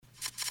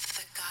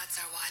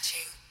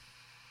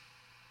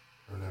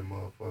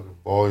motherfucking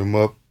volume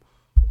up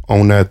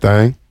on that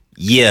thing.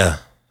 Yeah,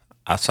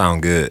 I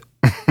sound good.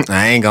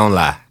 I ain't gonna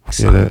lie. I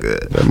sound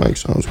good. That mic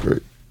sounds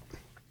great.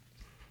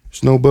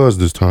 It's no buzz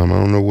this time. I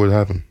don't know what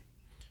happened.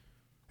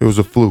 It was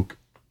a fluke.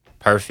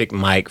 Perfect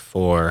mic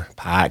for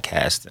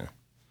podcasting.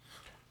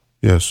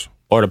 Yes.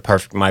 Or the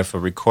perfect mic for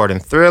recording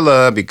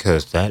Thriller,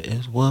 because that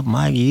is what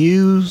Mike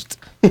used.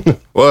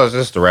 Well, it's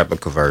just the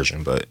replica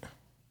version, but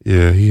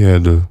yeah, he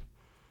had the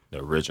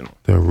original.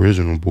 The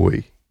original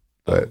boy.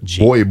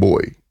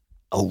 Boy.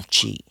 OG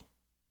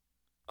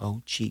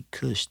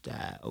Kush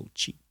died.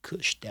 OG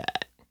Kush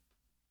died.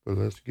 But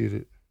let's get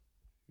it.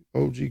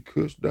 OG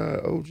Kush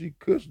died.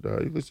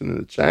 You listen to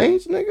the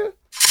Chains, nigga?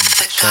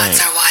 The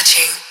gods are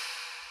watching.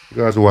 You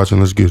guys are watching.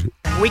 Let's get it.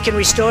 We can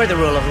restore the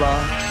rule of law,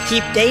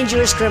 keep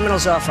dangerous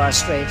criminals off our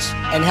streets,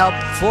 and help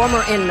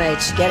former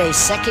inmates get a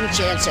second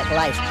chance at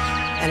life,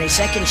 and a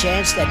second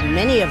chance that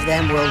many of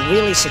them will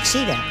really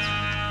succeed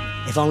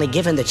at, if only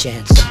given the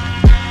chance.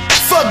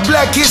 Fuck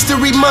Black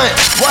History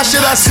Month. Why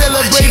should I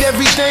celebrate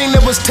everything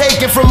that was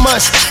taken from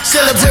us?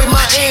 Celebrate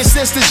my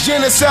ancestors'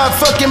 genocide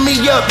fucking me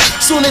up.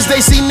 Soon as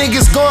they see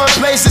niggas going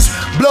places,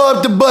 blow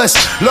up the bus.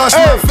 Lost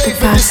my faith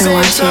at the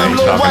same time.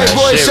 Little white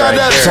boy shot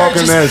up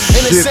Talking that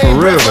shit for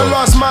real. I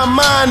lost my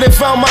mind and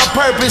found my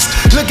purpose.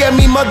 Look at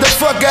me,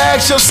 motherfucker.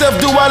 Ask yourself,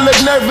 do I look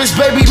nervous?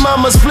 Baby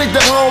mama split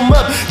the home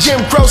up. Jim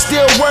Crow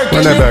still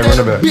working. Run that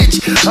back. Bitch,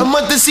 a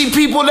month to see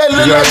people that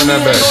look like me.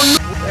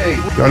 Hey,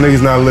 y'all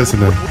niggas not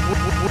listening.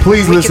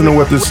 Please listen to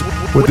what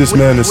this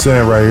man is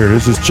saying right here.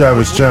 This is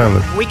Travis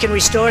Chandler. We can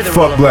restore the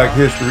Fuck Black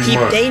History keep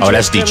Month. dangerous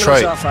that's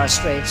Detroit. Off our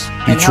streets,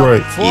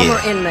 Detroit. And help former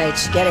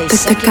inmates get a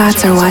The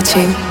gods are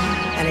watching.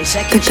 And a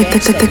second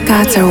chance The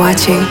gods are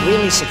watching.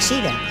 Really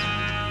succeed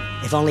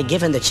at, if only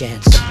given the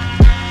chance.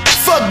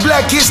 Fuck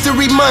Black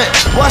History Month.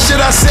 Why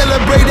should I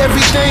celebrate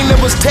everything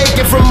that was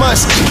taken from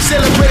us?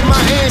 Celebrate my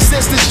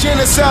ancestors'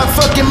 genocide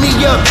fucking me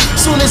up.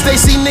 Soon as they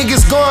see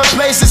niggas going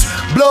places,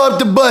 blow up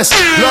the bus.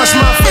 Lost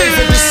my faith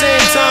at the same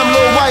time.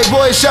 Little white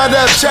boy shot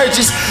up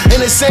churches.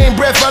 In the same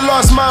breath, I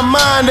lost my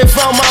mind and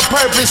found my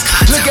purpose.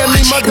 Look at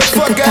me,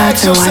 motherfucker.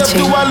 Ask yourself,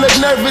 do I look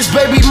nervous?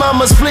 Baby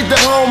mama split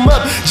the home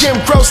up. Jim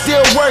Crow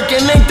still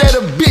working. Ain't that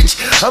a bitch?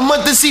 A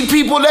month to see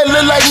people that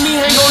look like me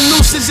hang on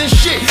nooses and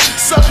shit.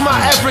 Suck my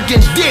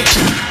African dick.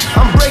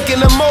 I'm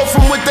breaking the mold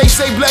from what they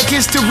say Black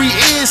History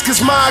is.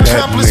 Cause my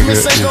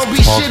accomplishments ain't gonna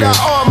be shit I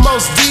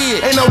almost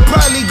did. Ain't no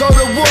probably go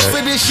to war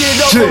for this shit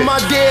over my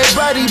dead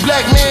body.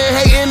 Black man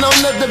hating on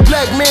another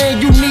black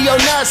man, you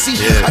neo-Nazi.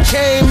 I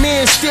came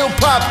in, still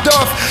popped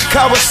off.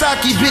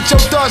 Kawasaki, bitch, your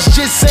thoughts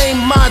just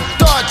ain't my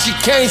thoughts. You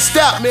can't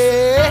stop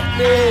me.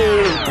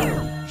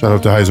 Shout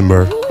out to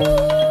Heisenberg.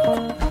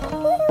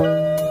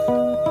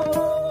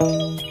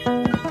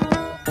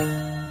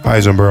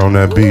 Heisenberg on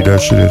that beat,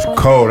 that shit is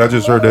cold. I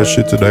just heard that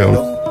shit today on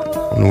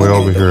the way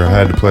over here. I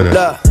had to play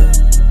that.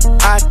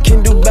 I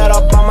can do better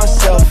by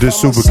myself. This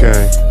Super King.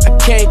 I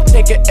can't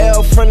take an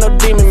L from no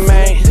demon,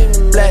 man.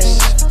 Bless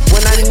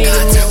when I need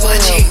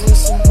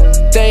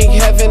help. Thank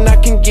heaven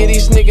I can get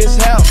these niggas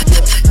help.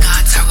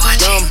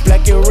 Young,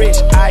 black and rich,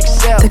 I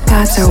excel. The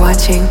gods are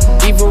watching.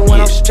 Even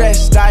when I'm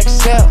stressed, I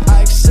excel.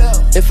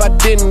 If I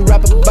didn't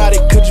rap about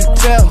it, could you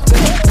tell?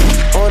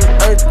 On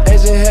earth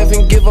as in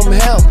heaven, give them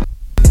help.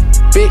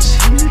 Bitch,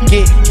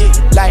 get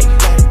like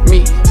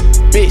me.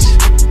 Bitch,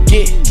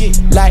 get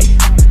like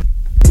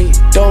me.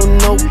 Don't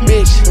know,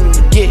 bitch,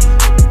 get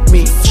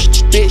me.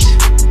 Bitch,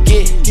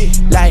 get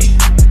like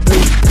me.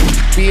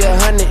 Be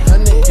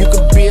 100, you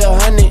could be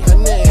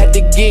 100. Had to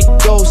get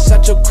ghosts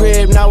out your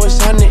crib, now it's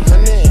 100.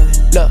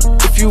 Look,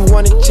 if you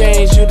wanna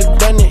change, you'd have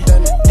done it.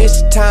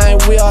 This time,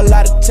 we all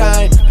out of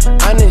time,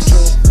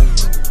 honest.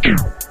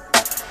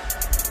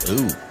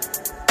 Ooh.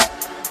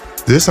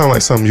 This sound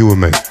like something you would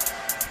make.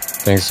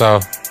 Think so?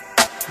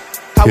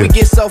 How we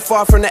get so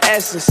far from the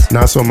essence.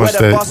 Not so much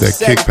that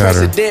kick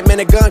pattern,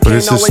 but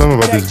it's just something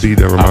about this beat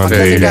that reminds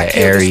me of that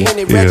airy.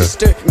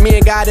 Yeah. Me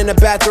and God in the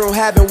bathroom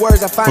having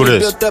words. I finally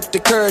built up the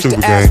courage to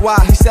ask why.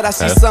 He said I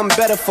see something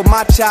better for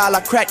my child. I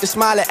cracked a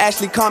smile and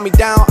actually calmed me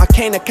down. I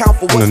can't account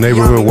for what's in the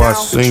neighborhood watch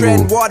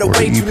single water or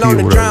way the too EP long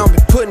or to drown.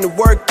 Been putting the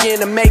work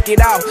in to make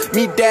it out.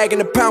 Me dagging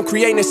the pound,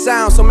 creating a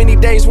sound. So many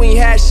days we ain't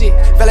had shit.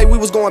 Felt like we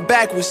was going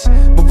backwards.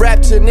 But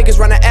rap to niggas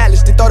run the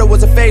atlas. They thought it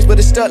was a phase, but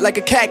it stuck like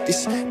a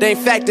cactus. They ain't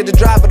factored the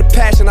drive of the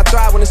passion. I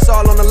thrive when it's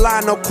all on the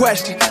line, no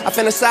question. I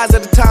fantasize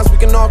at the times we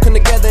can all come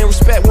together and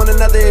respect one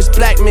another as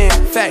black men.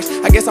 Facts,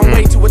 I guess I'm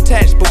way too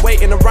attached, but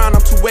waiting around,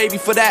 I'm too wavy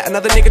for that.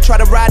 Another nigga try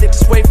to ride it,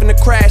 just wait for the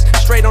crash.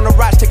 Straight on the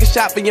rocks, take a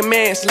shot for your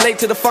mans. Late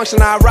to the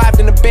function, I arrived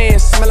in the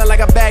Benz. Smelling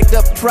like I bagged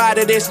up, pride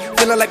of this.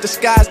 Feeling like the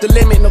sky's the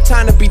limit, no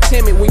time to be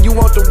timid when you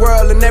want the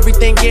world and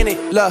everything in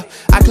it. Look,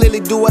 I clearly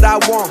do what I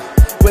want.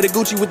 Wear the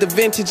Gucci with the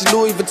vintage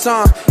Louis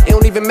Vuitton. It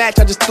don't even match,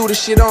 I just threw the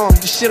shit on.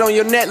 The shit on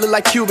your neck look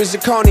like Cuban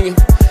zirconium.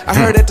 I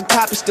heard at the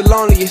top it's the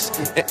loneliest.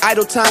 And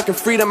idle time can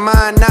free the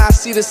mind. Now I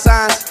see the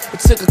signs. It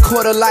took a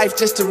quarter life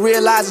just to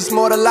realize it's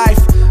more to life.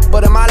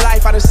 But in my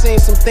life I done seen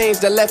some things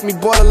that left me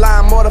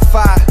borderline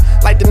mortified.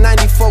 like the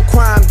 94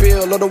 crime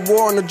bill or the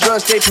war on the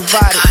drugs they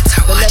provided.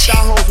 They left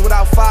our homes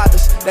without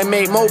fathers, that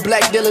made more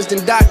black dealers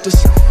than doctors.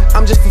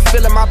 I'm just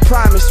fulfilling my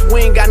promise.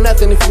 We ain't got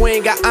nothing if we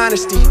ain't got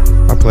honesty.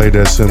 I played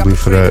that simply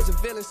for that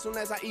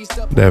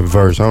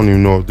verse. I don't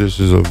even know if this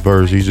is a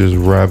verse. He's just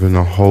rapping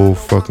the whole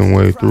fucking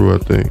way through, I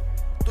think.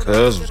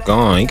 Cuz was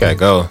gone. He gotta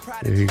go.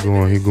 Yeah, he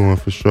going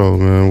for sure,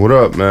 man. What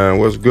up, man?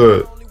 What's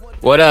good?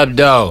 What up,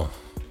 though?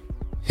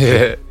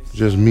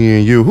 Just me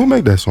and you. Who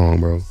make that song,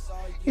 bro?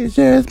 It's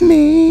just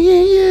me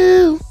and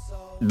you.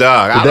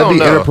 Dog, Would that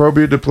be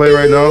inappropriate to play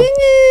right now?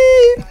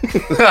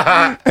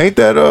 Ain't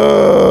that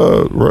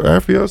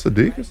Raphael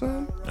Sadiq or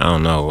something? I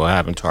don't know what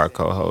happened to our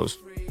co-host.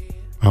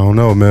 I don't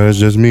know, man. It's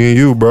just me and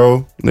you,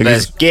 bro. Niggas,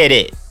 Let's get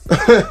it.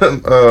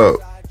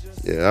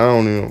 Yeah, I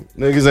don't know.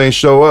 Niggas ain't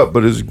show up,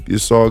 but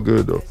it's all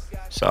good though.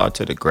 It's all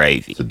to the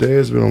gravy. Today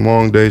has been a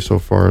long day so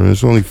far, and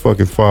it's only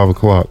fucking 5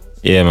 o'clock.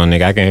 Yeah, my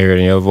nigga, I can hear it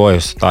in your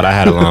voice. Thought I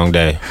had a long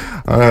day.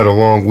 I had a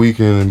long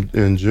weekend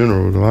in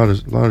general. A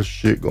lot of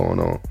shit going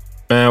on.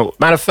 Man,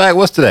 matter of fact,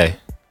 what's today?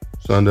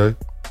 Sunday.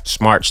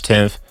 It's March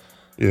 10th.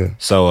 Yeah.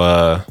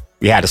 So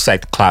we had to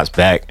set the clocks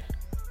back.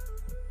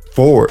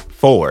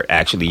 Forward,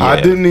 actually, yeah.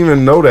 I didn't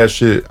even know that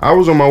shit. I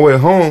was on my way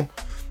home.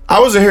 I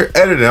was in here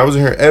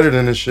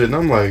editing this shit, and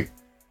I'm like,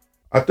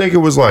 I think it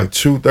was like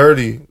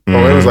 2:30.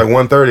 Oh, it was like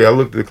 1:30. I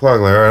looked at the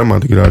clock like, all right, I'm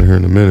about to get out of here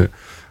in a minute.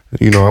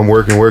 You know, I'm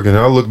working. And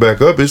I look back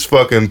up, it's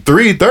fucking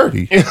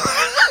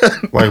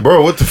 3:30. Like,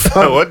 bro, what the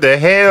fuck? What the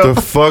hell?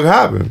 The fuck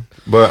happened?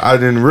 But I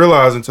didn't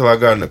realize until I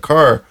got in the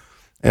car,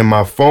 and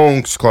my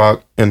phone's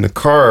clock and the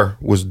car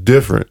was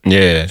different.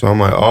 Yeah. So I'm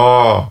like,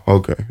 oh,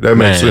 okay, that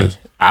makes sense.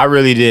 I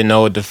really didn't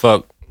know what the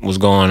fuck was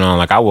going on.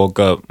 Like, I woke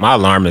up, my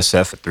alarm is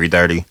set for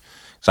 3:30,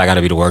 so I got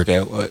to be to work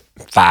at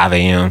 5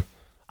 a.m.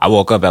 I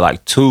woke up at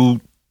like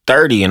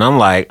 2:30, and I'm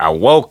like, I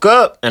woke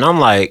up, and I'm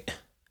like,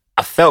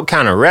 I felt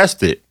kind of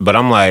rested, but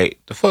I'm like,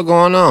 the fuck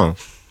going on?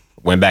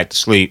 Went back to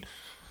sleep.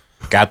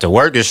 Got to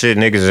work and shit.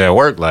 Niggas at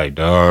work like,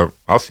 dog,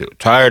 I feel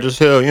tired as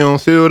hell. You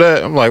don't feel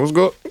that? I'm like, what's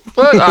good?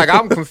 Like,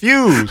 I'm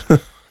confused.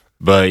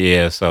 But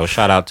yeah, so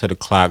shout out to the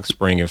clock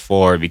springing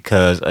forward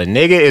because a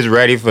nigga is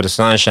ready for the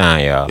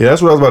sunshine, y'all. Yeah,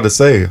 that's what I was about to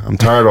say. I'm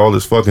tired of all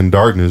this fucking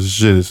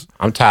darkness.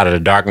 I'm tired of the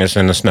darkness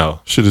and the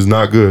snow. Shit is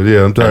not good.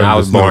 Yeah, I'm tired And of I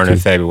was the snow born in too.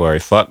 February.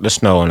 Fuck the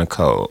snow and the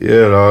cold.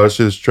 Yeah, dog, that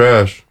shit's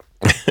trash.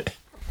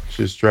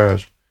 Shit's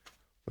trash.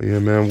 But yeah,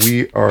 man,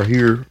 we are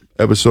here.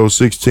 Episode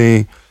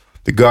 16.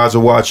 The gods are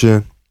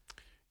watching.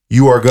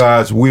 You are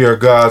gods. We are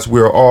gods. We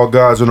are all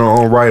gods in our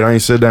own right. I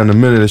ain't said that in a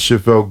minute. That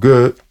shit felt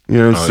good. You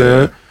know what I'm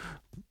saying? Yeah.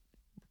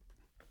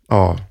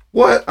 Oh,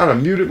 what? I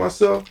done muted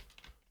myself.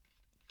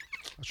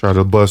 I tried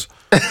to bust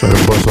off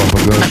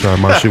a gunshot.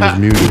 My shit was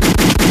muted.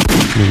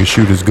 Nigga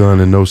shoot his gun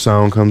and no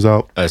sound comes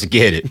out. Let's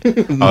get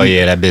it. Oh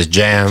yeah, that bitch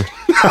jam.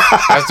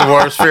 That's the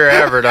worst fear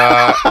ever,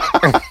 dog.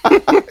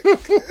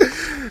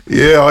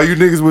 Yeah, all you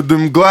niggas with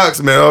them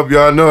Glocks, man. I hope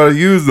y'all know how to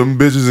use them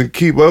bitches and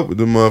keep up with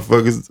them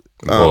motherfuckers.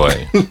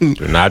 Boy,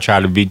 do not try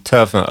to be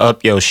tough and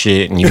up your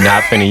shit and you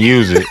not finna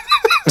use it.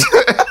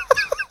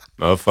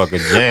 Motherfucker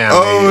jam.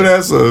 Oh,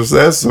 nigga.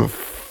 that's a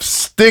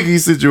sticky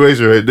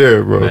situation right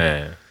there, bro.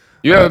 Man.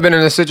 You ever been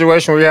in a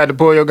situation where you had to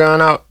pull your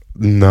gun out?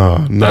 No,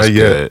 not That's yet.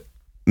 good.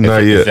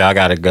 Not If yet. y'all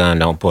got a gun,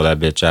 don't pull that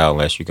bitch out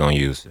unless you're gonna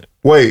use it.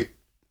 Wait.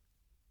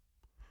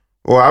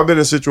 Well, I've been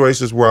in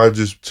situations where I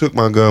just took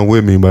my gun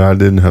with me, but I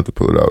didn't have to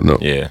pull it out. No.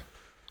 Yeah.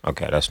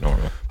 Okay, that's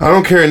normal. I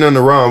don't carry nothing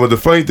around. But the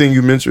funny thing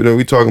you mentioned that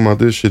we talking about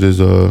this shit is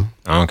I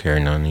don't carry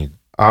none either.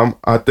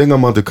 I think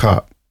I'm under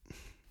cop.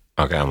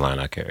 Okay, I'm lying.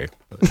 I carry.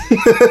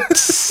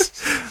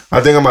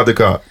 I think I'm at the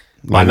cop.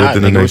 Why not?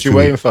 within the Nigga, next what you 2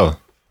 waiting weeks.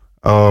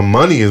 for?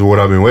 Money is what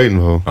I've been waiting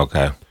for.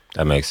 Okay,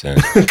 that makes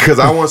sense. Cause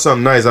I want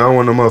something nice. I don't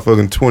want no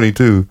motherfucking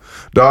 22.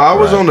 Dog, I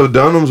was on the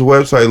Dunham's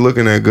website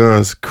looking at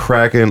guns,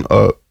 cracking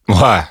up.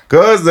 Why?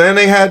 Cause then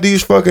they had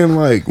these fucking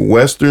like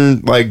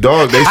Western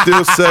dog. They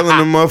still selling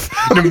them up.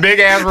 Them big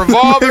ass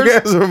revolvers. Big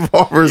ass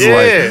revolvers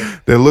Yeah.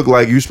 like that look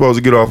like you supposed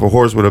to get off a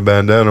horse with a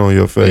bandana on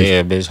your face.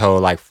 Yeah, bitch,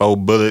 hold like 4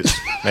 bullets.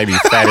 Maybe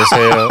fat as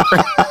hell.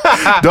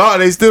 Dog,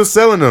 they still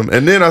selling them.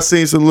 And then I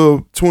seen some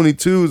little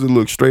 22s that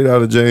look straight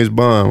out of James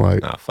Bond.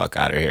 Like, Nah, fuck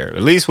out of here.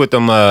 At least with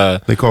them,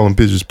 they call them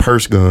bitches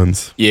purse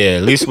guns. yeah,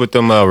 at least with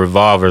them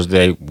revolvers,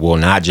 they will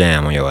not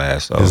jam on your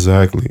ass. So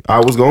Exactly. I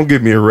was gonna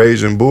give me a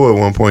Raging Bull at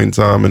one point in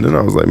time, and then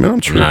I was like, man, I'm I'm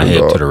not tripping, hip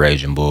dog. to the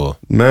Raging Bull.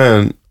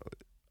 Man,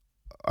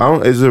 I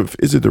don't. Is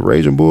it the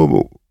Raging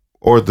Bull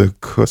or the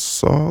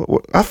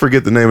Casal? I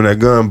forget the name of that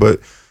gun, but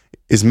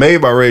it's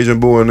made by Raging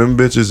Bull, and them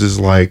bitches is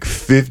like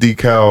 50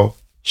 cal.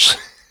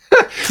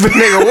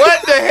 Nigga,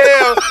 what the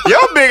hell?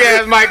 Your big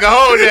ass might can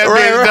hold that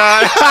bitch,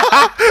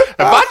 dog.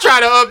 If I try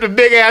to up the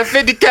big ass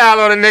 50 cal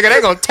on a nigga,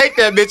 they gonna take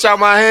that bitch out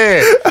my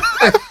hand.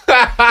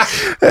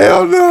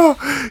 Hell no.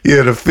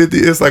 Yeah, the 50.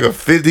 It's like a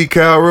 50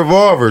 cal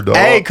revolver, dog.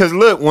 Hey, cause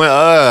look, when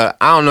I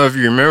don't know if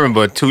you remember,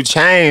 but 2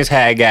 Chainz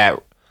had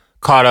got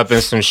caught up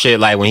in some shit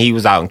like when he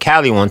was out in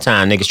Cali one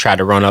time, niggas tried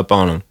to run up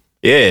on him.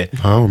 Yeah.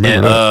 I don't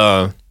remember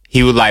And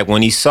he was like,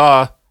 when he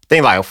saw, I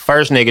think like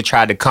first nigga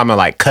tried to come and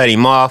like cut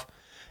him off.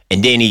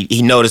 And then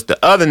he noticed the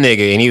other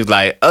nigga, and he was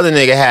like, other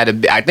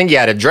nigga I think he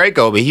had a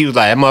Draco, but he was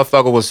like, that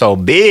motherfucker was so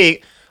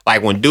big,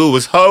 like when dude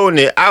was holding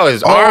it,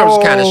 his arms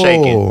was kind of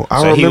shaking.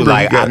 So he was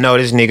like, I know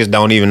these niggas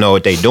don't even know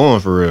what they doing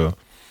for real.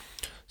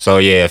 So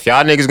yeah, if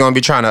y'all niggas gonna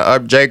be trying to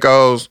up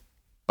Dracos,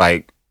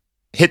 like,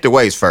 hit the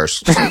waist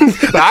first. Like,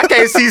 I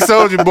can't see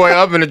Soulja Boy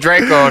up in a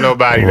Draco on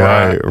nobody.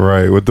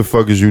 Right. What the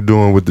fuck is you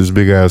doing with this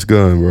big ass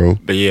gun, bro?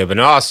 But yeah, but in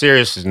all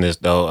seriousness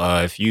though,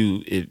 if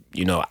you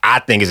know, I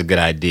think it's a good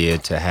idea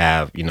to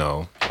have, you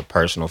know, a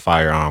personal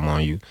firearm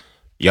on you.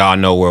 Y'all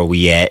know where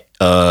we at.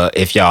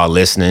 If y'all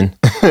listening,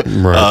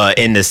 Right.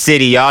 In the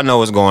city, y'all know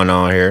what's going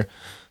on here.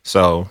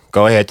 So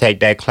go ahead, take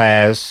that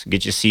class,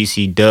 get your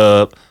CC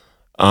dub.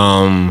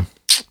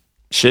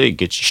 Shit,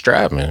 get your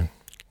strap, man.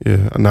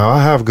 Yeah. Now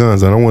I have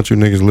guns. I don't want you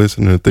niggas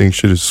listening to think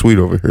shit is sweet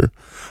over here.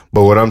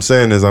 But what I'm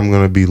saying is I'm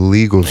gonna be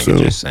legal soon.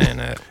 Just saying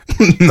that.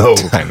 No.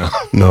 I know.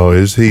 No,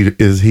 it's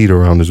heat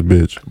around this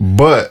bitch.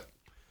 But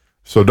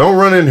so don't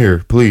run in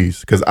here, please,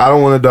 because I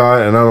don't want to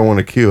die and I don't want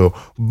to kill.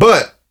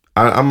 But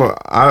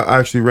I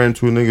actually ran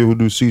into a nigga who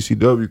do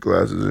CCW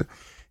classes. And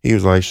he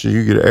was like, "Shit,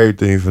 you get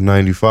everything for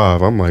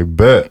 $95." I'm like,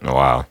 "Bet." Oh,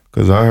 wow.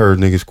 Because I heard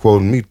niggas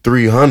quoting me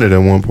 $300 at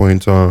one point in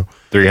time.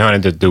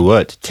 300 to do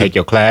what? To take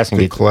your class and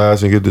Get get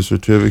class and get the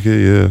certificate.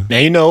 Yeah. Now,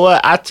 you know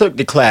what? I took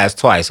the class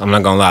twice. I'm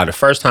not gonna lie. The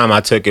first time I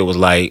took it was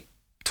like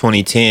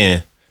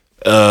 2010.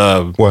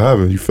 What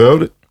happened? You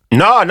failed it?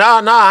 No, I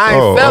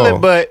ain't felt oh. it,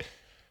 but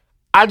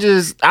I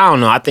don't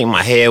know. I think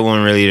my head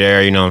wasn't really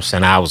there. You know what I'm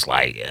saying? I was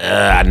like,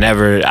 I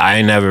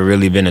ain't never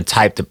really been a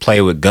type to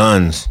play with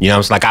guns. You know what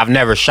I'm saying? Like, I've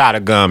never shot a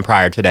gun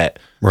prior to that.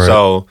 Right.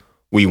 So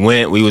we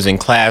was in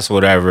class or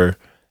whatever,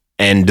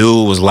 and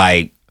dude was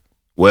like,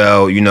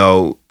 well, you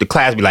know, the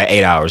class be like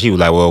 8 hours. He was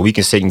like, well, we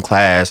can sit in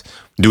class,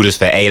 do this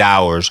for 8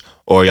 hours,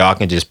 or y'all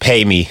can just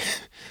pay me.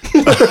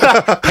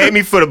 Pay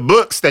me for the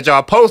books that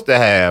y'all supposed to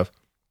have.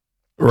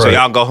 Right. So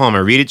y'all go home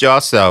and read it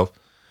yourself.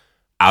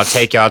 I'll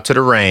take y'all to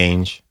the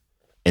range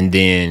and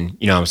then,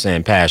 you know what I'm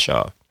saying, pass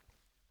y'all.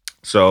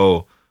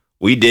 So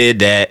we did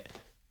that.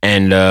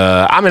 And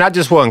I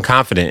just wasn't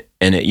confident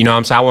in it. You know what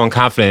I'm saying? I wasn't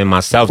confident in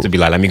myself to be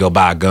like, let me go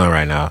buy a gun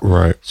right now.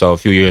 Right. So a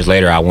few years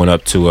later, I went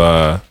up to,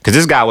 because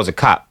this guy was a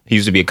cop. He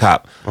used to be a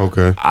cop.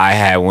 Okay.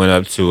 I went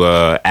up to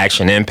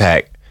Action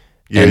Impact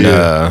did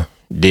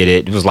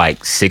it. It was like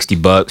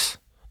 $60,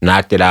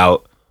 knocked it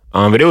out.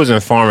 But it was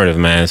informative,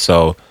 man.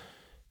 So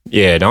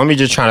yeah, don't be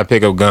just trying to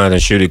pick up guns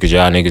and shoot it because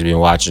y'all niggas been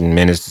watching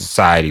Menace to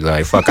Society.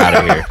 Like, fuck out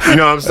of here. You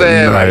know what I'm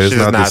saying? No, like, it's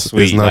shit's not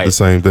sweet. It's not like, the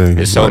same thing.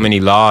 There's so many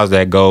laws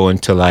that go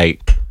into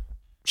like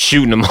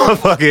shooting a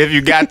motherfucker if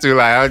you got to.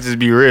 Like, I'll just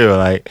be real.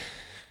 Like,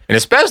 and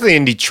especially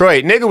in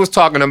Detroit, nigga was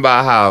talking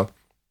about how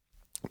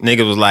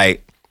nigga was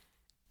like,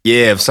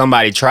 yeah, if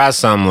somebody tries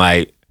something,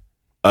 like,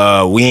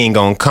 we ain't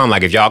gonna come.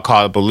 Like, if y'all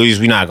call the police,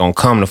 we not gonna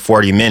come to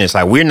 40 minutes.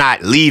 Like, we're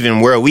not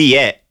leaving where we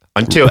at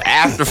until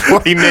after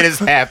 40 minutes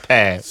have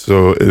passed.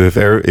 So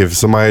if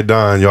somebody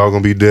dying, y'all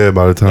gonna be dead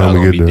by the time Y'all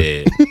we gonna get be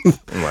there. dead.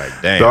 I'm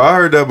like, damn. So I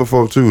heard that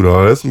before too,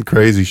 though. That's some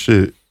crazy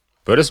shit.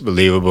 But it's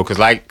believable because,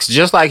 like,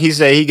 just like he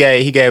said, he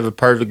gave a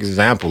perfect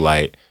example.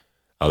 Like,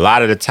 a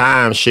lot of the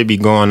time shit be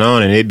going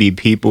on and it be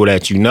people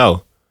that you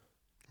know.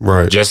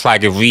 Right. Just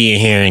like if we in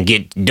here and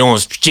get doing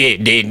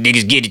shit, they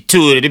niggas get it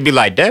to it, it'd be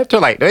like that.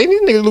 They're like, these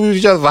niggas lose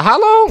each other for how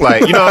long?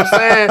 Like, you know what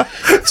I'm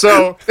saying?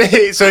 So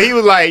he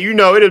was like, you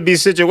know, it'll be a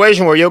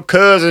situation where your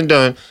cousin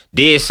done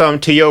did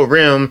something to your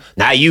rim.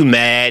 Now you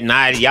mad.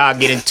 Now y'all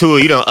get into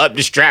it. You done up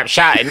the strap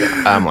shot.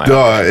 And I'm like,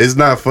 Dog, it's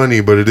not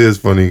funny, but it is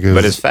funny But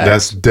because it's facts.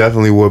 that's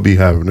definitely what be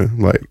happening.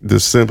 Like the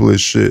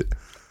simplest shit.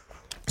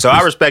 so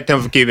I respect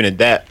him for keeping it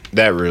that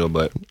real.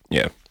 But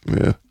yeah.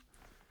 Yeah.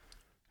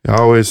 I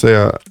always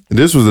say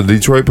this was a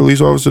Detroit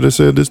police officer that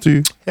said this to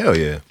you. Hell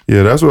yeah.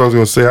 Yeah, that's what I was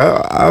gonna say.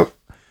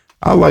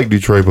 I like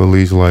Detroit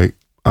police. Like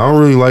I don't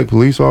really like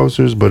police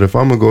officers, but if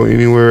I'm gonna go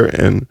anywhere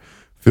and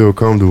feel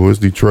comfortable, it's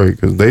Detroit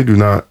because they do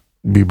not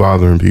be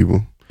bothering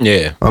people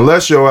Yeah.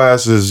 unless your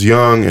ass is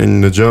young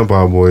and the Jump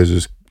Out Boys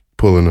is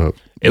pulling up.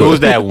 It was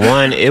that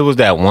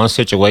one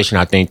situation.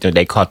 I think that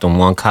they caught them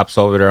one cops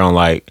over there on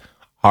like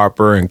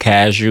Harper and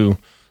Cashew.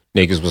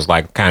 Niggas was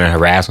like kind of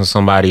harassing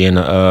somebody in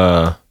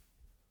the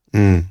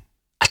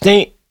I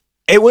think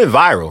it went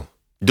viral.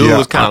 Dude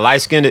was kind of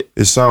light skinned.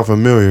 It sound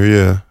familiar,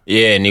 yeah.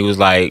 Yeah, and he was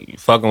like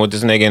fucking with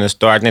this nigga in the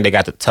store. I think they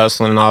got the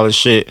tussling and all this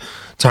shit.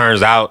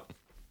 Turns out,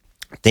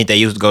 I think they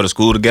used to go to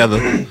school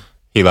together.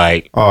 He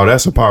like, Oh,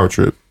 that's a power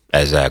trip.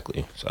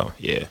 exactly. So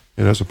yeah.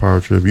 Yeah, that's a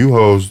power trip. You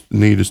hoes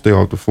need to stay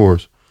off the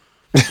force.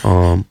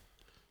 But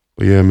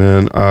yeah,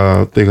 man,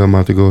 I think I'm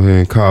about to go ahead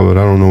and cop it.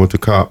 I don't know what to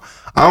cop.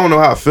 I don't know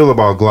how I feel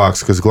about Glocks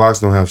because Glocks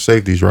don't have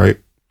safeties, right?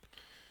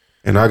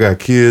 And I got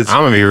kids.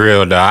 I'm gonna be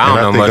real though. I And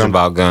I don't know think much I'm-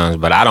 about guns,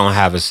 but I don't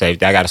have a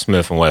safety. I got a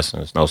Smith & Wesson.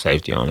 There's no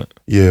safety on it.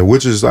 Yeah,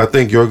 which is, I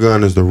think your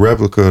gun is the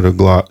replica of the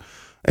Glock.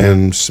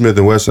 And Smith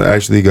 & Wesson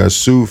actually got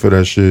sued for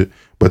that shit.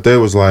 But they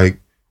was like,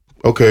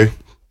 okay,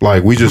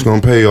 like we just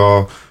gonna pay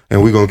y'all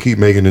and we gonna keep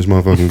making this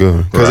motherfucking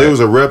gun. Because it was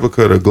a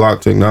replica of the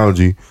Glock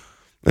technology.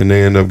 And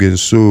they end up getting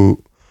sued.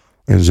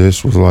 And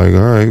just was like,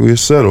 all right, we'll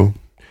settle.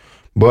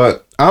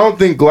 But I don't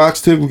think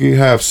Glocks typically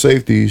have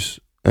safeties,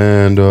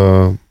 and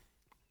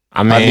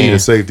I mean, I need a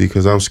safety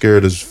because I'm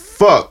scared as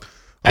fuck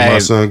of my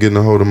son getting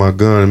a hold of my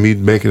gun and me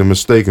making a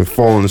mistake and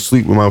falling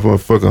asleep with my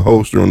fucking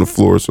holster on the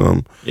floor or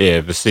something.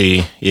 Yeah, but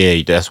see,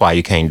 that's why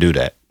you can't do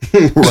that.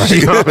 Right.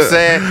 You know what I'm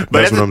saying?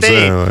 But That's what I'm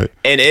saying. Like,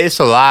 and it's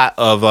a lot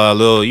of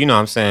little, you know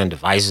what I'm saying,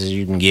 devices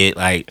you can get.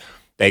 Like,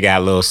 they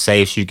got little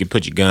safes you can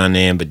put your gun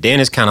in. But then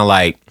it's kind of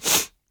like,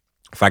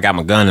 if I got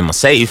my gun in my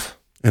safe,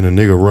 and a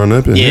nigga run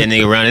up and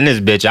nigga running this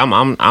bitch,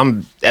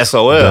 I'm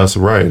SOL. That's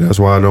right. That's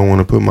why I don't want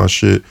to put my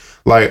shit.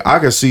 Like, I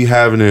can see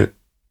having it,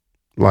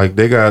 like,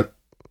 they got,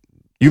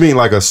 you mean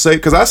like a safe?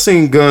 Because I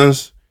seen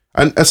guns,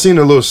 I seen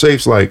the little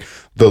safes, like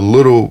the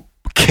little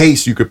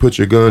case you could put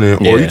your gun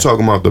in, or you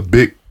talking about the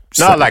big.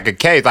 Not like a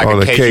case, like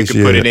a case you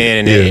can put it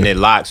in and it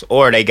locks.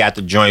 Or they got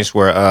the joints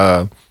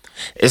where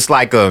it's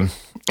like and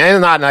it's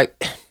not like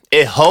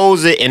it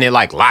holds it and it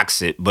like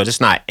locks it, but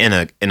it's not in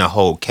a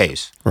whole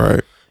case.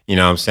 Right. You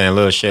know what I'm saying?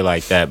 Little shit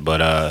like that.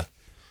 But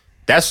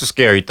that's a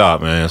scary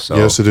thought, man. So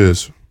yes, it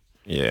is.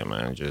 Yeah,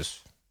 man.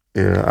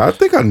 Yeah, I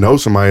think I know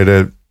somebody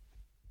that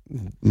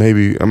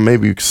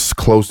maybe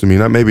close to me.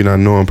 Maybe not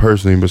know him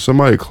personally, but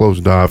somebody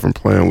close died from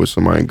playing with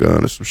somebody's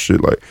gun or some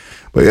shit like.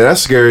 But yeah, that's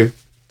scary.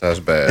 That's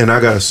bad. And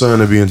I got a son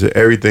to be into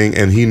everything,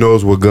 and he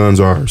knows what guns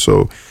are.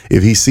 So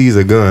if he sees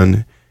a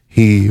gun,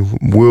 he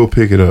will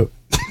pick it up.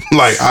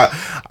 Like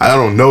I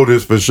don't know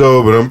this for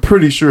sure, but I'm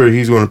pretty sure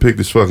he's going to pick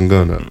this fucking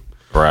gun up.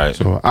 Right.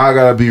 So I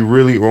gotta be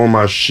really on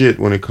my shit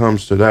when it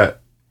comes to that.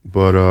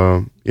 But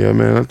yeah,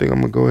 man, I think I'm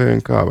gonna go ahead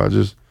and cop. I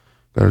just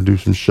gotta do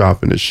some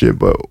shopping and shit.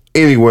 But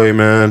anyway,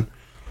 man,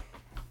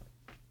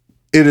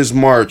 it is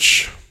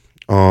March.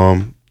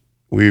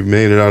 We've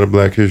made it out of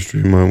Black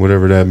History Month,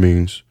 whatever that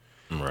means.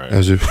 Right.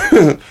 As if,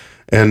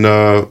 and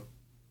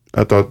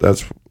I thought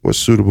that's what's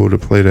suitable to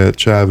play that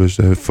Chavis,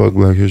 that fuck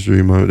Black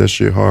History Month. That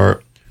shit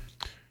hard.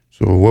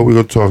 So what we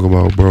gonna talk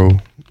about, bro?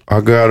 I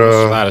got There's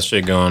a lot of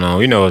shit going on.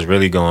 We know what's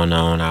really going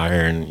on out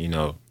here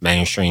in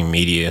mainstream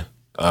media.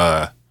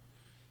 Of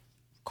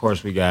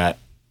course, we got.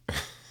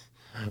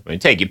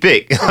 Take your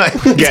pick. We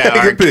got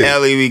R.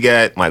 Kelly. We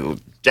got Michael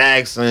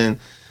Jackson.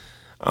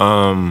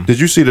 Did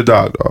you see the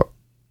doc, dog?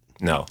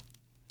 No.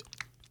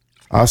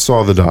 I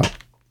saw the doc.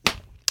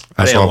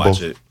 I didn't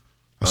watch it.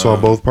 I saw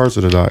both parts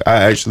of the doc. I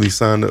actually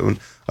signed up.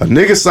 A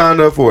nigga signed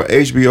up for an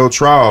HBO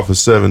trial for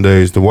 7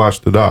 days to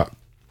watch the doc.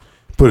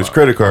 Put his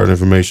credit card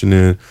information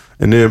in,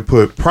 and then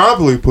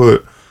promptly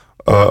put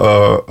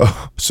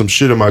some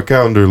shit in my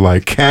calendar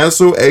like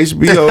cancel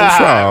HBO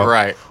trial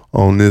right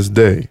on this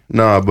day.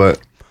 Nah, but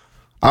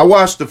I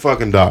watched the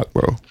fucking doc,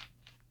 bro.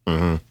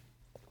 Mm-hmm.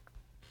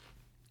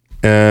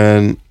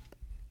 And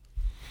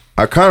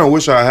I kind of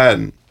wish I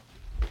hadn't,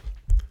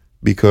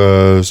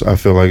 because I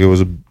feel like it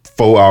was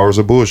 4 hours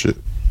of bullshit.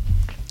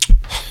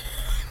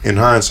 In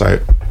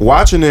hindsight,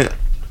 watching it,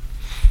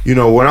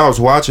 when I was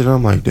watching,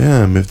 I'm like,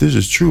 damn, if this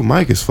is true,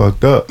 Mike is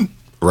fucked up.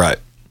 Right.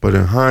 But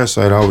in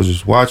hindsight, I was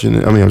just watching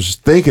it. I mean, I was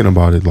just thinking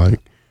about it, like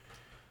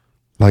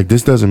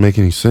this doesn't make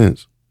any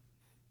sense.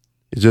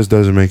 It just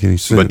doesn't make any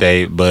sense.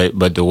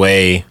 But the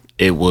way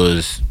it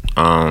was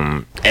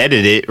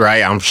edited,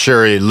 right? I'm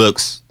sure it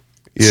looks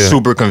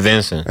super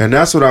convincing. And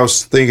that's what I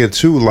was thinking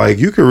too. Like,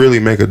 you could really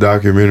make a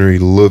documentary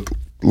look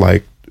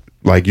like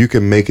you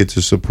can make it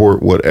to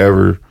support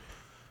whatever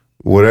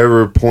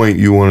point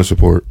you want to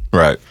support.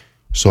 Right.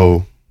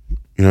 So,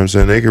 you know what I'm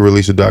saying? They could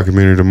release a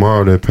documentary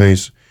tomorrow that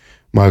paints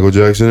Michael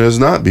Jackson as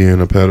not being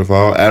a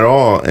pedophile at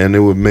all, and it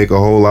would make a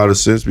whole lot of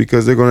sense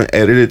because they're going to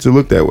edit it to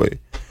look that way.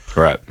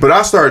 Right. But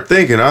I started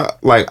thinking,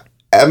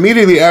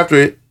 immediately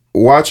after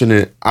watching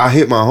it, I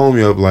hit my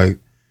homie up,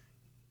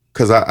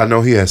 because I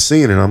know he has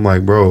seen it. I'm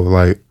like,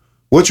 bro,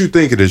 what you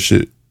think of this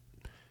shit?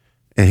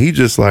 And he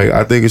just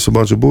I think it's a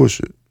bunch of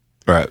bullshit.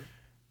 Right.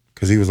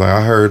 Because he was like,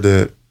 I heard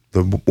that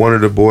one of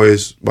the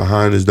boys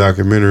behind this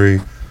documentary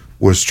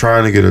was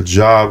trying to get a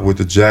job with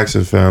the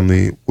Jackson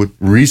family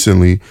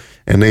recently,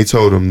 and they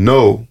told him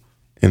no,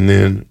 and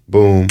then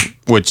boom.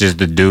 Which is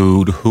the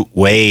dude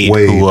Wade.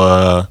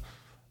 Who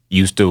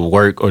used to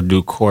work or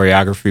do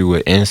choreography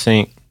with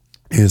NSYNC.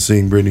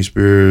 NSYNC, Britney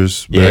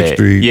Spears,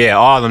 Backstreet. Yeah,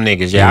 all them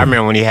niggas. Yeah, I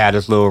remember when he had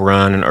this little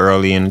run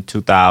early in the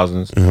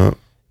 2000s. Uh-huh.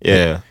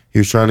 Yeah. He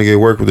was trying to get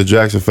work with the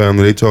Jackson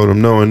family. They told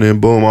him no, and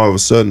then boom, all of a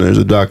sudden there's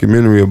a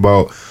documentary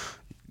about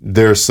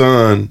their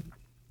son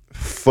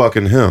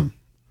fucking him.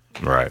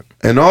 Right.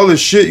 And all this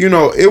shit,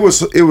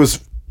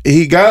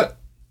 he got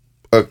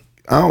I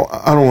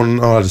don't want to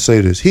know how to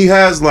say this. He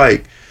has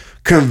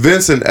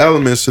convincing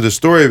elements to the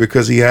story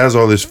because he has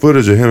all this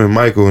footage of him and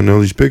Michael and all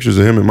these pictures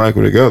of him and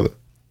Michael together.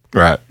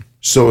 Right.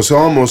 So it's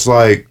almost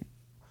like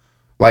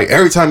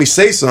every time he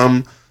says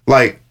something,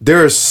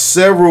 there are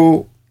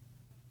several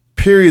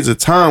periods of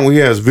time where he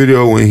has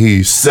video when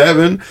he's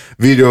 7,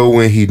 video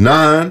when he's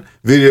 9,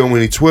 video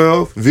when he's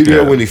 12,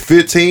 video when he's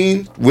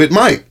 15 with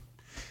Mike.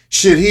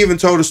 Shit, he even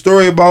told a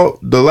story about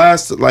the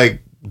last,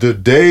 the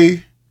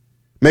day,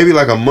 maybe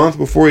a month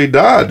before he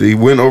died, he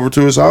went over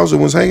to his house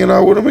and was hanging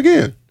out with him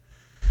again.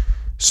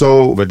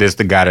 So, but this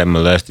the guy that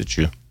molested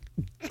you.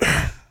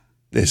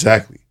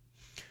 Exactly.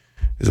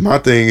 Is my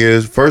thing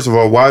is, first of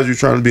all, why is you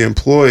trying to be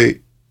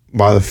employed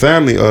by the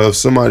family of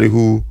somebody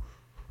who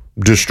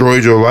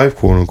destroyed your life,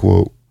 quote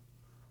unquote?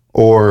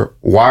 Or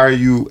why are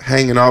you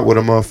hanging out with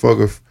a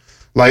motherfucker?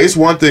 Like, it's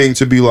one thing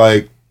to be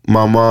like,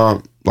 my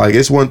mom, like,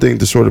 it's one thing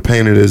to sort of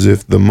paint it as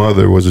if the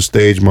mother was a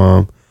stage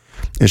mom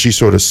and she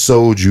sort of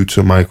sold you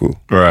to Michael.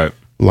 Right.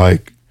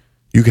 Like,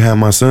 you can have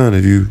my son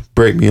if you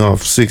break me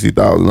off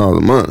 $60,000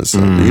 a month or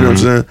something. You know what I'm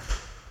saying?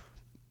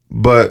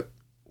 But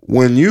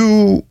when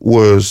you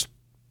was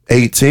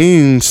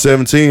 18,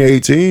 17,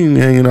 18,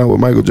 hanging out with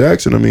Michael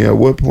Jackson, I mean, at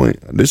what point?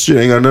 This shit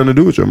ain't got nothing to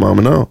do with your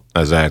mama now.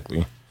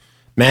 Exactly.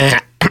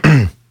 Man,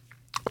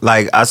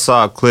 like, I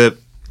saw a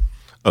clip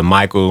of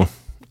Michael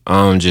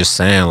just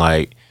saying,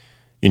 like,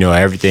 you know,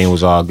 everything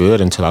was all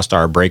good until I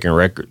started breaking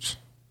records.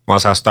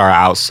 Once I started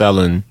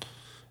outselling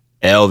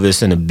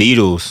Elvis and the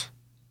Beatles,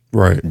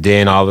 right?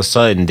 Then all of a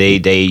sudden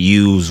they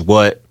use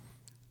what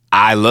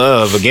I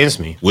love against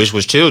me, which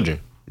was children.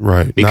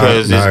 Right.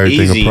 Because now it's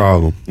everything easy. a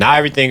problem. Now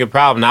everything a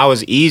problem. Now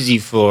it's easy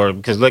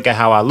because look at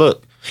how I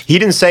look. He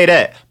didn't say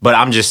that, but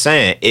I'm just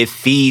saying it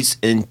feeds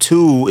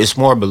into, it's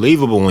more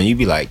believable when you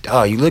be like,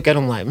 oh, you look at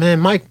him like, man,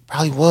 Mike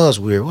probably was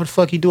weird. What the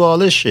fuck he do all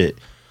this shit?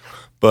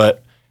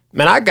 But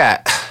man, I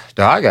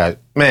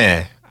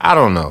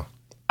don't know.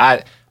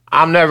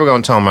 I'm never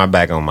gonna turn my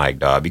back on Mike,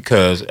 dog,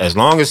 because as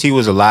long as he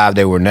was alive,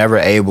 they were never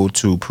able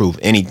to prove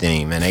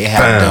anything, man. They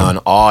have done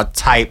all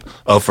type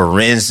of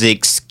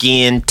forensic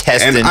skin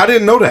testing. And I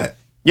didn't know that.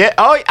 Yeah,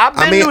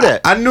 I knew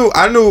that. I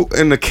knew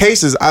in the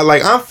cases,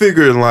 I'm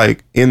figuring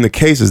like in the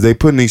cases, they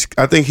put in these,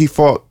 I think he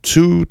fought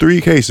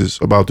 2-3 cases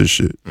about this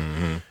shit.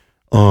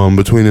 Mm-hmm.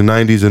 Between the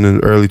 90s and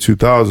the early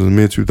 2000s,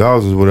 mid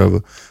 2000s,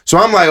 whatever. So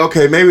I'm like,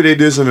 okay, maybe they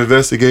did some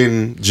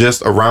investigating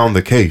just around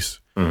the case.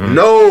 Mm-hmm.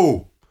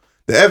 No.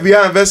 The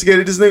FBI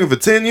investigated this nigga for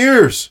 10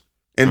 years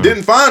and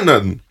didn't find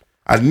nothing.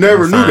 I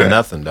never knew that.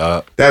 Nothing,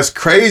 dog. That's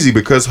crazy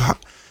because,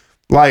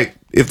 like,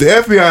 if the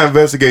FBI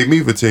investigate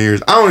me for 10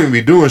 years, I don't even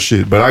be doing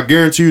shit, but I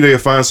guarantee you they'll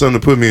find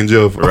something to put me in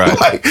jail for. Right.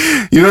 Like,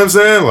 you know what I'm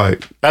saying?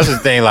 Like, that's the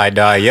thing, like,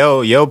 dog,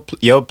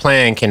 your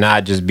plan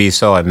cannot just be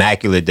so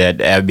immaculate that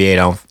the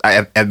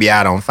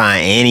FBI don't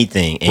find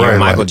anything. And right,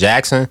 Michael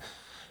Jackson,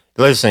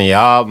 listen,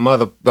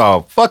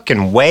 y'all,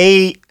 fucking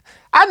Wade,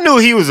 I knew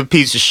he was a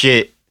piece of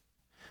shit.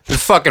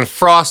 His fucking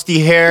frosty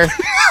hair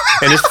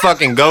and his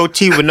fucking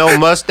goatee with no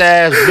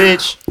mustache,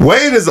 bitch.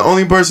 Wade is the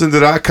only person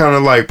that I kind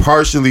of like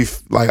partially,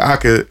 like, I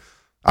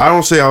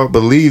don't say I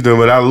believed him,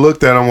 but I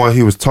looked at him while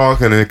he was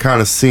talking and it kind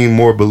of seemed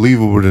more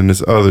believable than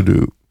this other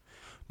dude.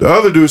 The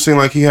other dude seemed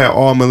like he had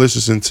all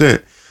malicious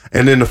intent.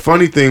 And then the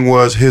funny thing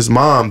was his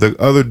mom, the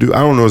other dude,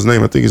 I don't know his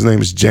name. I think his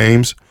name is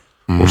James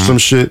or some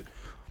shit.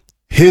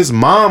 His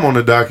mom on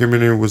the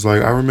documentary was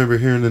like, I remember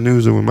hearing the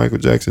news of when Michael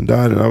Jackson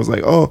died, and I was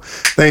like, oh,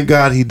 thank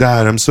God he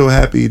died. I'm so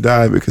happy he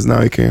died because now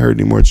he can't hurt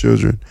any more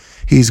children.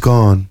 He's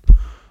gone.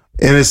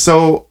 And it's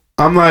so,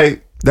 I'm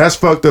like, that's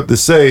fucked up to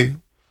say,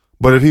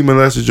 but if he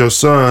molested your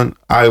son,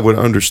 I would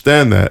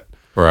understand that.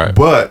 Right.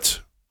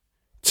 But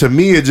to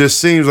me, it just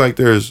seems like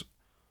there's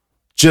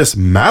just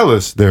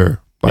malice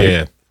there. Like,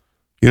 yeah.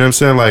 You know what I'm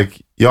saying?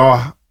 Like,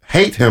 y'all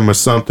hate him or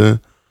something.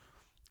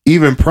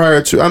 Even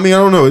prior to, I mean, I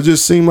don't know. It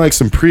just seemed like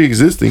some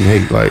pre-existing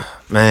hate. Like,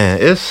 man,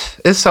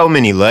 it's so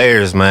many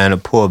layers, man, to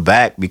pull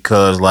back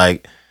because,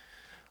 like,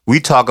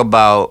 we talk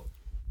about,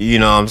 you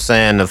know what I'm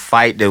saying, the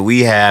fight that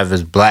we have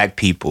as black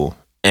people,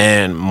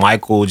 and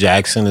Michael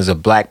Jackson is a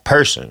black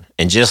person.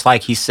 And just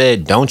like he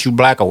said, don't you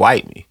black or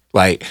white me.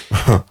 Like,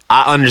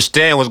 I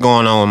understand what's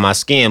going on with my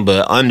skin,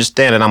 but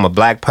understand that I'm a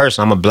black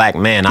person. I'm a black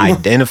man. I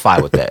identify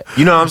with that.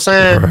 You know what I'm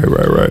saying?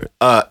 Right.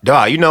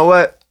 Dog, you know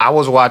what? I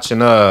was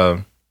watching,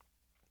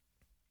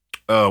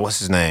 what's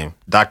his name?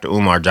 Dr.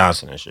 Umar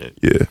Johnson and shit.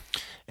 Yeah.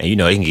 And you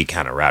know, he can get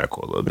kind of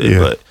radical a little bit, yeah,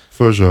 but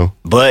for sure.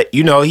 But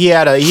you know, he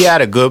had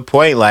a good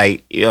point.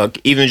 Like, you know,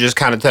 even just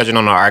kind of touching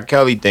on the R.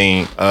 Kelly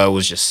thing,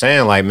 was just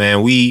saying, like,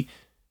 man,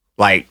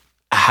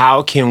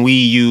 how can we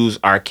use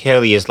R.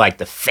 Kelly as like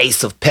the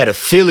face of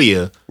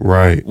pedophilia?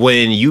 Right.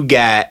 When you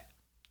got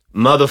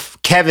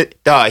Kevin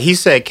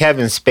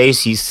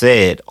Spacey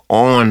said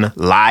on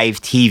live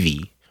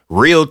TV,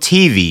 real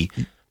TV,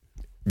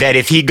 that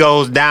if he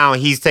goes down,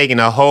 he's taking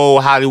a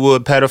whole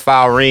Hollywood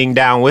pedophile ring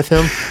down with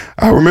him.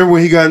 I remember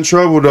when he got in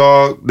trouble,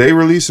 dog. They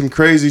released some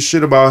crazy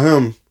shit about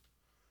him,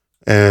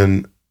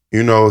 and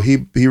you know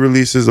he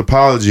released his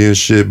apology and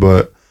shit.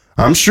 But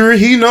I'm sure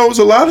he knows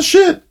a lot of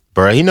shit,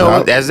 bro. He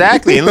knows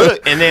exactly. And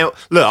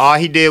look, all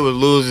he did was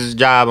lose his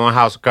job on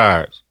House of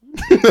Cards.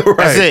 Right.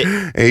 That's it.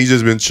 And he's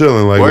just been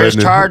chilling. Like, where his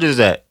charges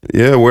at?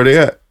 Yeah, where they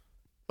at?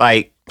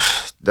 Like,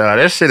 dog,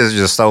 that shit is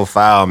just so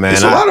foul, man.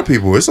 It's a lot of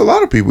people. It's a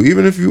lot of people.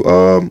 Even if you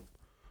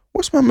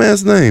what's my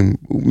man's name?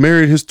 Who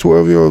married his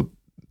 12-year-old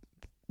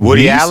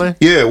Woody niece? Allen?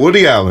 Yeah,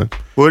 Woody Allen.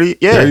 Yeah.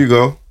 There you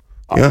go.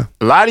 Yeah.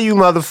 A lot of you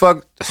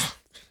motherfuckers.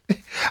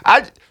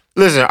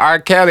 Listen, R.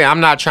 Kelly, I'm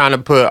not trying to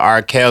put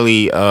R.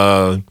 Kelly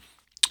and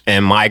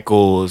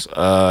Michael's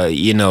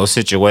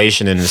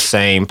situation in the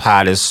same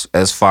pot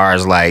as far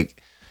as,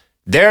 like,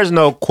 there's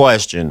no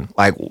question.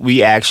 Like,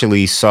 we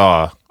actually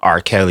saw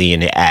R. Kelly in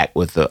the act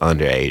with the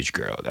underage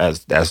girl.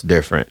 That's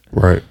different.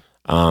 Right.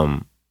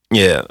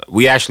 Yeah,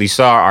 we actually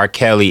saw R.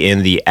 Kelly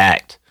in the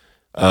act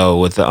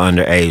with the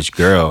underage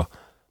girl.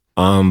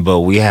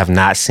 But we have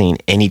not seen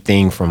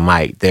anything from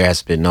Mike. There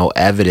has been no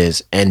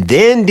evidence. And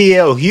then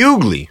DL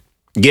Hughley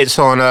gets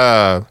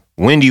on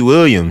Wendy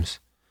Williams.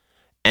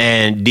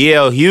 And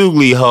DL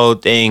Hughley whole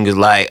thing is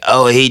like,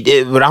 oh, he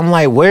did. But I'm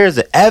like, where's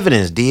the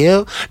evidence,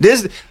 DL?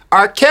 This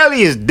R.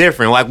 Kelly is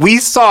different. Like, we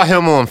saw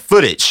him on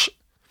footage.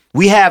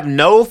 We have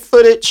no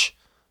footage,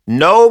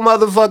 no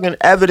motherfucking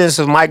evidence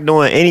of Mike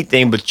doing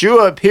anything. But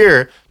you're up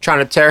here trying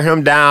to tear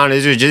him down.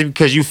 Is it just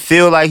because you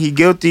feel like he's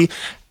guilty?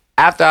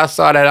 After I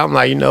saw that, I'm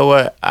like, you know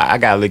what? I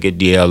got to look at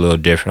DL a little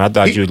different. I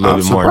thought he was a little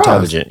bit more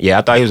intelligent. Yeah,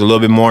 I thought he was a little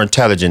bit more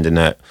intelligent than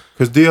that.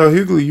 Because DL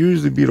Hughley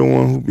usually be the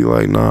one who be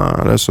like,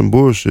 nah, that's some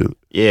bullshit.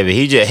 Yeah, but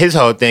his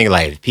whole thing,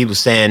 like, people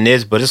saying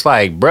this, but it's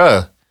like,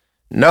 bruh,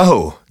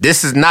 no,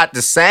 this is not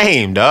the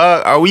same,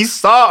 dog. Or we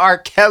saw R.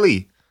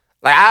 Kelly.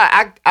 Like,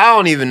 I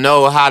don't even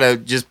know how to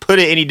just put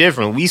it any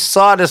different. We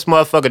saw this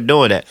motherfucker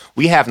doing that.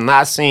 We have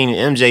not seen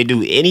MJ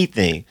do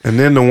anything. And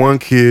then the one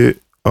kid,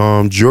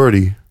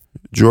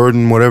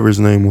 Jordan, whatever his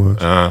name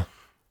was,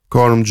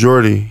 called him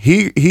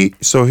Jordy.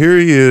 So here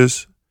he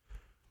is.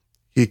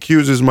 He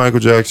accuses Michael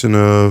Jackson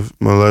of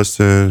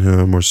molesting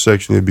him or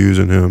sexually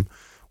abusing him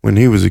when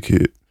he was a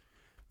kid.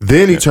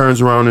 Then he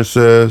turns around and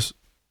says,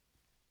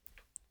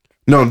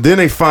 no, then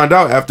they find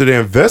out after they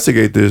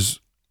investigate this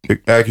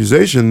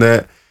accusation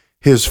that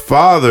his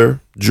father,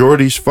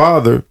 Jordy's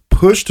father,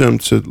 pushed him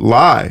to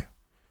lie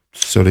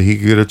so that he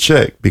could get a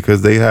check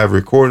because they have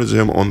recordings of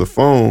him on the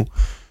phone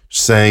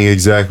saying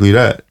exactly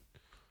that.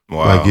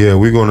 Wow. Like, yeah,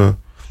 we're gonna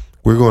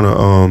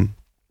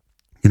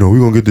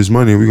get this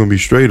money and we're gonna be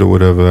straight or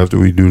whatever after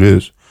we do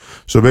this.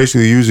 So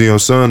basically using your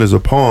son as a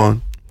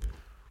pawn,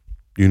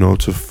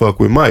 to fuck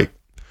with Mike.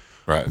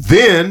 Right.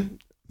 Then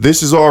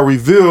this is all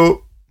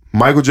revealed.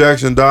 Michael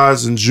Jackson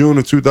dies in June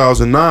of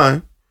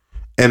 2009.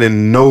 And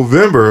in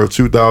November of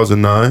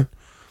 2009,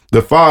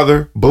 the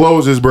father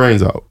blows his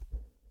brains out.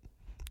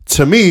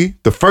 To me,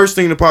 the first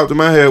thing that popped in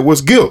my head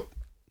was guilt.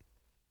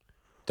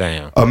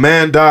 Damn. A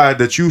man died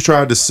that you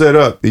tried to set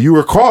up. You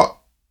were caught.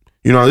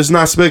 It's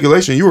not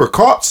speculation. You were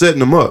caught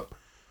setting him up.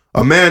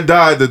 A man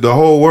died that the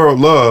whole world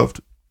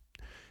loved.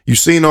 You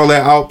seen all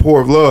that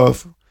outpour of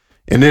love.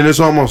 And then it's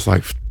almost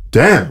like,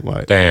 damn.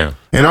 Damn.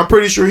 And I'm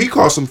pretty sure he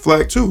caught some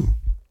flack too.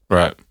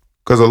 Right.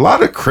 Because a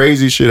lot of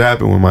crazy shit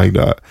happened when Mike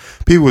died.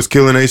 People was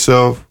killing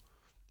themselves.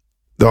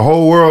 The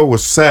whole world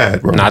was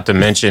sad, bro. Not to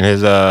mention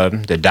his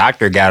the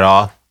doctor got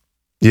off.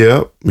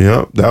 Yep.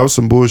 That was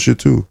some bullshit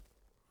too.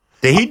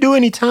 Did he do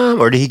any time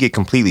or did he get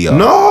completely off?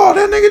 No,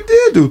 that nigga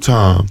did do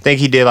time. I think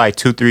he did like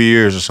 2-3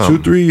 years or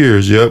something. 2-3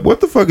 years, yep. What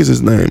the fuck is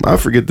his name? I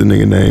forget the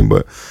nigga name,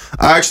 but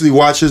I actually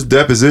watched his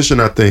deposition,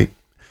 I think.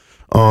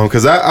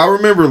 Because I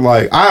remember,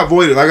 like, I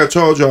avoided, like I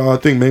told y'all, I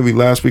think maybe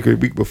last week or the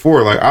week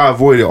before, like, I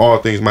avoided all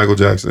things Michael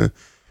Jackson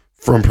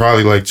from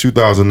probably like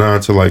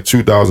 2009 to like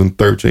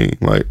 2013.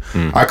 Like,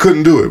 I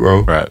couldn't do it,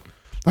 bro. Right.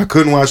 I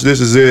couldn't watch This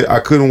Is It. I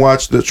couldn't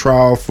watch the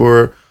trial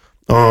for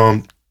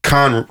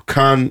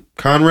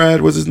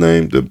Conrad was his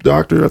name, the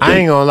doctor. I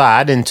ain't gonna lie,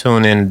 I didn't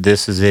tune in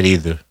This Is It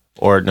either,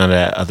 or none of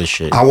that other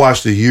shit. I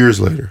watched it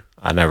years later.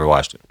 I never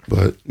watched it.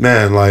 But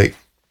man, like,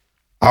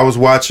 I was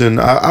watching.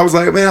 I was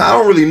like, man, I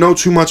don't really know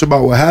too much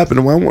about what happened.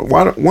 I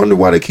wonder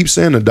why they keep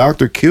saying the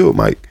doctor killed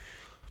Mike.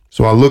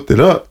 So I looked it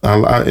up,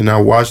 and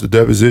I watched the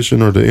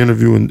deposition or the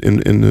interview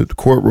in the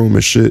courtroom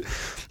and shit.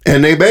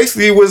 And they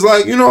basically was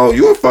like,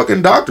 you a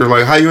fucking doctor.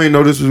 Like, how you ain't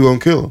know this was gonna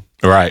kill him?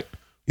 Right.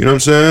 You know what I'm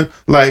saying?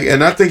 Like,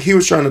 and I think he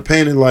was trying to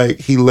paint it like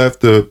he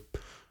left the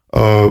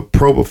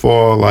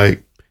propofol,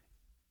 like,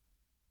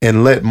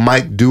 and let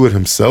Mike do it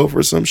himself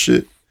or some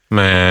shit.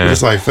 Man,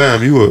 it's like,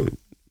 fam, you're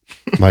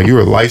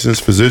a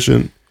licensed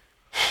physician.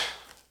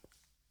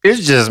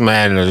 It's just,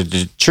 man,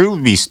 the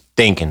truth be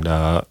stinking,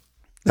 dog.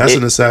 That's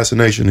an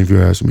assassination, if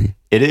you ask me.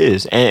 It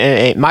is,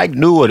 and Mike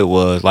knew what it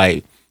was.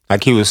 Like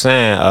he was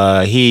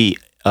saying, he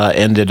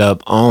ended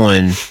up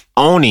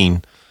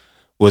owning.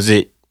 Was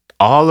it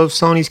all of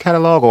Sony's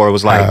catalog, or it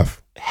was like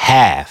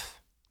half?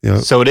 Yeah.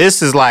 So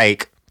this is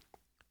like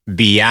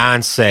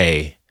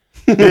Beyonce.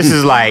 This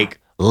is like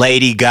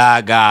Lady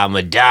Gaga,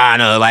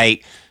 Madonna.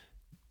 Like,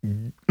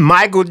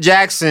 Michael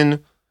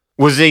Jackson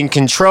was in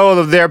control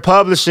of their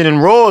publishing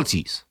and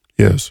royalties.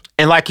 Yes.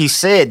 And like he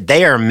said,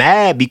 they are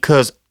mad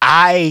because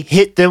I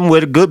hit them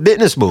with a good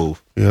business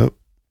move. Yep.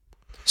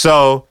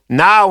 So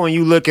now when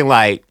you looking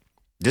like,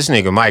 this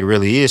nigga Mike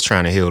really is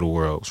trying to heal the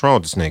world. What's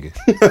wrong with this nigga?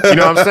 You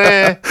know what I'm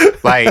saying?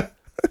 Like,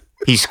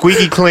 he's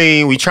squeaky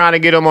clean. We trying to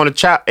get him on the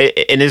chop,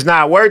 and it's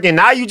not working.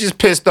 Now you just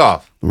pissed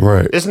off.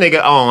 Right. This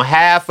nigga on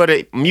half of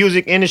the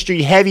music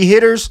industry heavy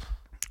hitters.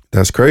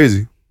 That's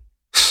crazy.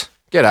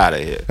 Get out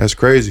of here. That's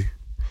crazy.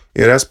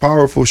 Yeah, that's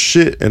powerful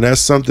shit, and that's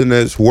something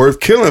that's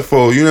worth killing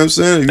for. You know what I'm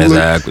saying? You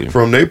exactly.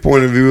 From their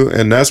point of view,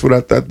 and that's what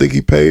I think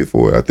he paid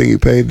for it. I think he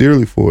paid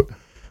dearly for it.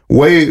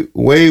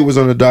 Wade was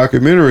on a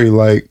documentary,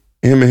 like,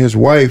 him and his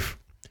wife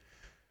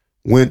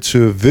went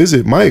to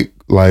visit Mike,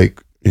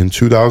 like, in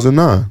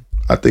 2009.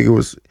 I think it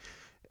was,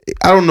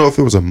 I don't know if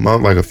it was a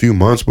month, like a few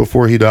months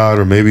before he died,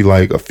 or maybe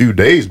like a few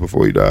days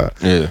before he died.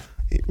 Yeah.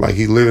 Like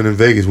he living in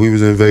Vegas. We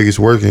was in Vegas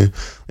working,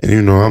 and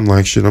you know, I'm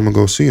like, shit, I'm gonna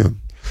go see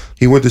him.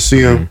 He went to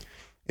see him.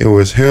 It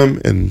was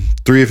him and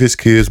 3 of his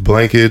kids,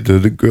 Blanket, the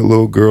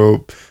little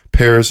girl,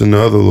 Paris, and the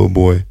other little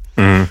boy.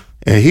 And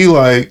he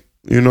like,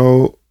 you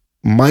know,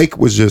 Mike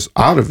was just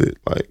out of it.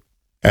 Like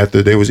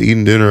after they was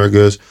eating dinner, I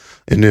guess,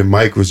 and then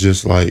Mike was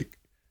just like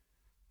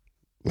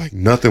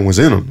nothing was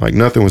in him. Like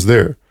nothing was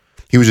there.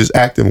 He was just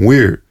acting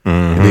weird.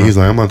 And then he's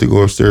like, I'm about to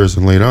go upstairs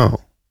and lay down.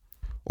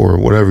 Or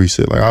whatever he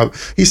said. Like I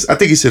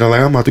think he said,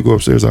 I'm about to go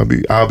upstairs.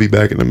 I'll be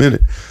back in a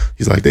minute.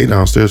 He's like, they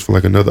downstairs for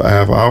like another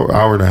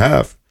hour and a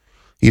half.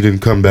 He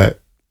didn't come back.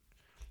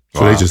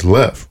 So they just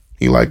left.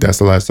 He like, that's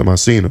the last time I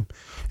seen him.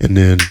 And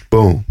then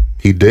boom,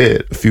 he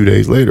dead a few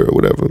days later or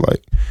whatever.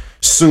 Like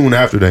soon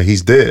after that,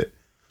 he's dead.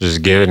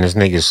 Just giving this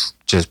nigga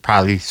just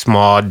probably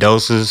small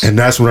doses. And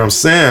that's what I'm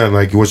saying.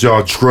 Like, was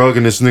y'all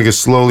drugging this nigga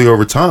slowly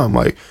over time?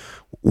 Like,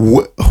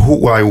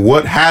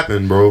 what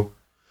happened, bro?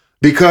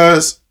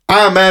 Because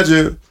I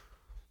imagine,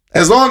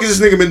 as long as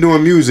this nigga been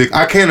doing music,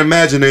 I can't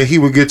imagine that he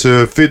would get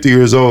to 50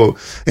 years old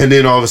and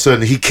then all of a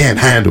sudden he can't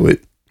handle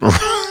it.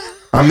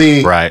 I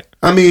mean, right.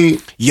 I mean,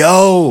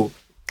 yo,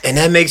 and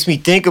that makes me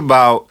think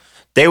about,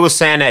 they were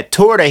saying that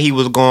tour that he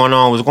was going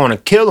on was going to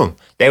kill him.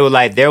 They were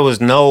like, there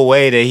was no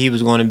way that he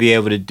was going to be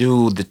able to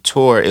do the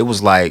tour. It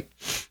was like,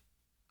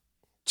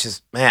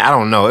 just, man, I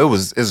don't know. It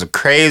was a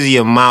crazy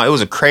amount. It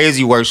was a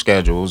crazy work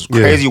schedule. It was a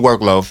crazy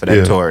workload for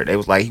that tour. It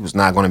was like he was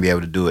not going to be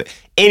able to do it.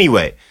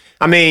 Anyway,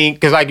 I mean,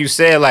 because like you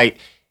said, like,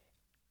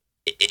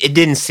 it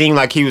didn't seem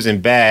like he was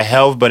in bad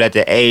health, but at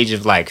the age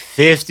of like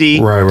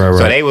 50. Right.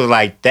 So they was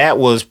like, that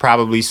was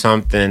probably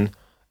something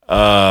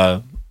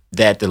that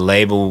the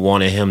label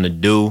wanted him to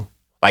do.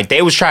 Like,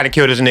 they was trying to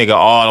kill this nigga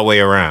all the way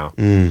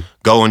around.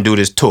 Go and do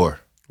this tour.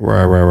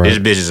 Right. This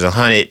bitch is a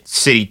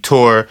 100-city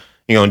tour.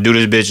 You gonna do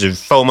this bitch in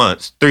 4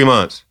 months, 3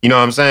 months. You know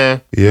what I'm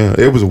saying? Yeah,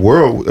 it was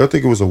I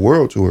think it was a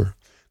world tour.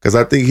 Because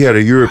I think he had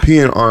a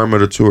European arm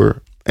of the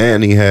tour.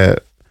 And he had,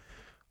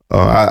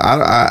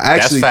 I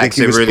actually That's facts.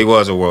 think It really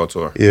was a world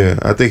tour. Yeah,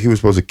 I think he was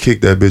supposed to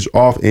kick that bitch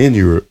off in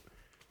Europe.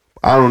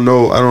 I don't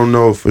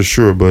know for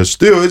sure, but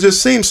still, it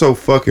just seems so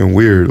fucking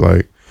weird.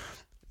 Like,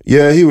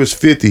 yeah, he was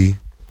 50,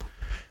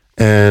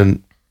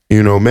 and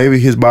you know, maybe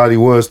his body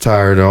was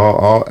tired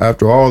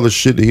after all the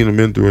shit that he done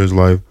been through in his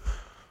life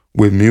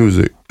with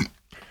music.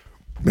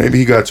 Maybe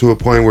he got to a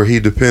point where he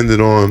depended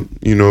on,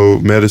 you know,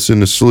 medicine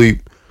to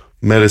sleep,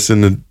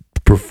 medicine to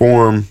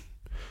perform,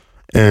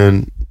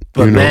 and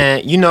But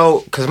man, you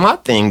know, cause my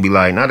thing be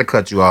like, not to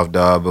cut you off,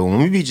 dog, but when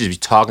we be just be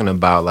talking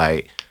about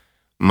like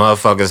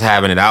motherfuckers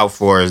having it out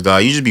for us,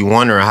 dog, you just be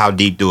wondering how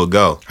deep do it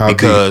go?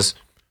 Because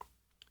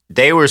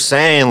they were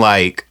saying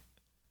like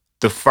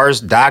the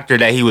first doctor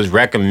that he was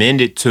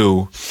recommended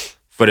to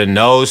for the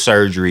nose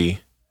surgery,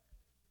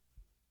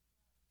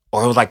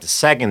 or it was like the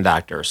second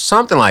doctor or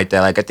something like that.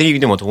 Like I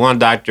think he went to one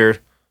doctor,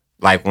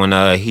 like when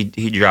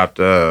he dropped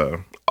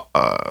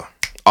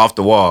Off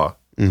the Wall.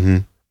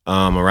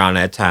 Around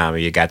that time,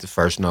 he got the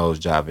first nose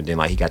job, and then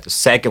like he got the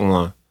second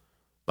one,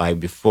 like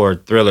before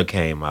Thriller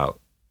came out.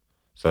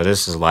 So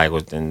this is like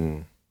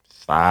within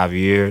 5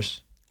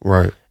 years,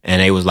 right? And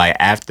they was like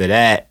after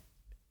that,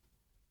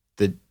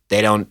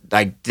 they don't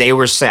like they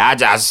were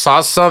saying. I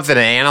saw something,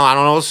 and I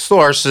don't know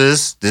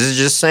sources. This is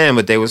just saying,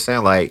 but they were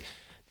saying like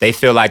they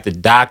feel like the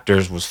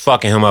doctors was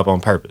fucking him up on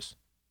purpose,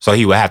 so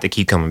he would have to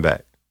keep coming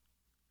back.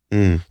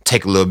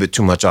 Take a little bit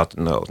too much off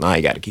the nose. Now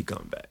he got to keep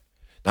coming back.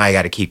 Now he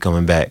got to keep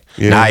coming back.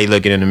 Yeah. Now he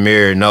looking in the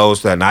mirror,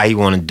 nose. Now he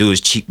want to do his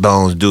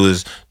cheekbones, do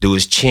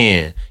his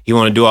chin. He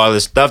want to do all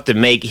this stuff to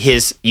make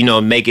his, you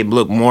know, make it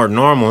look more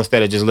normal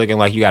instead of just looking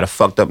like you got a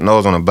fucked up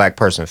nose on a black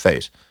person's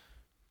face.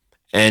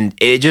 And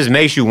it just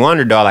makes you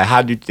wonder, dog. Like,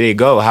 how did they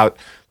go? How,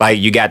 like,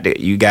 you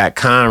got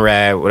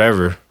Conrad,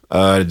 whatever,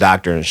 the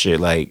doctor and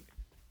shit. Like,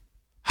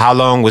 how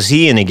long was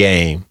he in the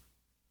game,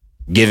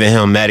 giving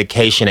him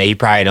medication that he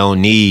probably don't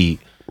need?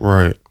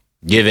 Right.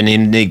 Giving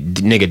him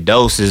nigga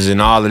doses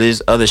and all of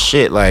this other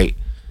shit. Like,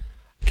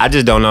 I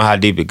just don't know how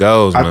deep it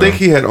goes, man. I think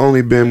he had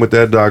only been with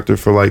that doctor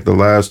for like the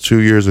last 2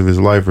 years of his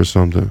life or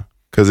something.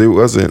 Cause it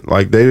wasn't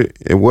like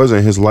it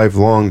wasn't his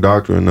lifelong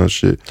doctor and that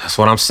shit. That's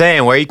what I'm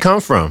saying. Where he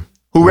come from?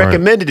 Who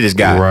recommended this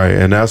guy? Right,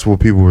 and that's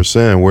what people were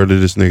saying. Where did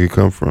this nigga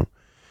come from?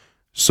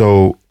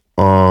 So,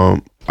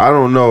 I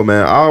don't know,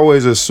 man. I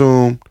always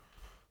assume,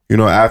 you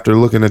know, after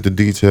looking at the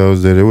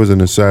details, that it was an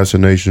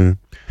assassination.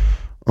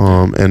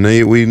 And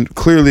we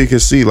clearly can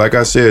see, like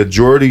I said,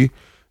 Jordy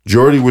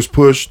was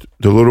pushed.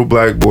 The little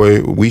black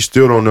boy, we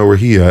still don't know where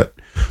he at.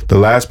 The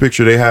last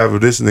picture they have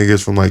of this nigga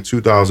is from like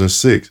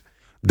 2006.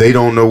 They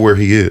don't know where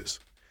he is.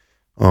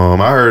 I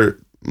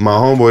heard my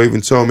homeboy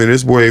even told me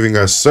this boy even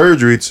got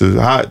surgery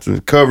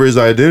to cover his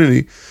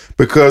identity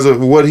because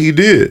of what he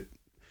did.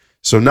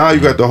 So now you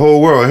got the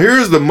whole world.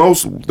 Here's the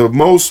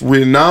most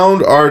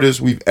renowned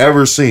artist we've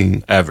ever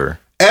seen. Ever.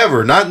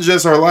 Not in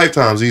just our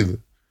lifetimes either.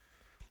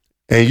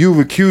 And you've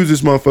accused this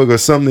motherfucker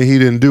of something he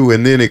didn't do,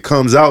 and then it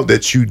comes out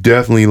that you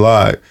definitely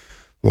lied.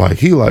 Like,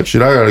 he like,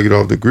 shit, I gotta get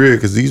off the grid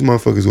because these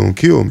motherfuckers gonna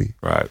kill me.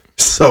 Right.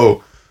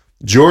 So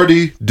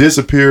Jordy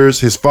disappears.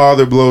 His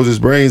father blows his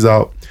brains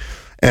out.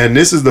 And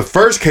this is the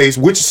first case,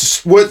 which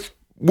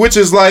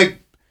is like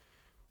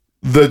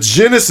the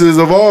genesis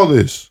of all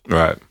this.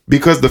 Right.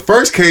 Because the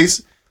first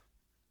case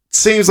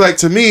seems like,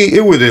 to me,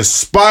 it would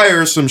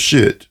inspire some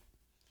shit.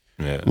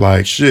 Yeah.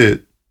 Like,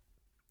 shit,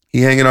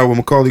 he hanging out with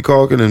Macaulay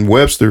Culkin and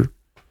Webster.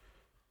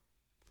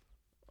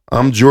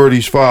 I'm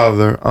Jordy's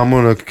father. I'm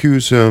going to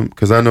accuse him,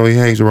 because I know he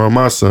hangs around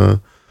my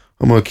son.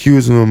 I'm going to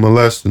accuse him of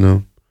molesting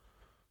him,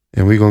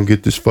 and we're going to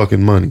get this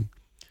fucking money.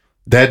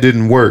 That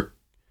didn't work.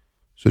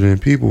 So then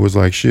people was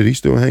like, shit, he's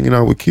still hanging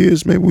out with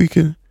kids. Maybe we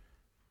can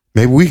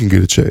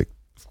get a check.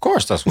 Of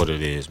course, that's what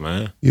it is,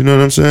 man. You know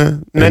what I'm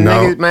saying? Man,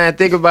 niggas, man,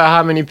 think about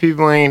how many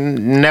people ain't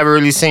never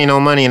really seen no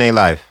money in their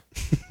life.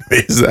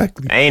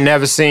 Exactly. Ain't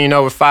never seen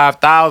over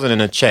 5,000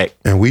 in a check.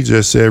 And we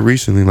just said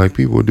recently, like,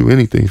 people would do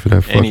anything for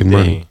that fucking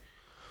money.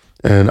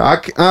 And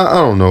I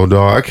don't know,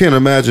 dog. I can't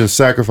imagine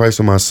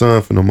sacrificing my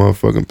son for no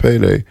motherfucking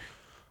payday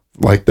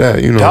like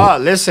that, you know.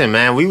 Dog, listen,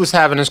 man. We was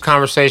having this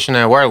conversation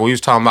at work. We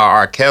was talking about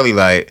R. Kelly,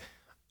 like,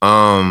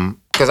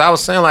 because I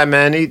was saying, like,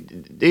 man,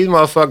 these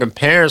motherfucking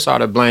parents are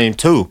to blame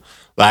too.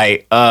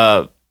 Like,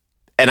 and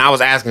I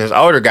was asking this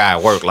older guy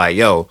at work, like,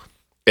 yo,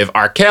 if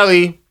R.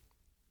 Kelly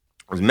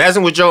was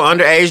messing with your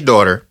underage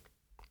daughter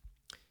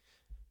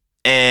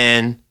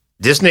and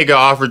this nigga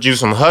offered you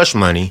some hush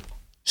money,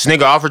 this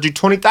nigga offered you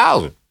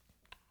 $20,000,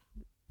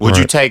 would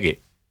you take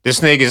it? This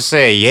nigga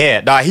said,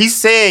 yeah. Nah, he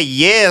said,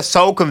 yeah,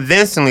 so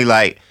convincingly,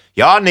 like,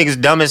 y'all niggas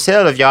dumb as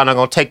hell if y'all not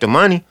gonna take the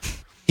money.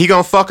 He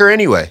gonna fuck her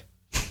anyway.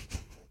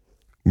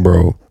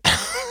 Bro.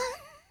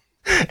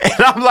 And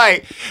I'm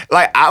like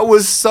I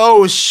was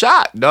so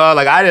shocked, dog.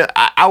 Like,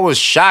 I was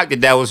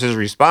shocked that was his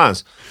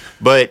response.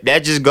 But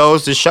that just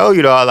goes to show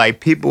you, dog,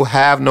 like, people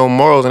have no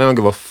morals and they don't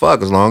give a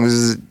fuck as long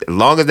as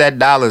that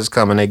dollar is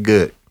coming, they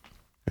good.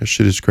 That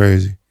shit is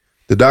crazy.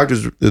 The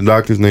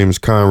doctor's name is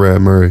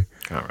Conrad Murray.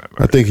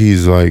 I think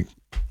he's like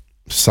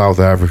South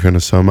African or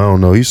something. I don't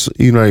know. He's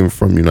not even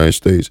from the United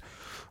States.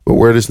 But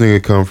where this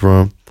nigga come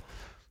from,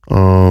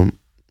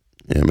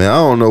 yeah, man, I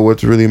don't know what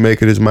to really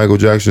make of this Michael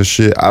Jackson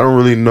shit. I don't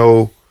really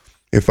know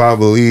if I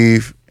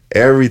believe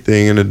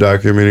everything in the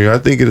documentary. I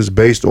think it is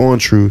based on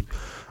truth.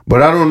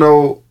 But I don't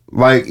know,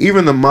 like,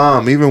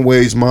 even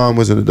Wade's mom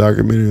was in the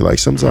documentary. Like,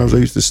 sometimes I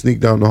used to sneak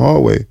down the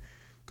hallway.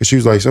 Because she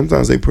was like,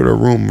 sometimes they put her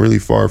room really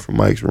far from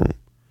Mike's room.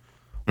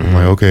 I'm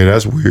like, okay,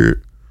 that's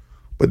weird.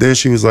 But then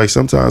she was like,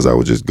 sometimes I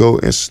would just go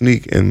and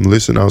sneak and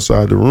listen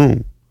outside the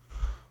room.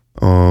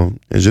 And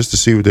just to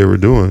see what they were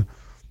doing.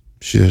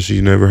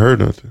 She never heard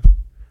nothing.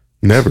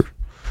 Never.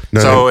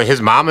 So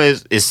his mama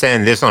is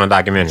saying this on a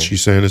documentary?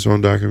 She's saying this on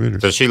a documentary.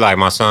 So she like,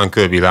 my son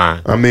could be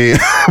lying. I mean,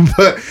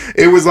 but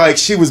it was like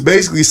she was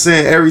basically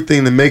saying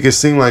everything to make it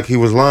seem like he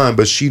was lying,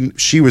 but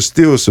she was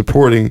still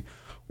supporting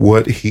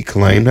what he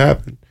claimed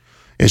happened.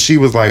 And she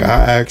was like,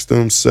 I asked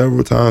him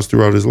several times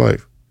throughout his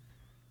life.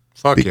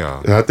 Fuck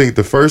y'all. I think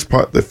the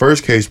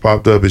first case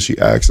popped up and she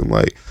asked him,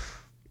 like,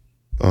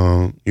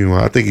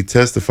 I think he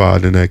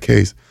testified in that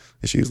case.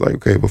 And she was like,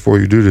 okay, before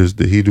you do this,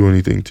 did he do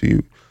anything to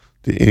you?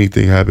 Did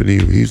anything happen to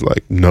you? He's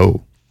like,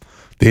 no.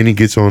 Then he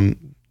gets on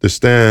the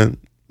stand,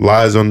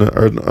 lies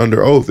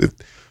under oath. If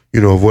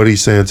what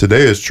he's saying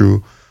today is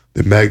true,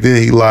 then back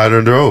then he lied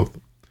under oath.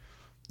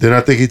 Then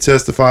I think he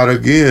testified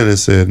again and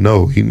said,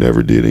 no, he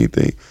never did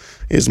anything.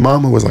 His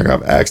mama was like,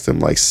 I've asked him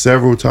like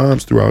several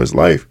times throughout his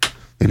life,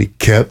 and he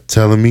kept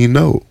telling me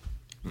no.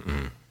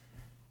 Mm-hmm.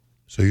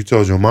 So you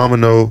told your mama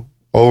no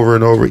over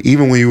and over,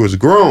 even when you was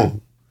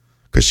grown.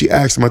 Because she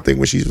asked him, I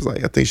think she was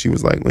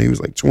like when he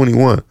was like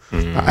 21.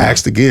 Mm-hmm. I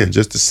asked again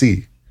just to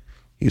see.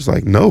 He was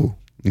like, no,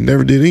 he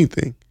never did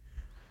anything.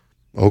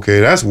 Okay,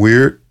 that's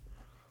weird.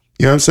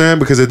 You know what I'm saying?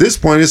 Because at this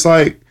point, it's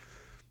like,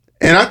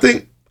 and I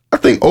think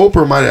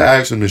Oprah might have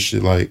asked him this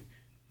shit, like,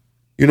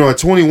 at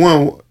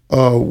 21,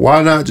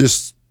 why not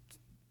just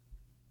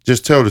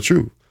tell the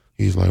truth?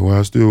 He's like, well, I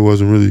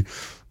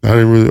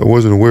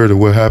wasn't aware of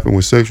what happened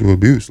with sexual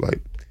abuse.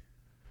 Like,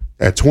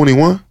 at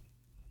 21,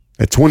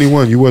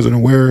 you wasn't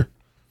aware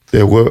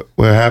that what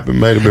happened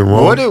might have been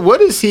wrong.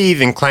 What is he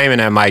even claiming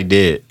that Mike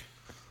did?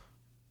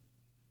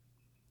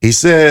 He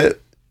said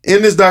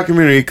in this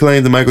documentary, he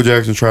claimed that Michael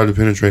Jackson tried to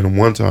penetrate him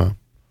one time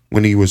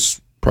when he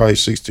was probably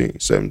 16,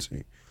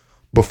 17.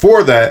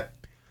 Before that,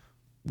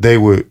 they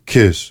would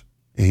kiss,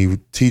 and he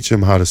would teach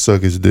him how to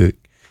suck his dick,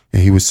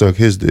 and he would suck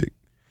his dick.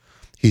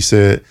 He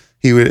said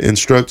he would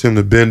instruct him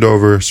to bend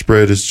over,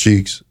 spread his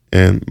cheeks,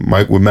 and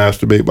Mike would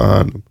masturbate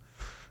behind him.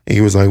 And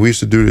he was like, we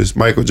used to do this.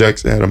 Michael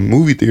Jackson had a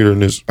movie theater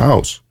in his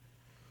house.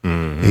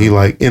 Mm-hmm. And he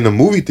like, in the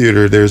movie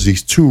theater, there's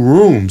these 2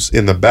 rooms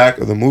in the back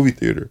of the movie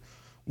theater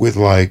with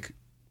like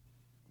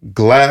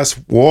glass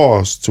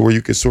walls to where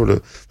you can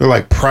they're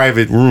like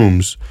private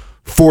rooms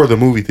for the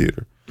movie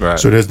theater. Right.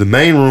 So there's the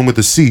main room with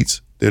the seats.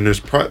 Then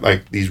there's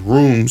like these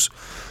rooms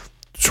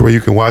to where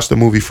you can watch the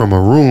movie from a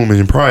room and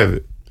in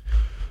private.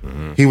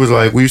 Mm-hmm. He was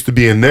like, we used to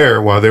be in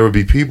there while there would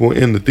be people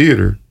in the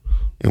theater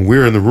and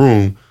we're in the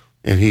room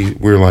and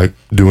we're like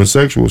doing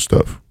sexual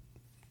stuff.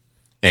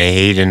 And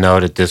he didn't know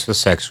that this was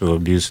sexual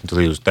abuse until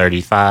he was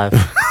 35.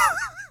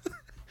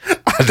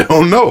 I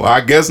don't know.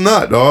 I guess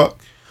not, dog.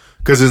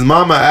 Because his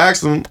mama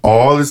asked him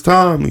all this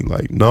time. He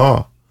like,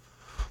 nah.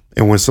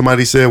 And when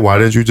somebody said, why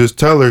didn't you just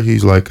tell her?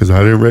 He's like, because I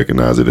didn't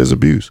recognize it as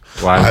abuse.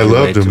 I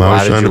loved him. I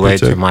was trying to protect him. Why did you wait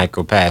till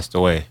Michael passed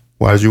away?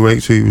 Why did you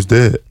wait till he was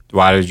dead?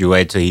 Why did you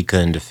wait till he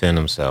couldn't defend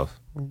himself?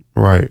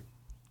 Right.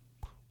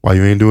 Why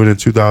you ain't do it in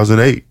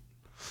 2008?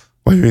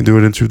 Why you ain't do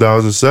it in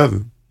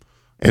 2007?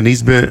 And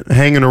he's been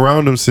hanging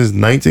around him since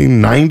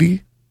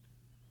 1990?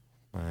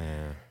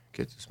 Man,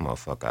 get this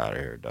motherfucker out of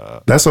here,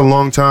 dog. That's a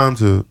long time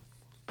to,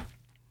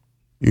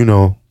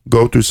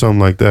 go through something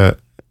like that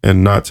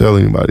and not tell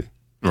anybody.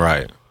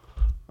 Right.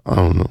 I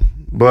don't know.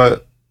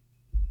 But,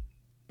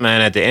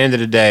 man, at the end of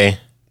the day,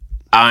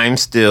 I'm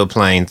still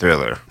playing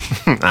Thriller.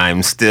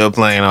 I'm still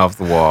playing Off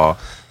the Wall.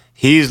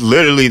 He's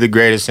literally the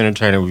greatest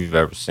entertainer we've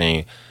ever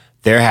seen.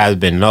 There has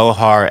been no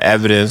hard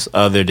evidence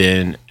other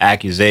than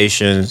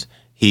accusations,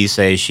 he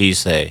say, she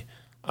say.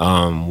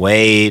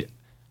 Wade,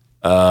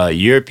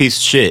 you're a piece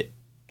of shit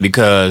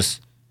because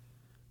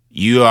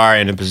you are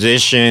in a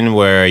position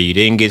where you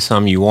didn't get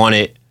something you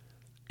wanted,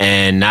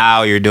 and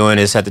now you're doing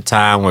this at the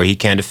time where he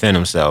can't defend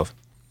himself.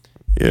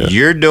 Yeah.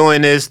 You're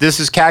doing this. This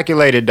is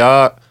calculated,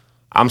 dog.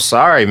 I'm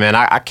sorry, man.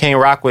 I can't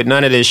rock with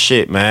none of this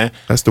shit, man.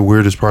 That's the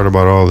weirdest part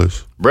about all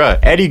this. Bruh,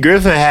 Eddie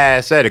Griffin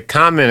had said a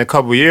comment a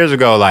couple years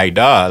ago, like,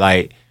 dog,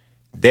 like,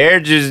 they're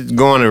just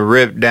going to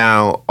rip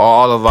down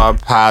all of our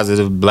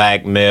positive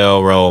black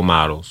male role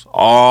models.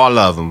 All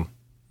of them.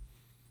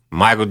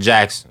 Michael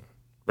Jackson,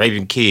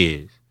 raping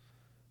kids.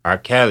 R.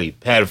 Kelly,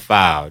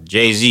 pedophile.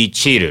 Jay-Z,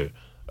 cheater.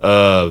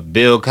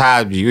 Bill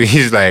Cosby,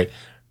 he's like,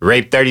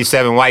 raped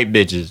 37 white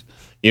bitches.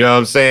 You know what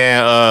I'm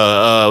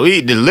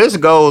saying? The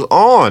list goes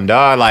on,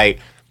 dog. Like,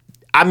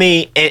 I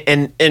mean,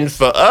 and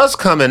for us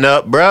coming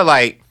up, bro,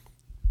 like,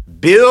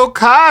 Bill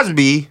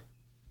Cosby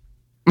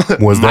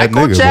was that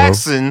Michael nigga,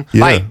 Jackson, bro.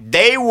 Yeah. like,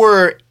 they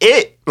were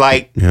it.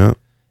 Like, yeah.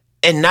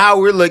 And now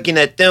we're looking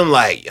at them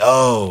like,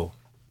 yo,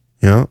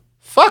 yeah.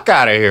 Fuck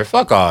out of here.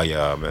 Fuck all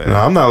y'all, man. No,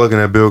 I'm not looking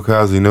at Bill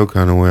Cosby no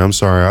kind of way. I'm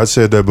sorry. I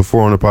said that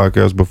before on the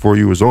podcast before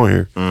you was on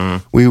here.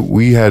 Mm-hmm.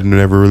 We had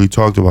never really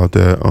talked about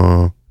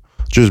that.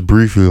 Just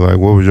briefly, like,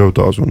 what was your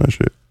thoughts on that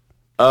shit?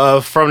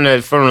 From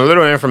the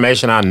little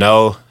information I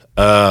know,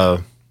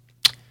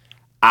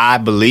 I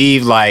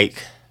believe like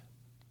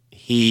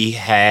he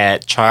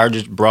had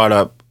charges brought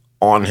up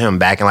on him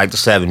back in like the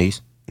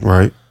 70s.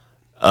 Right.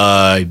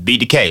 Beat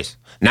the case.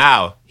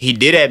 Now, he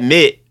did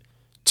admit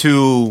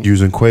to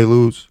using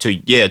Quaaludes?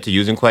 To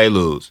using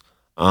Quaaludes.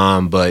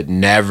 But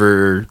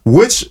never.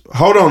 Which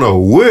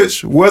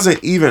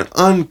wasn't even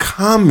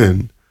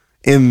uncommon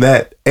in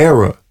that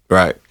era.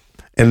 Right.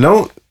 And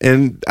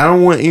I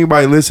don't want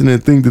anybody listening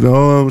to think that,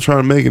 I'm trying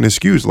to make an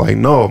excuse. Like,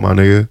 no, my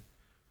nigga.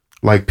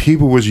 Like,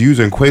 people was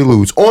using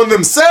Quaaludes on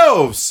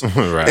themselves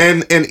right.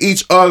 and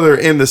each other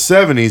in the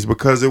 70s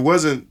because it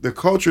wasn't the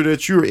culture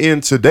that you're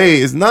in today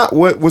is not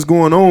what was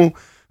going on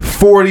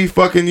 40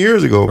 fucking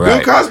years ago.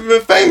 Right. Bill Cosby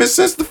been famous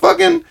since the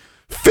fucking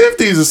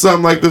 50s or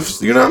something like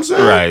this. You know what I'm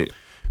saying? Right.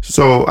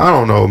 So, I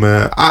don't know,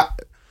 man. I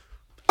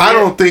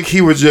don't think he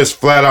was just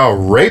flat out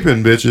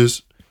raping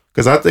bitches.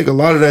 Because I think a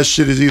lot of that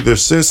shit is either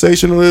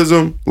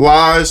sensationalism,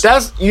 lies.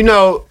 That's,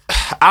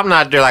 I'm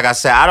not there, like I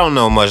said. I don't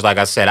know much, like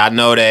I said. I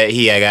know that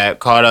he had got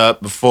caught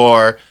up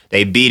before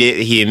they beat it.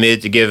 He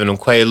admitted to giving them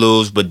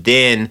Quaaludes, but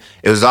then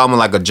it was almost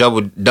like a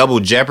double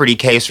jeopardy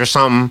case or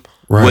something.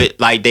 Right.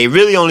 Like, they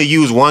really only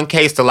used one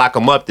case to lock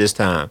him up this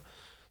time.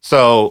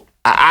 So,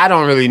 I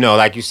don't really know.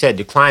 Like you said,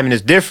 the climate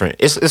is different.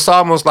 It's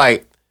almost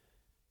like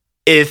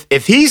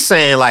if he's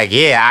saying, like,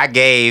 yeah, I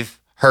gave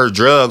her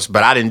drugs,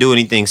 but I didn't do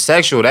anything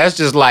sexual. That's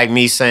just like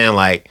me saying,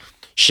 like,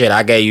 shit,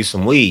 I gave you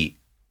some weed.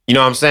 You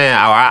know what I'm saying?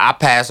 I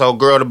pass old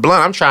girl the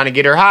blunt. I'm trying to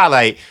get her high.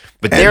 Like,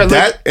 but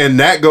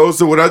that goes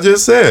to what I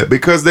just said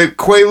because the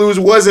Quaaludes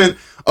wasn't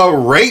a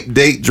rape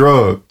date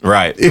drug.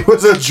 Right. It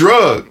was a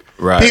drug.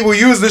 Right. People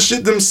use this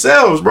shit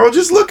themselves, bro.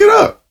 Just look it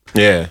up.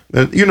 Yeah.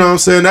 You know what I'm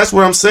saying? That's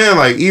what I'm saying.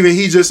 Like, even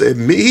he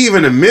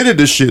even admitted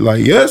this shit.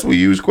 Like, yes, we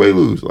use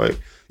Quaaludes. Like,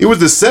 it was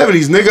the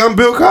 70s, nigga. I'm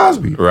Bill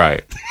Cosby.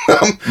 Right.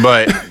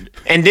 But.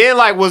 And then,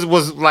 like, was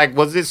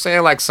it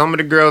saying, like, some of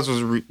the girls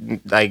was,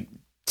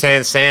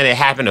 saying it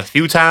happened a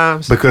few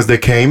times? Because they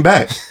came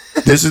back.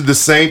 This is the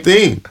same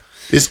thing.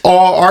 It's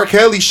all R.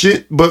 Kelly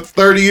shit, but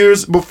 30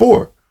 years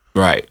before.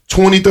 Right.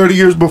 20, 30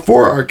 years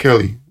before R.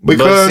 Kelly.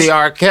 Because but see,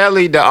 R.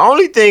 Kelly, the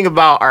only thing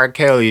about R.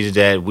 Kelly is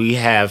that we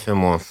have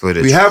him on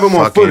footage. We have him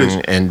on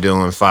footage. And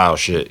doing foul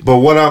shit. But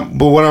what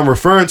I'm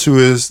referring to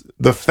is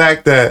the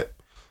fact that,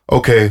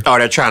 okay. Oh,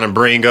 they're trying to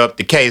bring up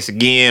the case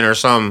again or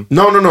something.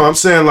 No. I'm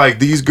saying, like,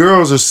 these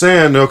girls are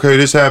saying, okay,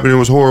 this happened. It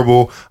was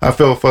horrible. I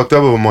felt fucked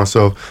up with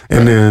myself.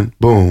 And then,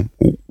 boom,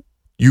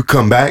 you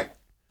come back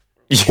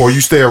or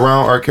you stay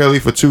around R. Kelly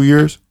for 2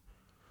 years.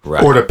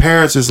 Right. Or the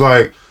parents is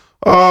like,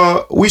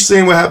 we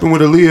seen what happened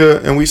with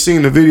Aaliyah and we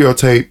seen the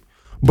videotape.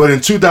 But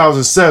in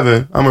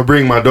 2007, I'm going to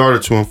bring my daughter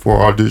to him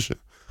for audition.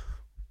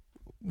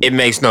 It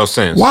makes no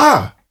sense.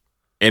 Why?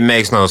 It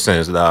makes no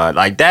sense, dog.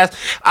 Like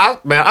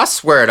I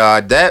swear,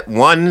 dog. That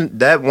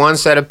one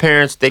set of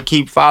parents they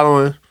keep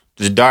following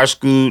this dark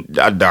skin,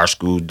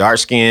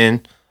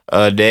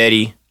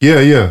 daddy.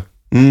 Yeah.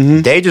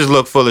 Mm-hmm. They just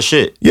look full of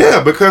shit.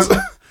 Yeah, because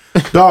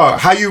dog,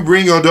 how you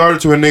bring your daughter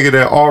to a nigga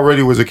that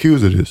already was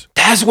accused of this?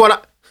 That's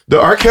what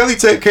the R. Kelly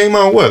tape came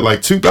out what,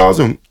 like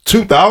 2000 or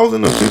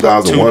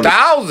 2001?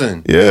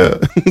 2000. Yeah.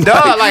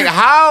 Dog, like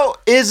how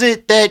is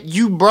it that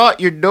you brought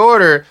your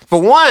daughter for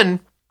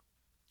one?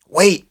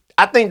 Wait,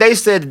 I think they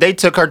said they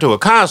took her to a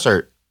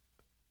concert.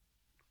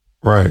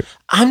 Right.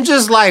 I'm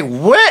just like,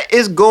 what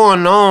is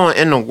going on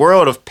in the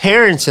world of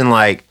parenting?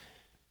 Like,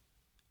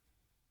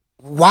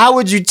 why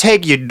would you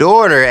take your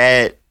daughter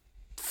at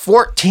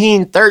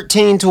 14,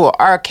 13 to an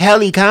R.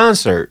 Kelly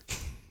concert?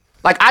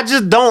 Like, I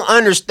just don't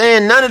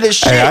understand none of this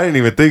shit. Hey, I didn't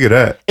even think of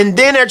that. And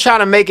then they're trying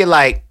to make it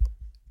like,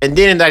 and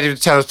then they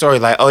tell a story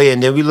like, oh yeah,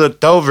 and then we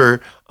looked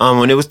over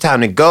when it was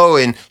time to go,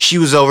 and she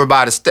was over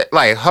by the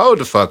like, hold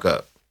the fuck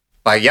up.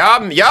 Like,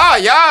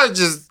 y'all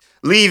just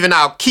leaving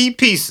out key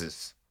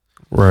pieces.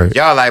 Right.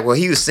 Y'all like, well,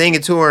 he was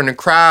singing to her in the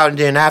crowd, and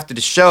then after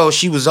the show,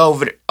 she was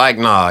over there. Like,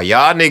 nah,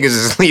 y'all niggas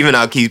is leaving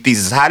out key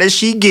pieces. How did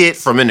she get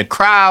from in the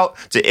crowd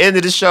to end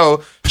of the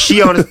show,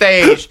 she on the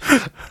stage,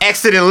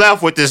 exiting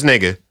left with this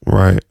nigga?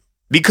 Right.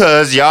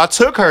 Because y'all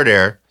took her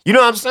there. You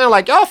know what I'm saying?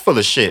 Like, y'all full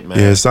of shit, man.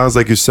 Yeah, it sounds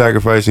like you're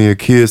sacrificing your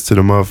kids to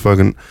the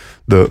motherfucking,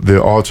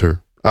 the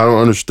altar. I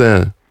don't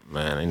understand.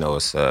 Man, I know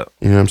what's up.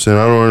 You know what I'm saying?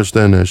 I don't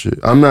understand that shit.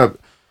 I'm not...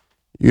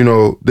 You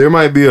know, there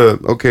might be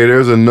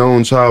there's a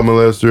known child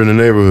molester in the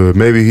neighborhood.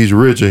 Maybe he's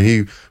rich and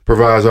he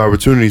provides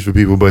opportunities for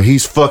people, but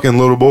he's fucking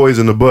little boys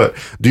in the butt.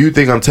 Do you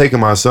think I'm taking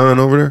my son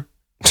over there?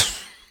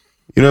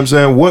 You know what I'm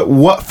saying?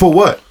 What for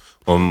what?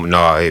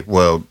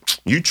 Well,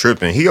 you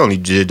tripping. He only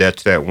did that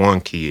to that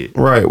one kid.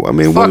 Right. I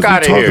mean, what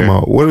are we talking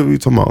about? What are we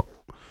talking about?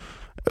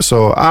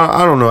 So,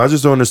 I don't know. I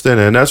just don't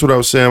understand that. And that's what I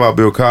was saying about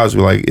Bill Cosby.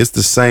 Like, it's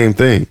the same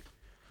thing.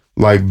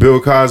 Like,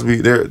 Bill Cosby,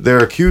 they're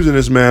accusing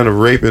this man of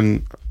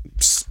raping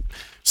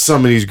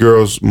some of these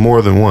girls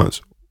more than once.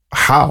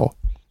 How?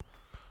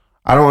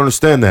 I don't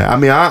understand that. I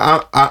mean,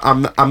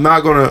 I'm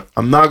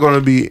not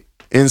gonna be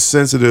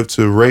insensitive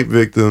to rape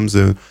victims,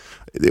 and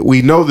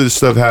we know this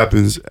stuff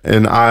happens,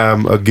 and I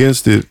am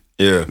against it.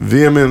 Yeah,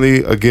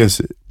 vehemently against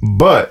it.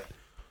 But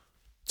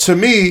to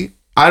me,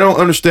 I don't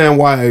understand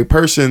why a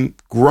person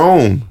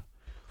grown,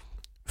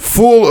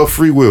 full of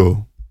free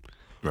will,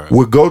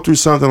 would go through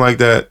something like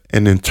that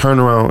and then turn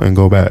around and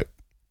go back.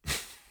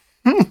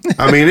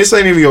 I mean, this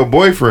ain't even your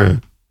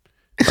boyfriend.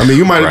 I mean,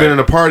 you might have been in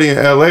a party in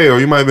LA, or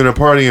you might have been in a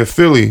party in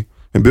Philly,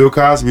 and Bill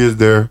Cosby is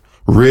there,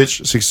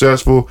 rich,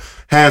 successful,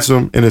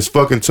 handsome, and his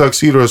fucking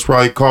tuxedo has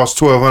probably cost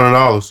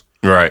 $1,200.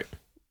 Right.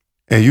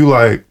 And you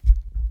like,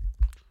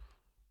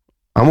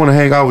 I want to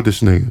hang out with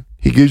this nigga.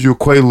 He gives you a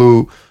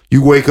Quaalude.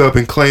 You wake up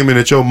and claiming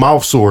that your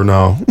mouth sore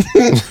now.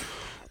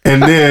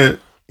 And then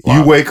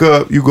you wake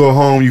up, you go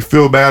home, you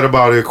feel bad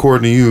about it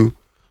according to you.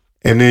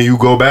 And then you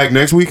go back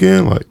next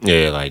weekend? Like,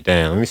 yeah, like,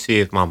 damn, let me see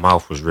if my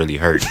mouth was really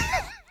hurting.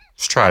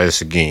 Let's try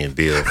this again,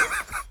 Bill.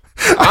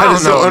 I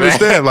just don't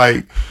understand.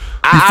 Like,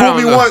 you fool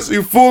me once,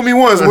 you fool me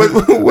once.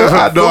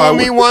 Fool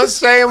me once,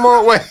 shame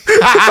on wait.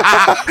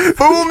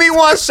 Fool me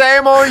once,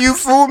 shame on you.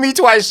 Fool me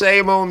twice,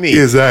 shame on me.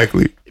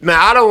 Exactly. Man,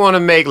 I don't want to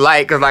make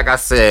light, because like I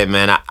said,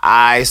 man,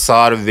 I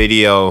saw the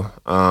video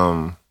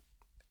of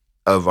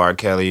R.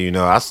 Kelly. You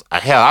know,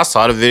 I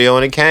saw the video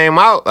when it came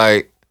out.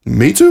 Like,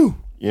 me too.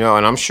 You know,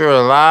 and I'm sure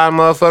a lot of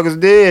motherfuckers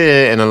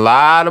did, and a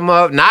lot of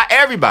not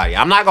everybody.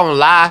 I'm not gonna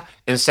lie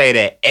and say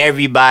that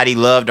everybody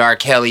loved R.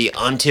 Kelly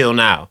until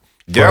now.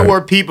 There were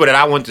people that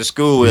I went to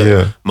school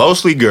with,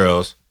 mostly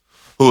girls,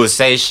 who would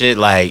say shit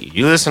like,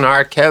 "You listen to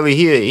R. Kelly,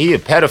 he a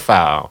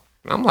pedophile."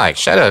 And I'm like,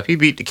 "Shut up, he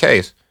beat the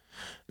case."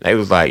 And they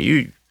was like,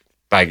 "You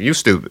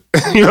stupid."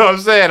 You know what I'm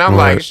saying? I'm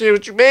like, "Shit,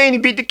 what you mean? He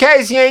beat the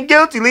case. He ain't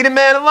guilty. Leave the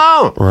man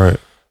alone." Right.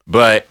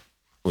 But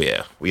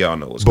yeah, we all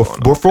know what's going on.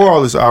 Before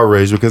all this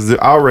outrage, because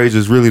the outrage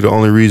is really the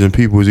only reason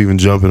people was even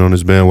jumping on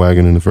this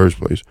bandwagon in the first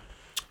place.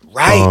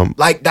 Right.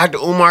 Like Dr.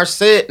 Umar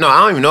said. No, I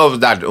don't even know if it was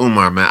Dr.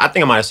 Umar, man. I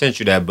think I might have sent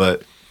you that,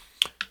 but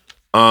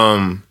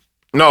no,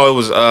 it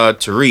was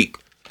Tariq.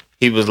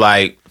 He was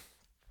like,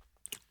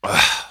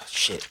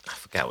 shit, I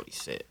forgot what he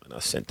said, but I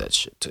sent that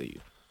shit to you.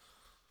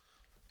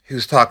 He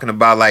was talking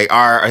about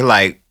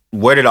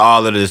where did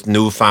all of this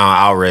newfound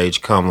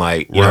outrage come?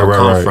 Like,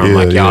 come from?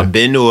 Yeah, y'all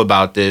been knew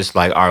about this.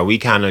 Like, are we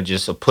kind of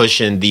just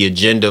pushing the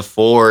agenda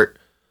forward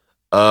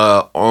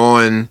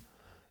on,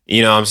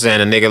 you know what I'm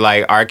saying? A nigga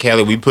like R.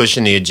 Kelly, we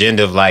pushing the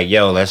agenda of like,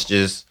 yo, let's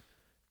just,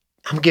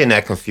 I'm getting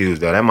that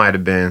confused though. That might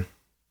have been,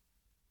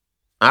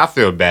 I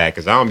feel bad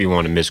because I don't be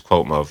wanting to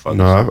misquote motherfuckers.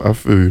 No, I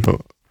feel you.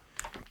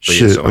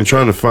 Shit, I'm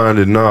trying to find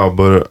it now,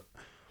 but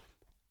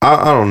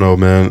I don't know,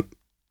 man.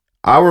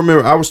 I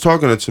remember I was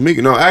talking to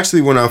Tamika. No,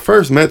 actually, when I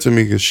first met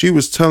Tamika, she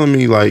was telling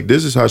me, like,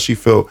 this is how she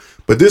felt.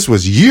 But this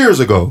was years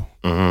ago.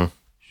 Mm-hmm.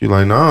 She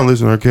like, nah,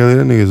 listen to R. Kelly,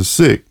 that nigga's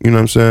sick. You know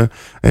what I'm saying?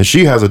 And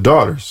she has a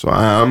daughter. So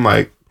I'm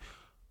like,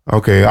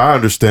 okay, I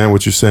understand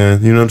what you're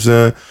saying. You know what I'm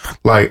saying?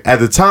 Like, at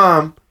the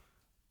time,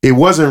 it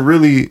wasn't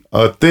really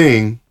a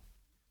thing,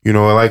 you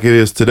know, like it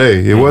is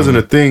today. It wasn't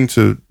a thing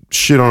to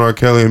shit on R.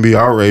 Kelly and be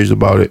outraged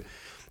about it.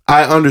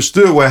 I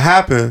understood what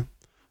happened,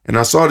 and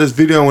I saw this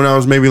video when I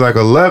was maybe like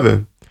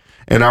 11,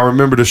 and I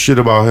remember the shit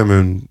about him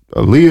and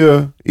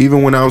Aaliyah,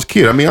 even when I was a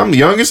kid. I mean, I'm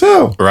young as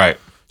hell. Right.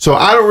 So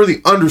I don't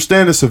really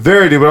understand the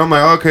severity, but I'm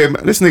like, okay,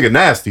 this nigga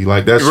nasty.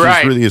 Like, that's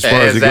just really as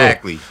far as it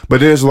goes. But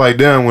then it's like,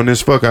 damn, when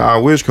this fucking I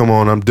Wish come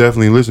on, I'm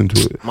definitely listening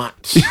to it.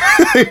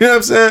 You know what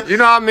I'm saying? You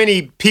know how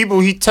many people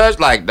he touched?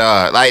 Like,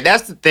 dog. Like,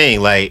 that's the thing.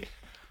 Like,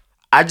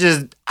 I'm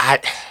going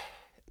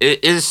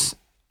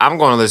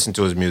to listen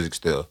to his music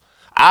still.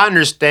 I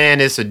understand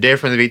it's a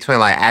difference between,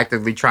 like,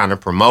 actively trying to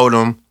promote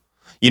him.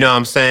 You know what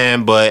I'm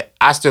saying? But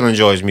I still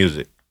enjoy his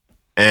music.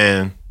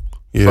 And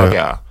fuck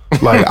y'all.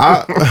 Like,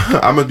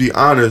 I'm going to be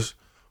honest.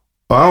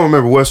 I don't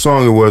remember what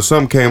song it was.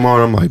 Something came on.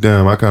 I'm like,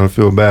 damn, I kind of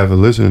feel bad for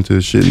listening to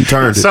this shit and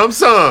turned it. Some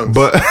songs.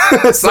 But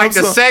like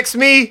the Sex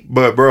Me.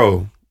 But,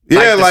 bro.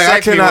 Yeah, like I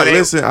cannot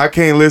listen. I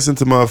can't listen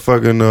to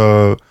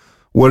motherfucking,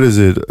 what is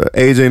it?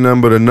 AJ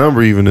Number, the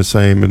number even the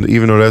same. And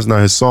even though that's not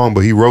his song,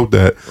 but he wrote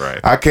that. Right.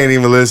 I can't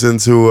even listen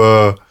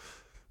to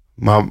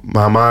my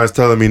mind's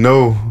telling me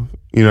no.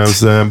 You know what I'm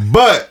saying?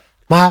 But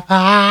I'm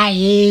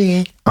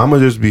going to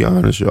just be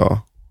honest,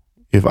 y'all.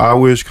 If I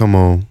Wish come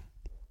on,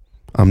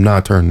 I'm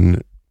not turning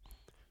it.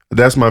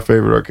 That's my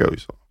favorite R. Kelly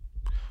song.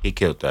 He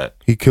killed that.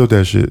 He killed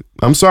that shit.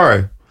 I'm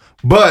sorry.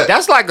 But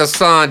that's like a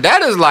song.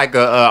 That is like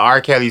a R.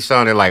 Kelly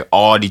song that like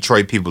all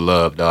Detroit people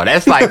love, dog.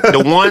 That's like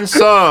the one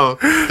song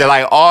that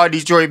like all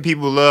Detroit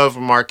people love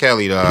from R.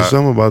 Kelly, dog. There's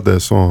something about that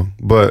song.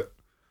 But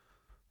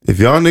if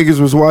y'all niggas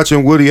was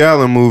watching Woody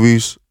Allen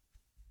movies,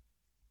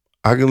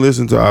 I can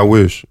listen to I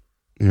Wish.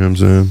 You know what I'm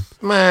saying?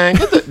 Man,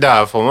 get the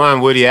dog. For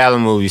one, Woody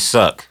Allen movies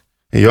suck.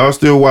 And y'all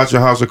still watching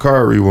House of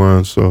Cards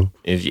reruns, so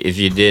if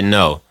you didn't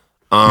know.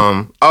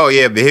 Oh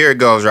yeah, but here it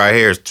goes right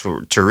here. It's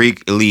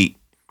Tariq Elite.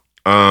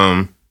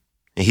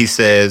 He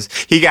says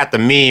he got the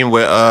meme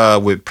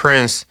with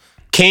Prince,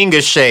 King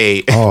of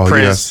Shade. Oh,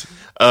 Prince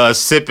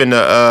sipping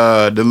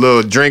the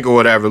little drink or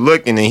whatever,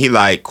 looking, and he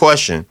like,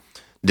 question: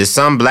 did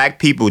some black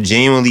people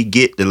genuinely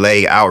get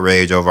delayed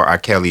outrage over R.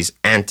 Kelly's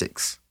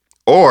antics,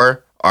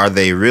 or are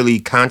they really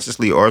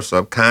consciously or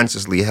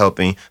subconsciously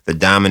helping the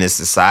dominant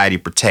society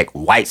protect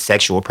white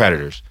sexual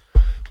predators?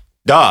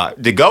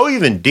 Dog, to go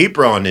even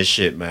deeper on this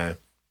shit, man.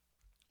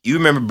 You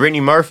remember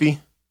Brittany Murphy?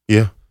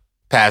 Yeah.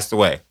 Passed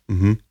away.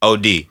 Mm-hmm.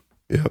 OD.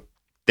 Yep.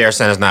 They're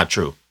saying it's not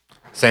true.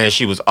 Saying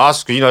she was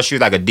Oscar, you know, she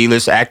was like a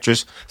D-list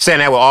actress. Saying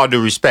that with all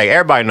due respect.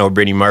 Everybody know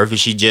Brittany Murphy.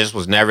 She just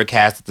was never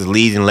cast as the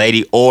leading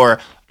lady or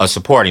a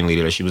supporting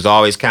leader. She was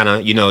always kind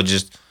of, you know,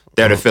 just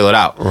there to fill it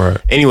out. Right.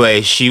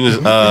 Anyway, she was,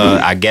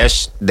 I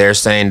guess they're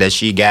saying that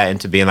she got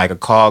into being like a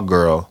call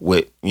girl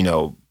with, you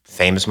know,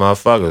 famous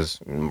motherfuckers,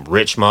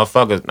 rich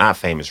motherfuckers, not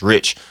famous,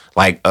 rich,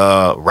 like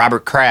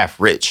Robert Kraft,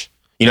 rich.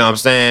 You know what I'm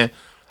saying?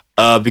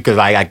 Because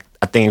I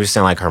think it was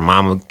saying like her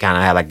mama kind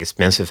of had like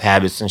expensive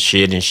habits and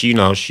shit, and she, you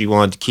know, she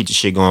wanted to keep the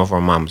shit going for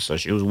her mama, so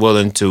she was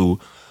willing to,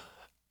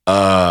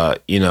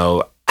 you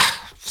know,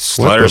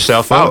 slut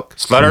herself out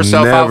for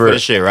the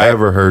shit, right?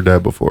 Never heard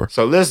that before.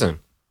 So listen.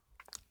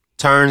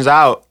 Turns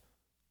out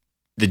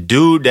the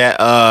dude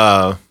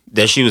that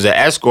she was an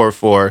escort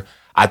for,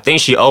 I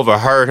think she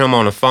overheard him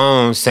on the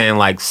phone saying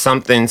like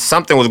something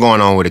was going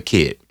on with a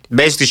kid.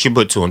 Basically, she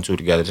put two and two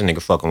together. This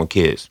nigga fucking with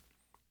kids.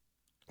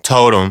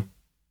 Told him,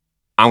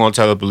 I'm gonna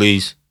tell the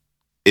police.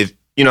 If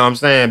you know what I'm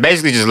saying,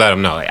 basically just let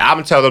them know. Like, I'm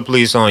gonna tell the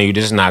police on you.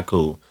 This is not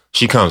cool.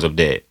 She comes up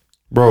dead.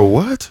 Bro,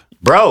 what?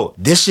 Bro,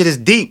 this shit is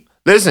deep.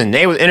 Listen,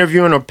 they was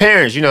interviewing her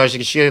parents. You know,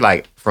 she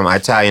like from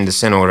Italian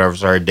descent or whatever.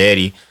 So her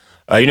daddy.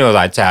 You know,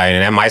 it's Italian,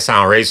 and that might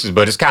sound racist,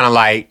 but it's kind of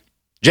like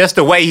just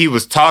the way he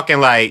was talking.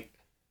 Like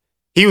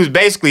he was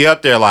basically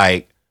up there,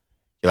 like,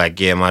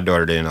 yeah, my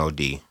daughter didn't OD.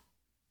 He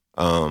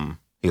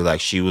was like,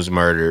 she was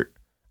murdered.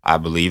 I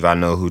believe I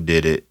know who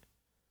did it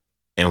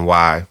and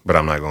why, but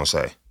I'm not gonna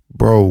say.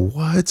 Bro,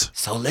 what?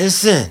 So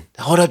listen,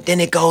 hold up. Then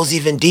it goes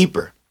even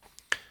deeper.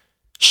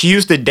 She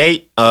used to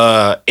date.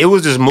 It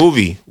was this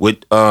movie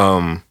with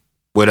Chuck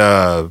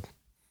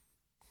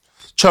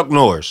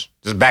Norris,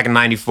 just back in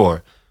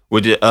 '94.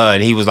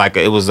 And he was like,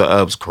 it was a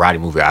karate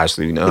movie,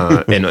 obviously, and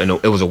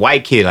it was a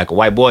white kid, like a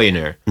white boy in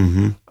there.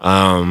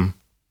 Mm-hmm.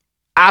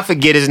 I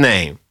forget his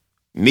name.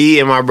 Me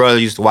and my brother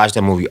used to watch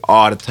that movie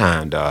all the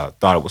time, dog.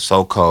 Thought it was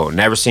so cold.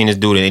 Never seen this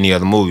dude in any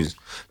other movies.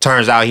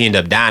 Turns out he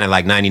ended up dying in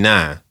like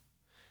 99.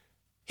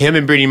 Him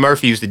and Brittany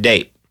Murphy used to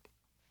date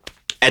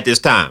at this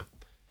time.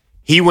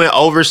 He went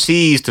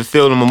overseas to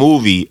film a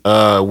movie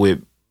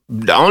with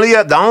the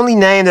only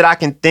name that I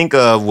can think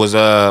of was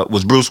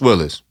Bruce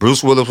Willis.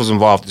 Bruce Willis was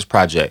involved in this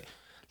project.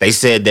 They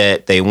said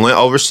that they went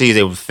overseas,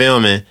 they were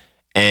filming,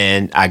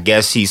 and I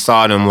guess he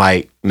saw them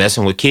like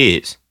messing with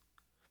kids.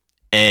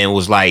 And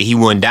was like, he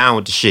went down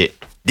with the shit.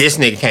 This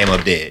nigga came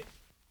up dead.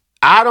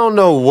 I don't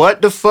know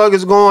what the fuck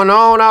is going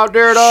on out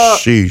there, dog.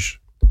 Sheesh.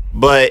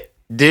 But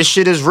this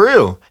shit is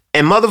real.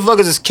 And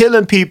motherfuckers is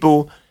killing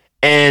people.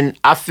 And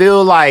I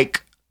feel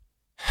like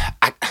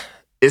I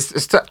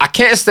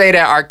can't say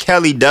that R.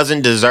 Kelly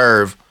doesn't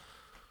deserve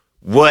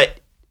what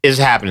is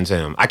happening to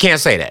him. I can't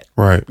say that.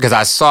 Right. Because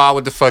I saw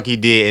what the fuck he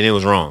did and it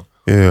was wrong.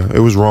 Yeah, it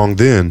was wrong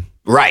then.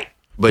 Right.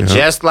 But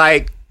just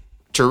like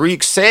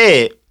Tariq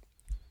said,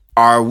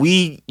 are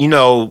we,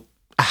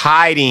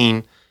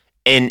 hiding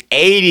and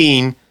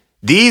aiding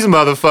these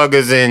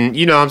motherfuckers and,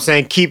 you know what I'm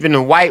saying, keeping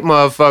the white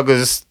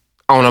motherfuckers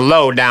on a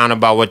low down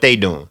about what they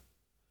doing?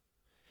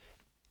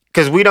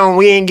 Because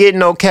we ain't getting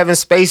no Kevin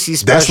Spacey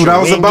special. That's what I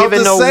was about to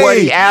say. No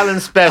Woody Allen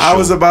special. I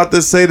was about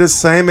to say the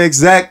same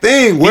exact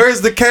thing.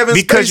 Where's the Kevin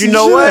Spacey Because you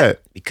know shit what?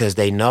 at? Because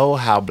they know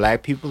how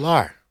black people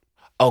are.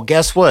 Oh,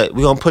 guess what?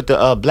 We gonna put the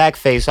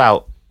blackface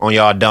out on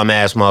y'all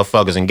dumbass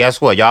motherfuckers. And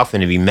guess what? Y'all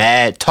finna be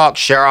mad,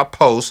 share our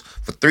posts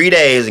for 3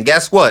 days. And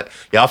guess what?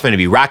 Y'all finna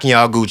be rocking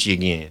y'all Gucci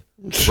again.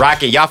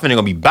 Y'all finna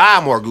gonna be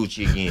buying more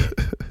Gucci again.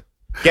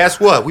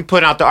 Guess what? We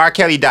put out the R.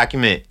 Kelly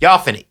document. Y'all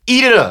finna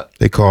eat it up.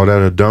 They call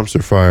that a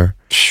dumpster fire.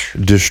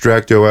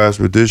 Distract your ass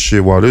with this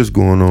shit while this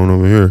going on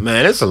over here.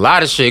 Man, there's a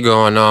lot of shit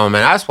going on,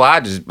 man. That's why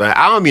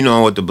I don't be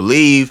knowing what to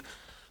believe.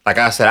 Like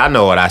I said, I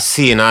know what I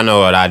see and I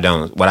know what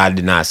I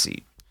did not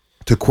see.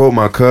 To quote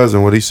my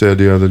cousin, what he said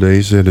the other day,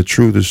 he said the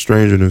truth is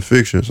stranger than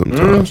fiction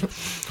sometimes.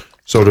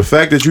 So the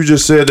fact that you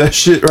just said that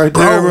shit right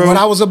there, bro. What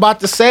I was about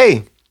to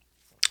say,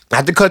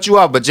 not to cut you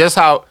off, but just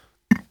like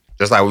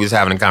we was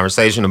having a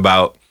conversation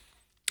about,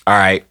 all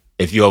right,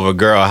 if you over a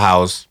girl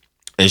house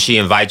and she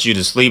invites you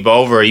to sleep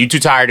over, or you too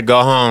tired to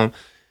go home,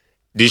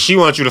 did she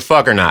want you to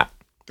fuck or not?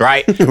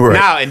 Right? Right.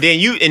 Now, and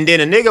then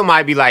a nigga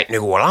might be like,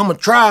 nigga, well, I'm gonna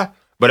try.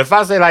 But if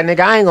I say like, nigga,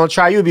 I ain't gonna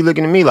try, you'd be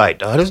looking at me like,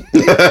 duh,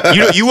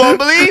 you won't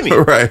believe me.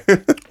 Right.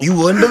 You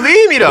wouldn't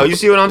believe me though. You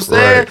see what I'm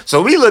saying? Right.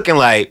 So we looking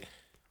like,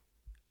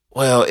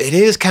 well, it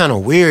is kind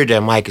of weird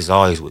that Mike is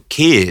always with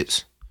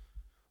kids.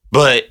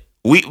 But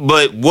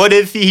what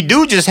if he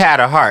do just had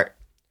a heart?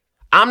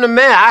 I'm the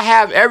man. I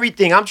have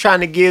everything. I'm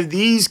trying to give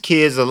these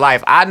kids a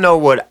life. I know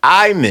what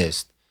I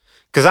missed.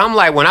 Cause I'm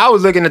like, when I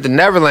was looking at the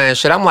Neverland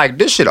shit, I'm like,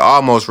 this shit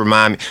almost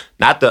remind me,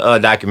 not the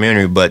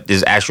documentary, but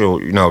this actual,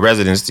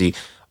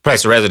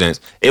 place of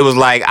residence. It was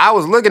like, I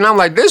was looking, I'm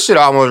like, this shit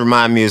almost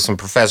remind me of some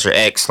Professor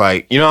X,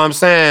 like, you know what I'm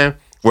saying?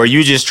 Where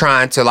you just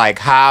trying to like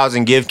house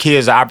and give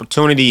kids the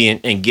opportunity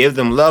and give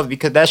them love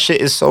because that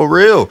shit is so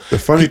real. The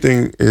funny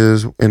thing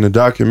is, in the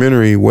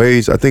documentary,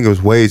 I think it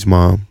was Wade's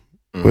mom,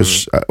 or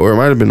it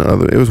might have been the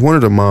other. It was one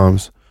of the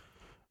moms.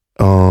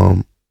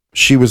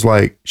 She was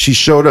like, she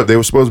showed up. They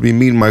were supposed to be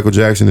meeting Michael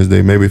Jackson this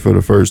day, maybe for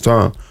the first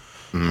time.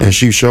 And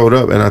she showed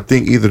up, and I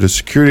think either the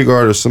security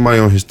guard or somebody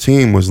on his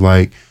team was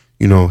like,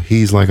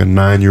 he's like a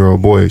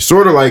 9-year-old boy.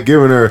 Sort of like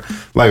giving her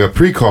like a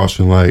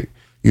precaution, like,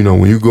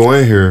 when you go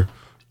in here,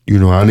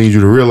 I need you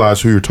to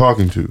realize who you're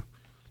talking to.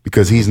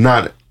 Because he's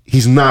not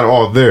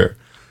all there.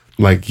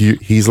 Like,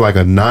 he's like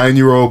a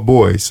 9-year-old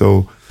boy.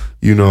 So,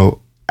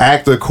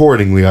 act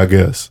accordingly, I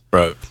guess.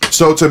 Right.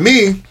 So to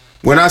me,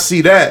 when I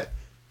see that,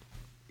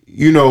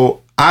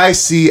 I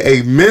see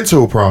a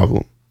mental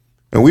problem.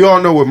 And we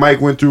all know what Mike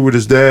went through with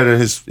his dad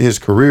and his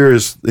career,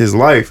 his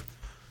life.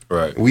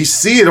 Right. We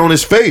see it on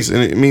his face. And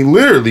I mean,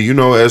 literally,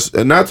 as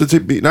not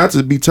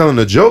to be telling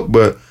a joke,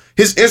 but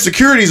his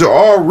insecurities are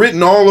all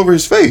written all over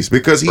his face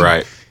because he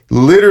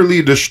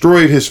literally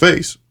destroyed his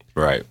face.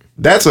 Right.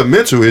 That's a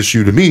mental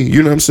issue to me.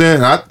 You know what I'm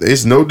saying?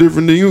 It's no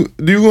different than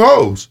you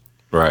hoes.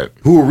 Right.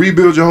 Who will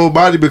rebuild your whole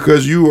body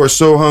because you are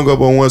so hung up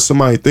on what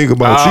somebody think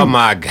about you. Oh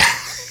my God.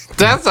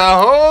 That's a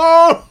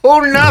whole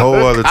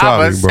other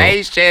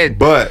conversation. Topic,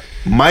 bro. But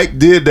Mike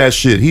did that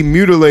shit. He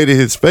mutilated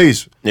his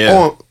face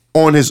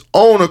on his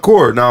own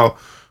accord. Now,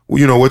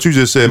 what you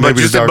just said. But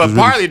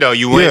partly though,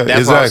 you went.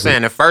 That's what I'm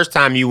saying. The first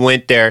time you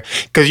went there,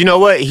 because you know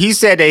what he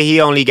said that he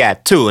only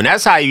got 2, and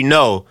that's how you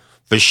know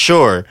for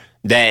sure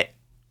that.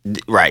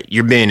 Right,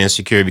 you're being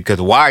insecure because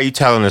why are you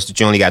telling us that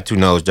you only got 2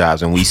 nose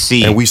jobs and we've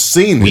seen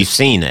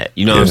that.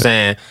 You know what I'm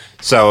saying?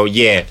 So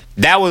yeah,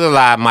 that was a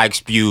lie Mike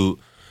spewed.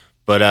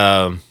 But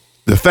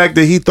the fact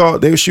that he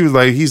thought she was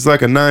like he's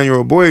like a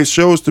 9-year-old boy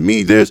shows to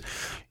me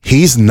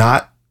he's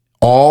not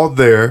all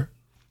there,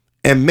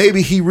 and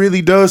maybe he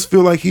really does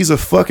feel like he's a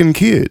fucking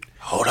kid.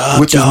 Hold up,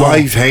 which is why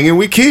he's hanging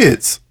with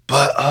kids.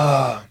 But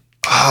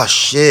oh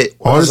shit!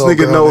 All this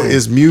nigga know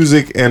is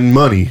music and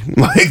money.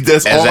 Like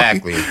that's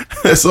exactly.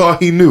 That's all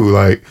he knew.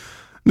 Like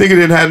nigga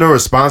didn't have no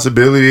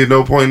responsibility at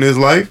no point in his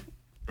life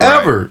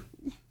ever.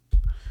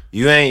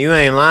 You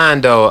ain't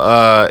lying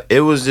though.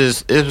 It was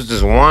this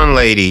one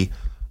lady.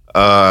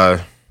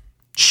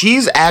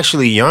 She's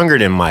actually younger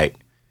than Mike.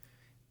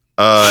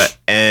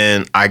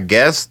 And I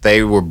guess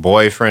they were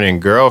boyfriend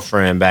and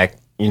girlfriend back.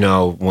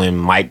 When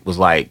Mike was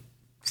like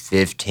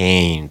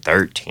 15,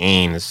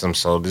 13 or something.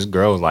 So this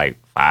girl was like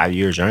 5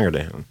 years younger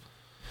than him.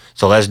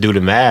 So let's do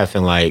the math.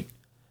 And like,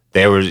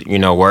 there was,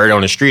 word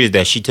on the street is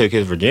that she took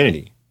his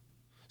virginity.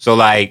 So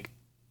like,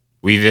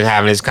 we've been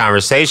having this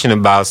conversation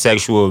about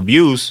sexual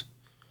abuse.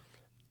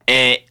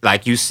 And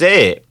like you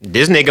said,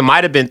 this nigga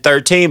might have been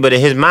 13, but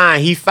in his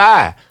mind, he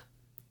 5.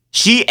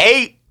 She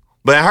 8,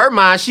 but in her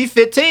mind, she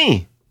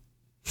 15.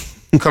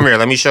 Come here,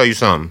 let me show you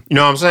something. You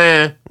know what I'm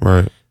saying?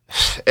 Right.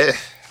 I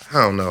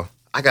don't know.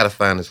 I gotta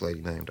find this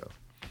lady name though.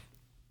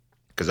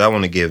 because I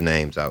want to give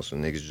names out so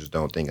niggas just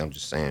don't think I'm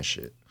just saying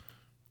shit.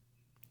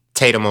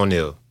 Tatum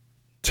O'Neal.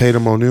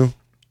 Tatum O'Neal?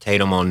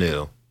 Tatum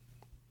O'Neal.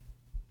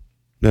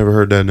 Never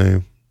heard that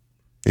name.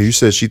 And you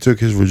said she took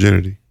his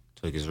virginity.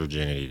 Took his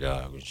virginity,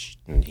 dog.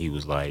 And he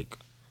was like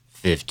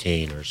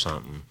 15 or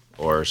something.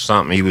 Or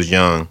something. He was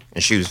young.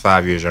 And she was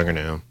 5 years younger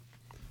than him.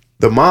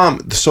 The mom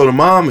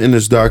in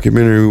this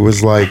documentary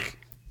was like,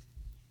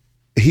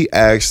 he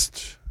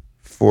asked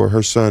for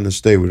her son to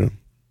stay with him.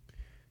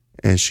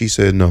 And she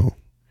said no.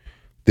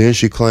 Then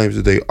she claims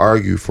that they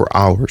argued for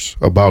hours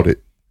about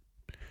it,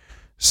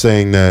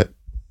 saying that,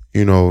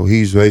 you know,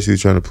 he's basically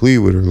trying to plead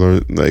with her, or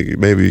like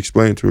maybe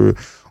explain to her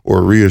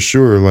or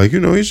reassure her, like, you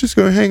know, he's just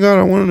gonna hang out.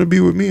 I want him to be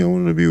with me.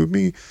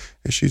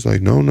 And she's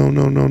like,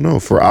 no,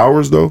 for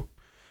hours though.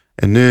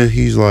 And then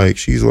he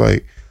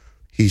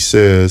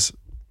says,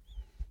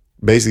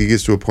 basically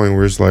gets to a point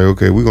where it's like,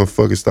 okay, we're gonna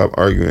fucking stop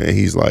arguing. And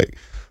he's like,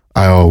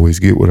 I always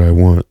get what I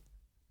want.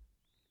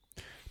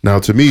 Now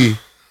to me,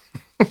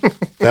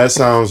 that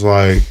sounds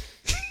like.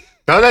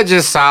 Don't that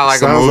just sound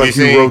like a movie like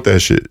scene? You wrote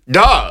that shit.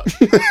 Dog.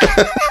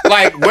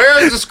 Like,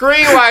 where's the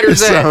screenwriters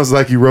It at? sounds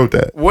like you wrote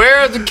that.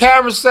 Where's the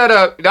camera set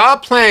up? Y'all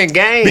playing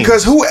games.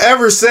 Because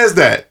whoever says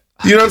that,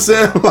 you know what I'm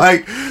saying?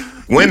 Like,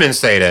 women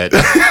say that.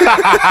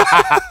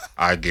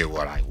 I get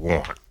what I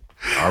want.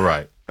 All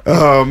right.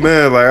 Oh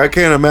man, like I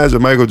can't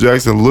imagine Michael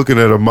Jackson looking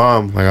at a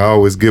mom like, I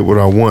always get what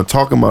I want,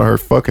 talking about her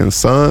fucking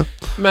son.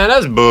 Man,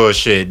 that's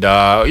bullshit,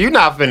 dog. You're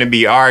not finna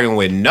be arguing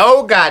with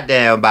no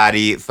goddamn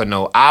body for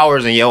no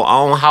hours in your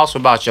own house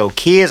about your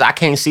kids. I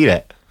can't see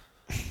that.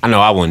 I know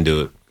I wouldn't do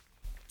it.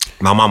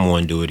 My mama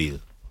wouldn't do it either.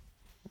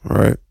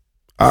 Right.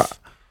 I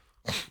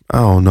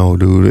don't know,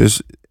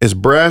 dude. As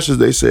brash as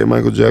they say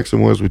Michael Jackson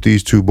was with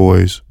these two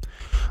boys,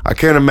 I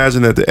can't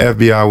imagine that the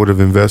FBI would have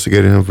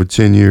investigated him for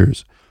 10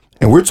 years.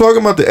 And we're talking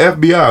about the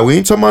FBI. We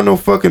ain't talking about no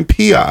fucking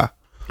PI.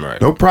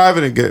 Right. No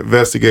private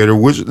investigator,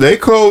 which they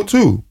code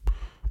too.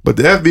 But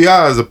the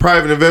FBI is a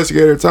private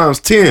investigator times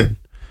 10.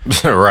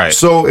 Right.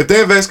 So if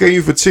they investigate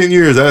you for 10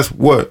 years, that's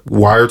what?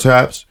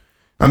 Wiretaps?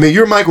 I mean,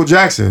 you're Michael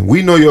Jackson.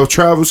 We know your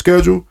travel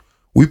schedule.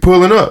 We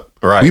pulling up.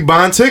 Right. We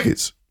buying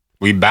tickets.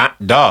 We buying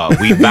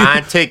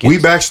tickets. We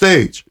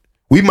backstage.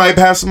 We might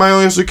have somebody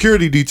on your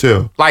security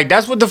detail. Like,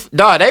 that's what they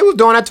was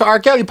doing that to R.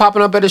 Kelly,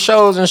 popping up at the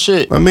shows and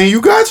shit. I mean, you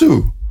got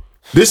to.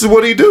 This is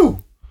what he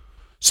do.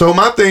 So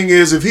my thing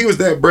is, if he was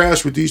that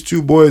brash with these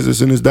two boys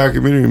that's in this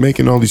documentary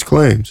making all these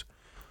claims,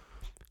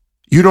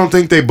 you don't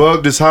think they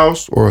bugged his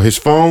house or his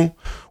phone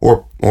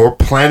or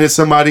planted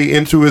somebody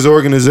into his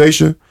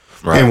organization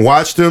and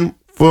watched him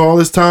for all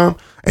this time?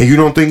 And you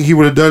don't think he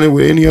would have done it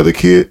with any other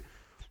kid?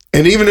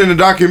 And even in the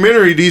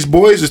documentary, these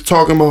boys is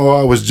talking about, oh,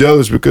 I was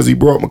jealous because he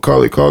brought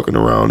Macaulay Culkin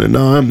around and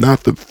now I'm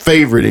not the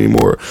favorite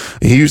anymore.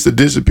 And he used to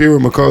disappear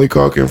with Macaulay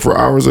Culkin for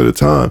hours at a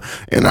time.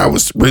 And I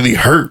was really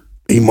hurt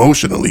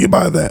emotionally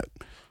by that.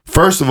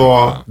 First of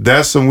all,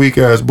 that's some weak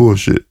ass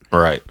bullshit.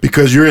 Right.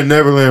 Because you're in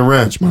Neverland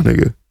Ranch, my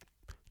nigga.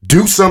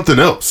 Do something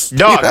else.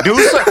 Dog, I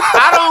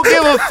don't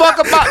give a fuck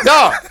about,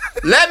 dog.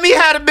 Let me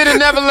have a bit of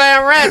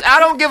Neverland Ranch. I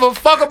don't give a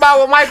fuck about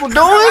what Michael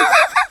doing.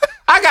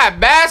 I got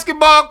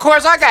basketball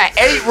courts. I got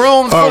 8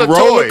 rooms full of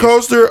roller toys.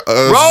 Coaster,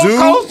 roller zoo.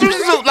 coaster,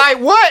 zoo. Like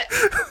what?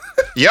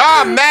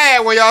 Y'all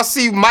mad when y'all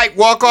see Mike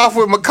walk off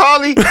with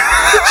Macaulay?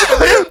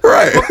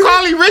 Right.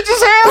 Macaulay rich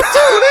as hell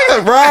too,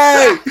 nigga.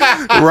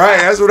 Right.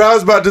 That's what I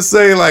was about to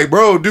say. Like,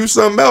 bro, do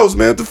something else,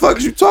 man. What the fuck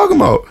is you talking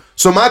about?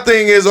 So my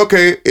thing is,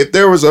 okay, if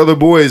there was other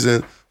boys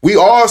and we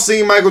all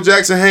seen Michael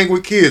Jackson hang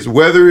with kids,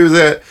 whether it was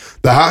at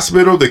the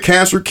hospital, the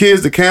cancer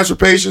kids, the cancer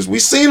patients, we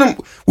seen them.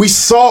 We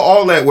saw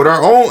all that with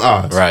our own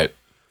eyes. Right.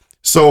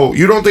 So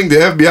you don't think the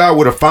FBI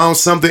would have found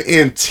something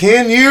in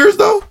 10 years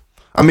though?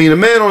 I mean, the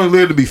man only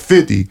lived to be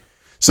 50.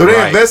 So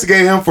they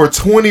investigated him for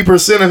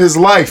 20% of his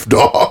life,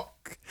 dog.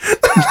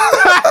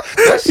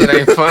 That shit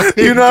ain't funny.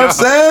 You know what I'm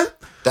saying?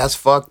 That's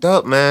fucked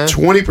up, man.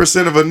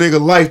 20% of a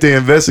nigga life, they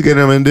investigate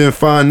him and didn't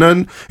find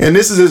nothing. And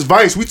this is his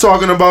vice. We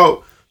talking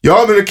about,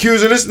 y'all been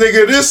accusing this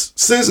nigga of this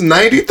since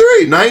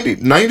 93, 90,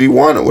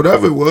 91 or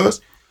whatever it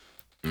was.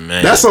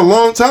 Man. That's a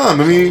long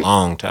time. I mean,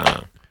 long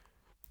time.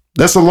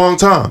 That's a long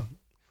time.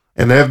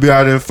 And the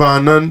FBI didn't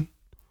find nothing.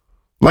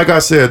 Like I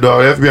said,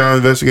 dog, the FBI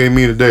investigated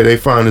me today. They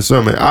finding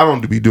something. I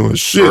don't be doing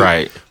shit.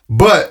 Right.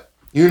 But,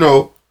 you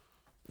know,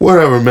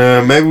 whatever,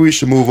 man. Maybe we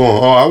should move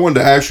on. Oh, I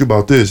wanted to ask you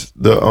about this.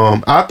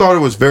 I thought it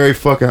was very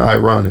fucking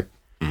ironic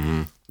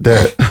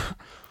that,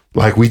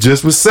 like we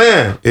just was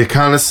saying, it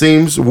kind of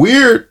seems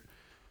weird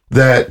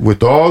that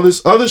with all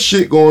this other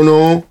shit going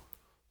on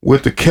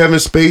with the Kevin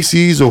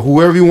Spaceys or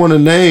whoever you want to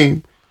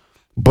name,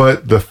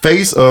 but the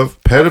face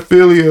of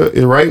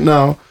pedophilia right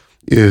now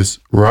is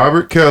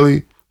Robert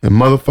Kelly and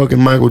motherfucking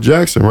Michael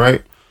Jackson,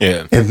 right?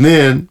 Yeah. And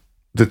then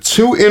the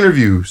 2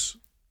 interviews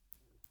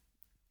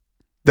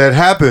that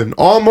happened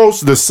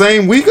almost the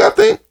same week, I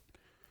think,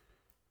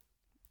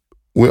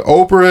 with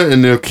Oprah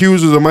and the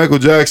accusers of Michael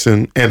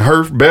Jackson and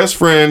her best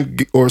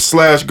friend or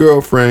 /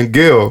 girlfriend,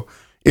 Gail,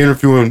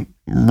 interviewing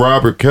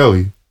Robert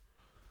Kelly.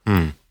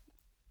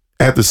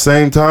 At the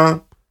same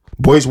time,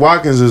 Boyce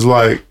Watkins is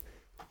like,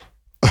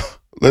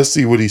 let's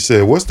see what he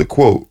said. What's the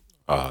quote?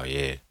 Oh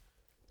yeah.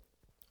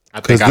 I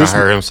think I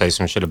heard him say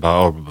some shit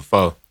about Oprah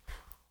before.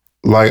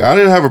 Like, I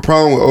didn't have a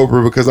problem with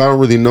Oprah because I don't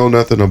really know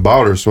nothing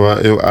about her, so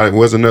it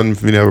wasn't nothing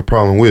for me to have a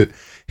problem with.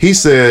 He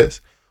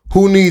says,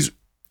 who needs...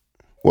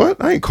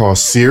 What? I ain't called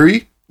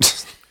Siri.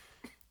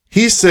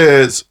 He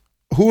says,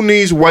 who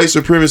needs white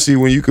supremacy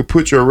when you could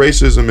put your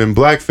racism in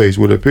blackface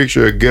with a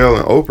picture of Gayle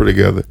and Oprah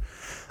together?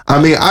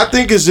 I mean, I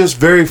think it's just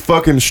very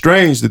fucking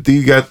strange that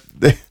these got...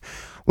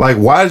 Like,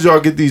 why did y'all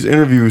get these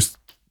interviews?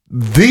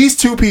 These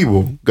two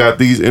people got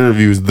these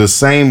interviews the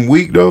same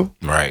week, though.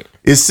 Right.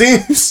 It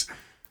seems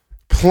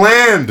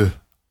planned.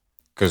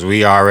 Because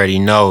we already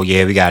know,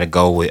 we got to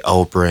go with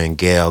Oprah and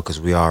Gayle because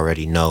we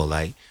already know,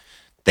 like,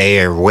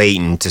 they are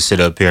waiting to sit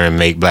up here and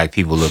make black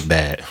people look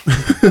bad.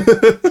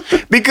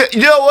 Because,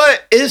 you know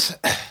what?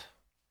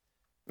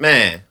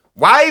 Man,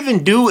 why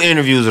even do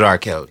interviews with R.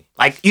 Kelly?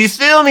 Like, you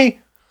feel me?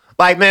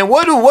 Like, man,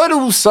 what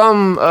do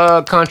some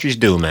countries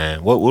do,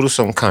 man? What do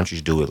some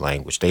countries do with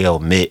language? They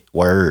omit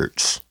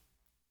words.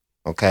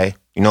 Okay?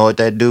 You know what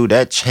that do?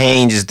 That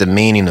changes the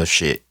meaning of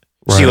shit.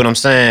 Right. See what I'm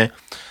saying?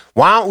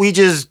 Why don't we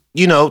just,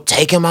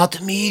 take him out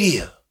the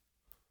media?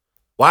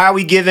 Why are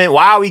we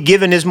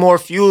giving this more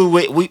fuel?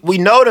 We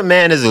know the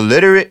man is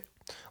illiterate.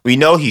 We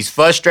know he's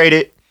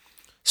frustrated.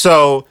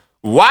 So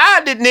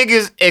why did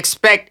niggas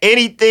expect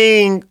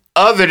anything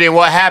other than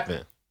what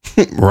happened?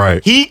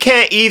 Right. He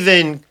can't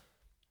even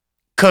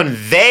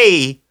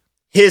convey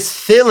his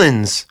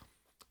feelings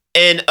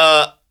in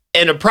a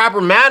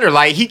proper manner.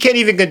 Like, he can't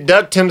even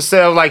conduct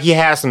himself like he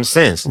has some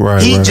sense.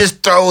 Right, he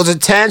just throws a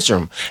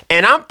tantrum.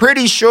 And I'm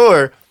pretty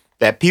sure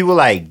that people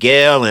like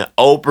Gayle and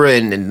Oprah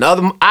and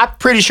another, I'm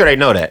pretty sure they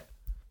know that.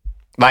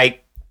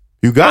 Like,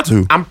 you got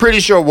to. I'm pretty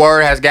sure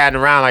word has gotten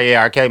around like,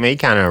 yeah, okay, man, he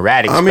kind of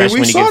erratic. I mean,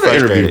 we saw the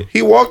interview.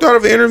 He walked out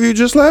of an interview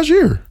just last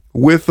year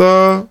with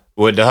the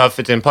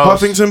Huffington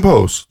Post. Huffington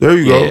Post. There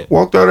you go.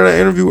 Walked out of that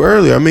interview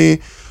early. I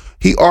mean,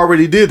 he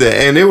already did that,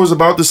 and it was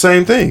about the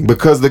same thing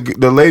because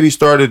the lady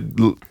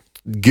started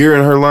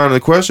gearing her line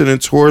of questioning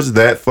towards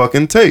that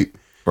fucking tape.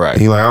 Right.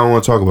 And he like, I don't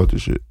want to talk about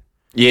this shit.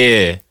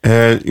 Yeah.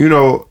 And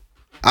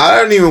I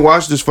didn't even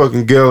watch this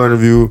fucking Gayle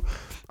interview.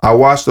 I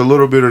watched a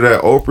little bit of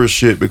that Oprah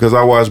shit because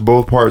I watched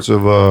both parts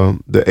of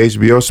the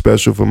HBO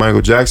special for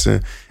Michael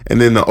Jackson,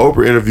 and then the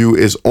Oprah interview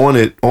is on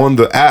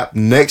the app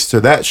next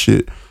to that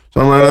shit.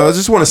 So I'm like, I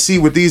just want to see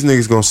what these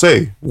niggas gonna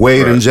say,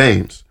 Wade and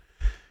James.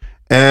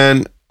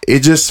 And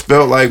it just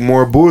felt like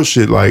more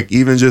bullshit, like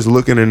even just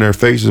looking in their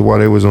faces while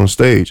they was on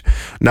stage.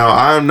 Now,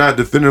 I'm not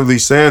definitively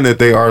saying that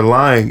they are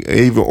lying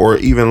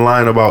even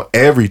lying about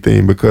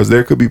everything, because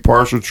there could be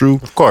partial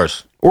truth. Of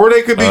course. Or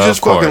they could be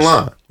just fucking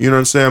lying. You know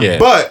what I'm saying? Yeah.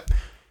 But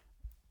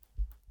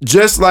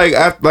just like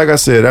I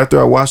said, after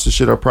I watched the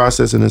shit, I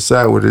processed and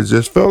sat with it, it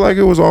just felt like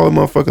it was all a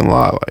motherfucking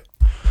lie. Like,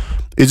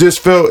 it just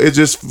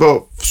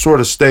felt sort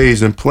of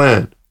staged and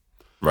planned.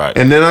 Right.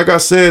 And then, like I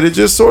said, it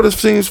just sort of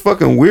seems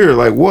fucking weird.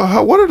 Like,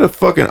 what are the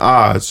fucking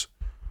odds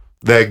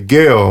that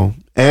Gayle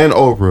and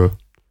Oprah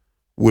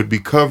would be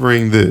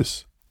covering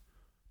this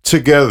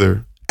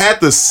together at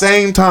the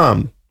same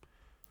time?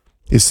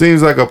 It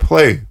seems like a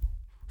play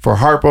for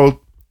Harpo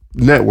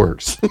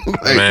Networks.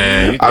 Like,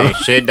 man, you think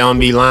shit don't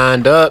be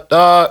lined up,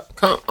 dog?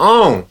 Come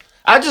on.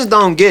 I just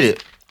don't get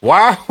it.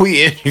 Why are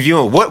we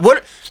interviewing?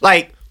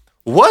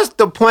 What's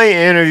the point of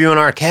interviewing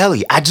R.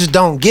 Kelly? I just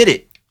don't get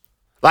it.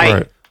 Like,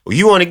 right.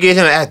 You want to get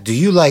him asked, do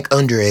you like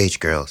underage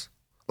girls?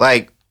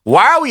 Like,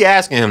 why are we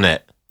asking him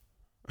that?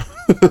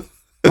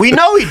 We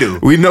know he do.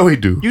 We know he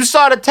do. You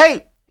saw the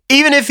tape.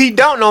 Even if he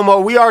don't no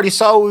more, we already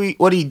saw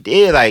what he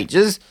did. Like,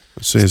 just...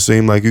 So it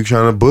seemed like you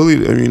trying to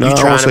bully. I mean, I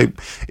don't say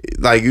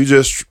like you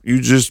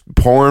just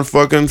pouring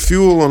fucking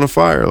fuel on the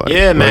fire. Like,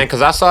 yeah, man.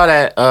 Because I saw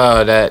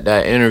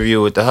that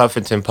interview with the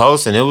Huffington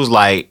Post, and it was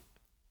like,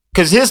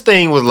 because his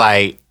thing was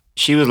like,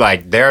 she was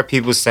like, there are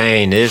people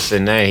saying this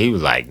and that. He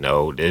was like,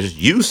 no, there's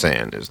you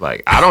saying this.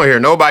 Like, I don't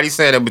hear nobody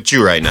saying it but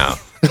you right now.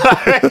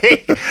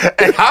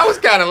 And I was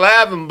kind of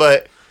laughing,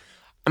 but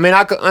I mean,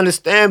 I could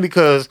understand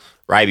because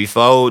right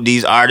before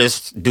these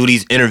artists do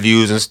these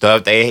interviews and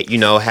stuff, they,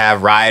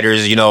 have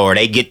writers, or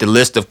they get the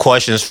list of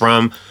questions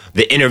from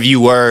the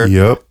interviewer.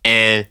 Yep.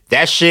 And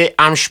that shit,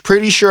 I'm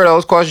pretty sure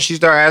those questions she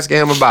started asking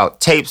him about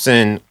tapes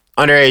and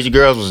underage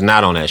girls was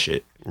not on that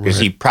shit. Because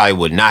he probably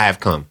would not have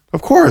come.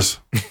 Of course.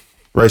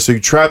 Right, so you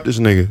trapped this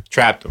nigga.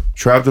 Trapped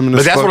him in the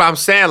But that's what I'm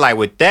saying. Like,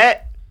 with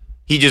that,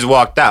 he just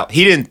walked out.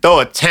 He didn't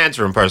throw a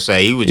tantrum, per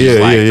se. He was just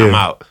I'm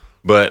out.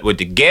 But with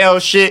the Gayle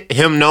shit,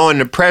 him knowing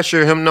the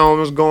pressure, him knowing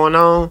what's going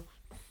on,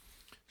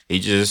 he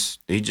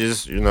just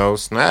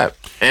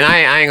snapped. And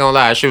I ain't gonna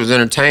lie, that shit was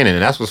entertaining,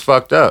 and that's what's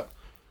fucked up.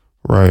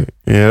 Right.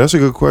 Yeah, that's a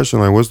good question.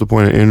 Like, what's the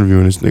point of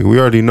interviewing this nigga?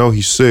 We already know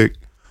he's sick.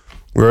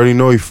 We already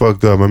know he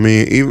fucked up. I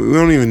mean, we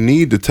don't even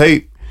need the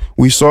tape.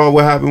 We saw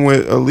what happened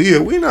with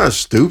Aaliyah. We not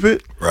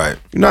stupid. Right.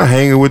 You're not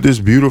hanging with this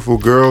beautiful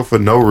girl for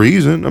no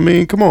reason. I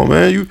mean, come on,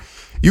 man.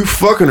 You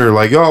fucking her.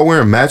 Like, y'all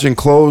wearing matching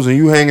clothes and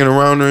you hanging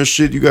around her and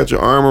shit. You got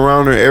your arm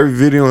around her every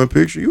video and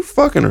picture. You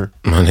fucking her.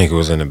 My nigga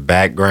was in the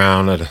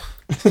background of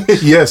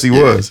Yes, he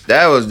was.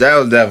 That was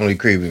definitely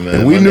creepy, man.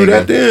 And we knew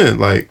that then.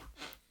 Like,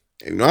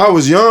 I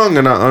was young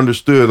and I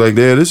understood. Like,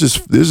 yeah, this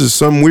is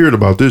something weird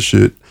about this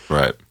shit.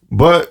 Right.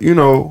 But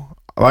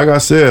like I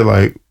said,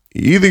 like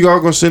either y'all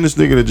gonna send this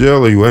nigga to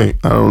jail or you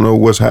ain't. I don't know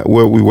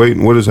what we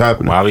waiting. What is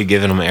happening? Why are we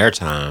giving him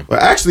airtime?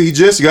 But actually, he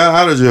just got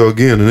out of jail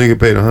again. The nigga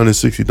paid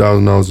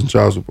 $160,000 in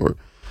child support.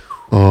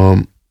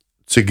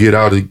 To get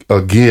out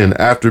again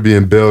after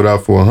being bailed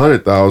out for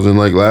 $100,000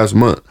 like last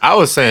month. I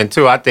was saying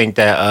too. I think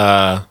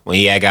that when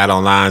he had got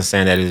online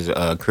saying that his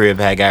crib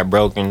had got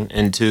broken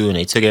into and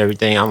they took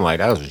everything, I'm like,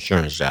 that was an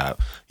insurance job.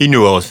 He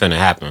knew what was finna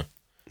happen.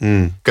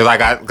 Cause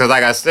like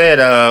I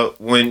said,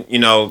 when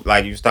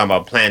like you was talking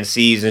about planting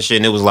seeds and shit,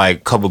 and it was like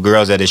a couple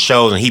girls at his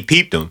shows, and he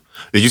peeped them.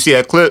 Did you see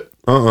that clip?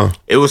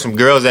 It was some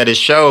girls at his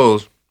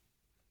shows,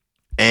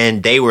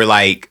 and they were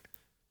like.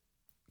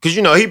 Cause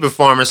he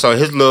performing, so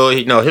his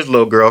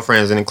little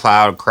girlfriend's in the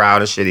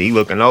crowd and shit. He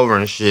looking over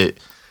and shit,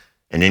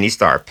 and then he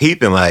started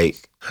peeping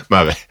like,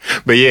 my bad.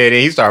 But yeah,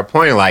 then he started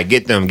pointing like,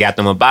 got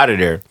them up out of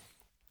there.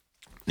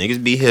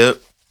 Niggas be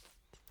hip,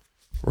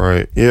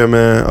 right? Yeah,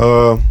 man.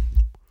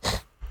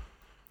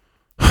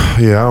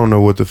 Yeah, I don't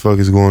know what the fuck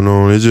is going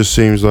on. It just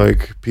seems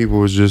like people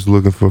was just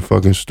looking for a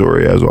fucking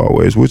story as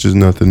always, which is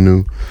nothing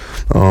new.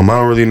 I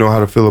don't really know how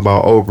to feel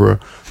about Oprah,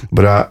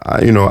 but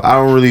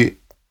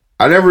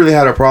I never really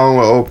had a problem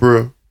with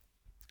Oprah.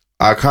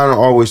 I kind of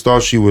always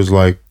thought she was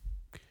like,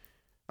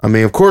 I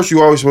mean, of course,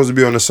 you always supposed to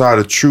be on the side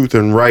of truth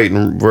and right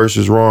and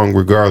versus wrong,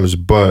 regardless.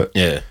 But,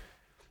 yeah,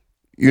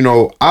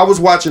 I was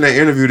watching that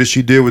interview that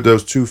she did with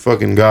those two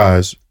fucking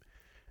guys.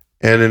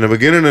 And in the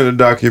beginning of the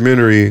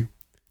documentary,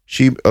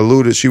 she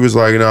was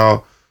like,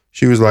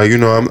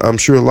 I'm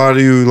sure a lot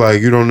of you,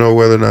 like, you don't know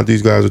whether or not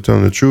these guys are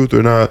telling the truth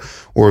or not,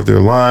 or if they're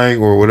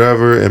lying or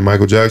whatever. And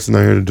Michael Jackson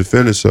not here to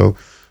defend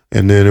himself.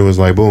 And then it was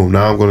like, boom,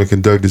 now I'm going to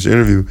conduct this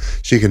interview.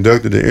 She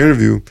conducted the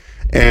interview,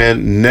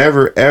 and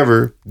never,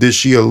 ever did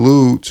she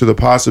allude to the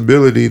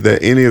possibility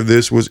that any of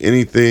this was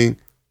anything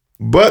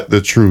but the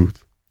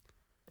truth.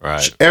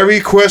 Right.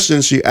 Every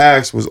question she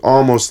asked was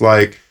almost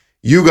like,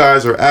 you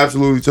guys are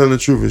absolutely telling the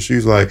truth. And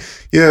she's like,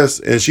 yes.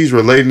 And she's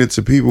relating it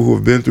to people who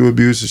have been through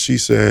abuse. And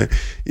she's saying,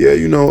 yeah,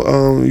 you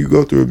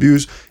go through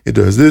abuse. It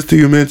does this to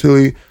you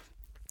mentally.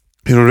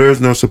 There's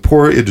no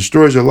support. It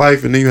destroys your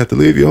life, and then you have to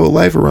live your whole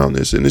life around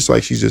this. And it's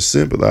like she's just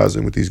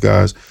sympathizing with these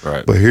guys.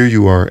 Right. But here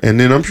you are. And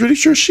then I'm pretty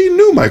sure she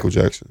knew Michael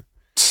Jackson.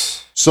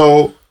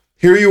 So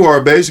here you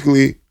are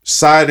basically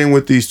siding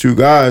with these two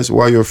guys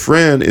while your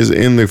friend is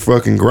in the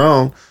fucking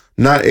ground,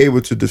 not able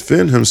to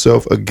defend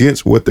himself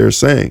against what they're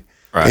saying.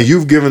 Right. And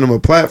you've given them a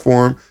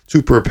platform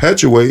to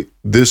perpetuate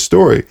this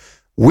story.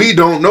 We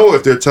don't know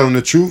if they're telling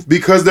the truth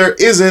because there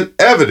isn't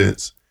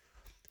evidence.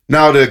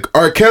 Now, the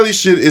R. Kelly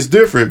shit is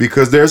different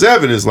because there's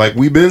evidence, like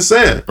we've been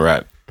saying.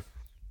 Right.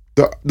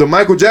 The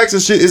Michael Jackson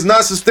shit is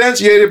not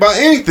substantiated by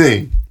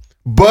anything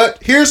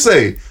but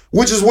hearsay,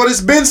 which is what it's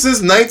been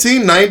since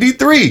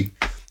 1993.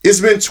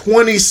 It's been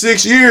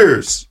 26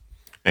 years.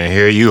 And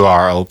here you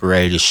are, Oprah,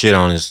 ready to shit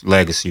on his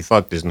legacy.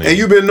 Fuck this nigga. And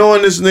you've been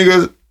knowing this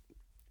nigga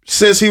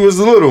since he was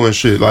little and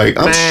shit. Like,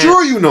 I'm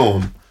sure you know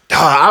him.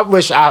 I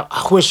wish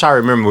I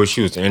remember what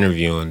she was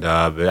interviewing,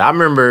 dog. But I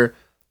remember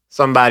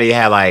somebody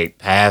had like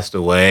passed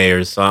away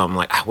or something.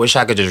 Like, I wish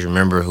I could just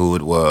remember who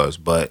it was.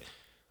 But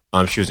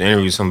she was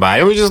interviewing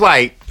somebody. It was just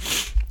like,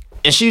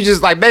 and she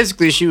just like,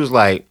 basically she was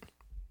like,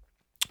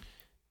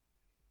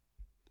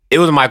 it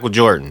was Michael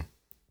Jordan.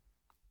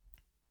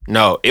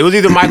 No, it was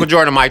either Michael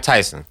Jordan or Mike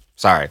Tyson.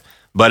 Sorry.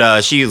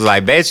 But she was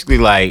like, basically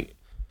like,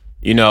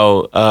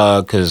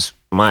 because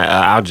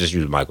I'll just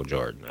use Michael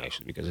Jordan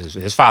actually because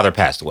his father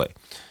passed away.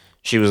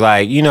 She was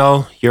like,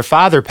 your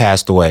father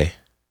passed away.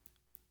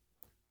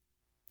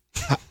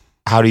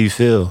 How do you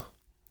feel?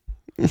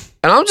 And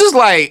I'm just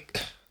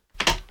like,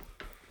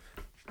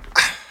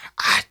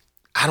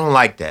 I don't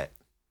like that.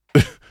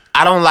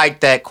 I don't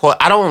like that quote.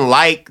 I don't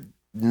like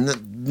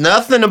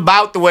nothing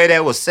about the way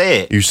that was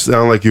said. You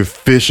sound like you're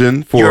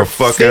fishing for a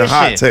fucking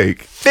hot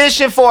take.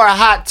 Fishing for a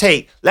hot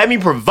take. Let me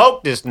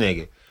provoke this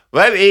nigga.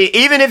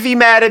 Even if he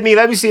mad at me,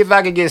 let me see if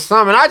I can get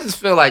something. I just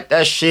feel like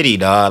that's shitty,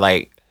 dog.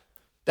 Like,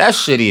 that's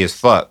shitty as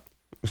fuck.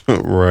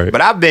 Right.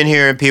 But I've been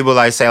hearing people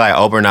like say like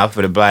Oprah not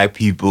for the black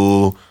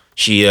people.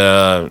 She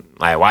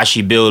like why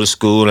she build a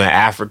school in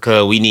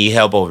Africa? We need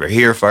help over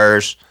here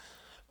first.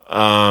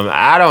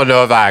 I don't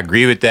know if I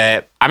agree with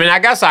that. I mean, I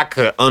guess I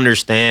could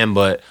understand,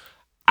 but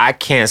I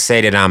can't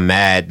say that I'm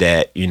mad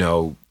that,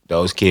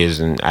 those kids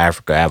in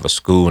Africa have a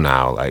school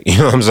now. Like, you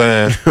know what I'm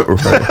saying?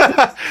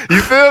 Right.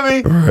 You feel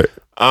me?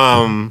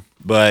 Right.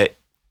 But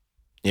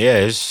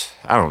yeah,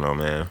 I don't know,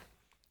 man.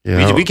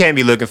 Yeah, we can't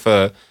be looking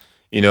for,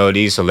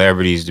 these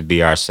celebrities to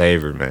be our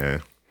savior,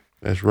 man.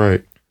 That's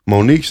right.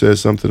 Monique said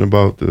something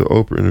about the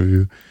Oprah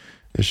interview,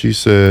 and she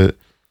said,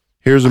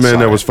 here's a man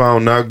that was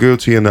found not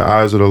guilty in the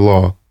eyes of the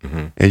law.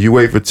 Mm-hmm. And you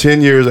wait for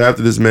 10 years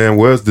after this man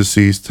was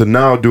deceased to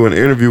now do an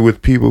interview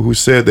with people who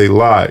said they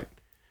lied.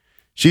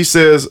 She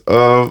says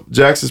of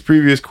Jackson's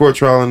previous court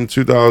trial in the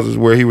 2000s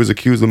where he was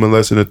accused of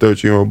molesting a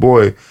 13-year-old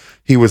boy,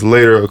 he was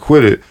later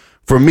acquitted.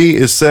 For me,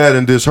 it's sad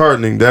and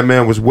disheartening. That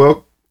man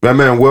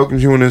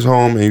welcomed you in his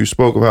home, and you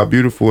spoke of how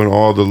beautiful and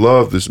all the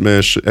love this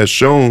man has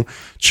shown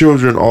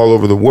children all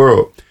over the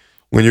world.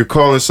 When you're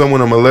calling someone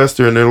a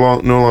molester and they're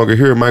no longer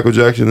here, Michael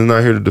Jackson is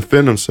not here to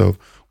defend himself,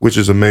 which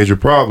is a major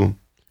problem.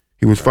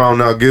 He was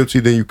found out guilty,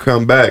 then you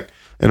come back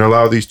and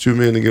allow these two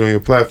men to get on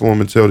your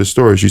platform and tell this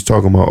story. She's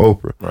talking about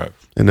Oprah. Right.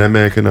 And that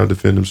man cannot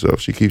defend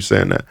himself. She keeps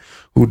saying that.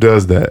 Who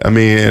does that? I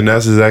mean, and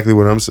that's exactly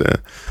what I'm saying.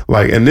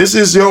 Like, and this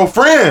is your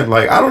friend.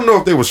 Like, I don't know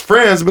if they was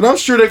friends, but I'm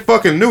sure they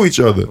fucking knew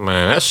each other.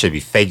 Man, that should be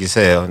fake as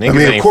hell. Niggas I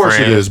mean, of ain't course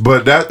friends. it is,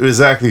 but that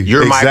exactly.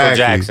 You're Michael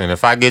Jackson.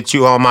 If I get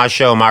you on my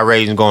show, my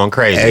ratings going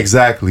crazy.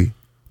 Exactly.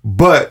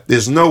 But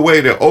there's no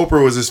way that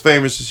Oprah was as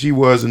famous as she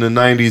was in the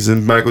 90s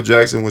and Michael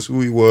Jackson was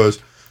who he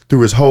was through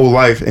his whole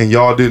life, and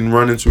y'all didn't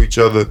run into each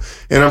other.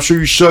 And I'm sure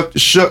you shook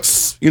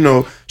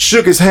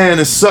his hand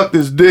and sucked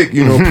his dick,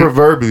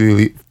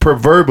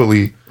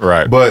 proverbially.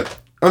 Right. But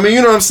I mean,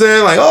 you know what I'm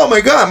saying? Like, oh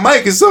my God,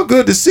 Mike, it's so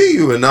good to see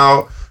you. And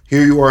now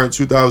here you are in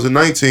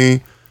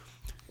 2019.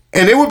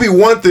 And it would be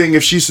one thing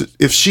if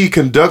she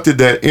conducted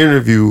that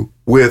interview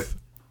with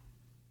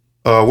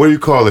what do you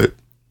call it?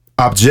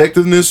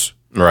 Objectiveness.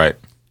 Right.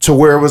 To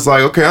where it was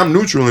like, okay, I'm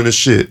neutral in this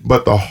shit.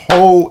 But the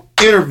whole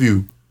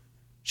interview,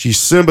 she's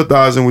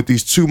sympathizing with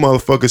these two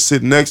motherfuckers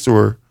sitting next to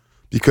her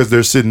because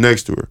they're sitting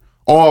next to her.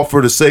 All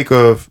for the sake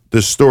of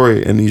the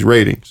story and these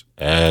ratings.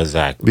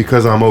 Exactly.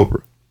 Because I'm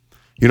Oprah.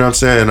 You know what I'm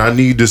saying? I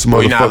need this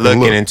motherfucker. We're not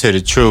looking into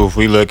the truth.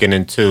 We looking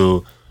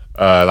into,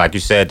 like you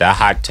said, the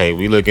hot tape.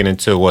 We looking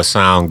into what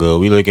sound good.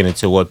 We looking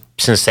into what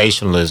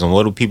sensationalism.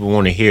 What do people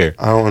want to hear?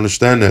 I don't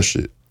understand that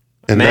shit.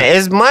 And man,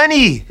 it's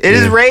money. It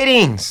is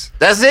ratings.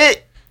 That's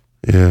it.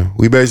 Yeah,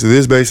 this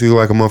is basically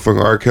like a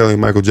motherfucking R. Kelly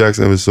and Michael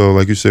Jackson episode.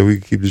 Like you said, we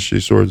can keep this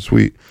shit short and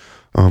sweet.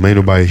 Ain't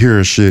nobody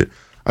hearing shit.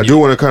 I do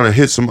want to kind of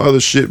hit some other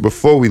shit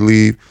before we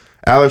leave.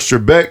 Alex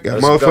Trebek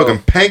got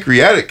motherfucking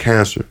pancreatic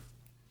cancer.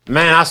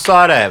 Man, I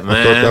saw that, man.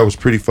 I thought that was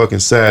pretty fucking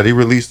sad. He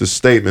released a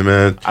statement,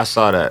 man. I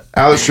saw that.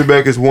 Alex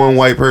Trebek is one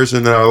white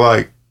person that I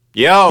like.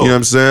 Yo, you know what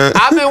I'm saying?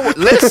 I've been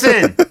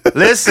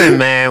listen,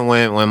 man.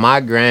 When my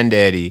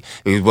granddaddy,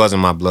 he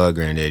wasn't my blood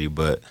granddaddy,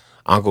 but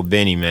Uncle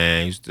Benny,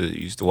 man,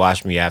 used to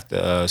watch me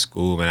after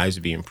school. Man, I used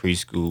to be in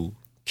preschool,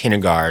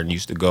 kindergarten.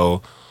 Used to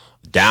go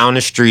down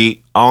the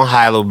street on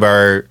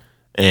Heidelberg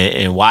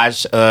and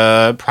watch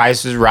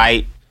Price is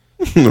Right.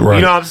 Right. You know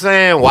what I'm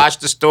saying? Watch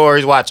the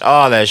stories, watch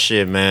all that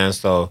shit, man.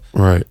 So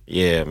right,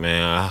 yeah,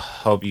 man. I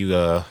hope you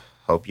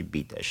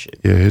beat that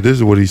shit. Yeah, this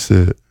is what he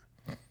said.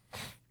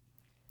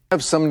 I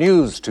have some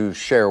news to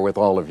share with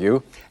all of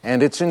you,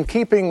 and it's in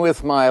keeping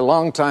with my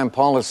longtime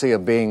policy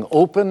of being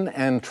open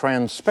and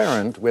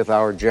transparent with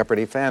our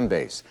Jeopardy fan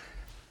base.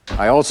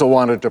 I also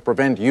wanted to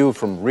prevent you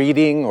from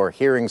reading or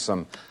hearing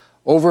some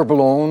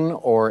overblown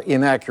or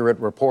inaccurate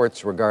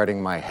reports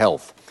regarding my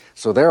health.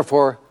 So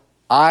therefore,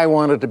 I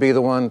wanted to be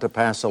the one to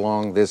pass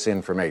along this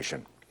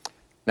information.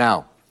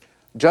 Now,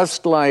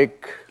 just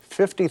like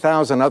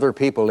 50,000 other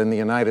people in the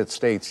United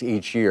States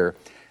each year,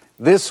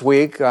 this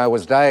week, I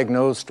was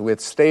diagnosed with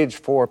stage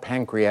 4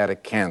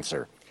 pancreatic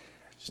cancer.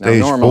 Now,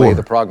 normally,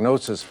 the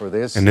prognosis for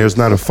this and there's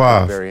not a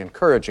 5. Very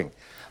encouraging.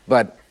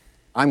 But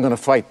I'm going to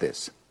fight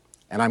this,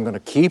 and I'm going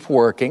to keep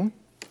working,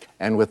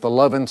 and with the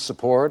love and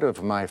support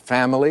of my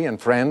family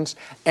and friends,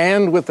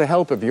 and with the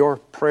help of your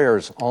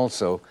prayers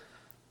also,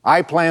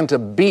 I plan to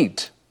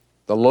beat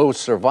the low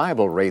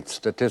survival rate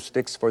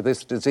statistics for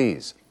this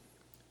disease.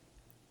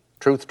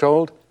 Truth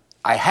told,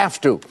 I have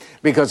to,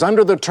 because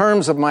under the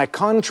terms of my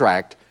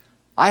contract,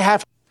 I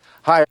have to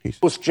hire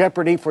host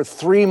Jeopardy for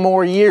 3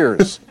 more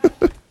years.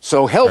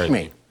 So help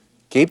me.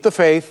 Keep the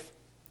faith,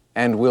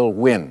 and we'll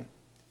win.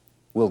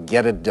 We'll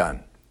get it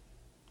done.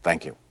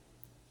 Thank you.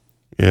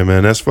 Yeah,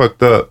 man, that's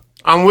fucked up.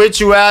 I'm with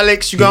you,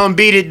 Alex. You gonna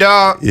beat it,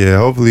 dog. Yeah,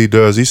 hopefully he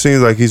does. He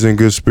seems like he's in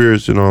good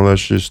spirits and all that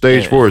shit.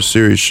 Stage 4 is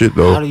serious shit,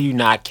 though. How do you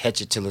not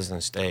catch it till it's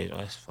on stage? Oh,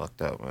 that's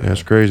fucked up, man.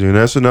 That's crazy. And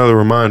that's another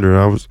reminder.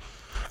 I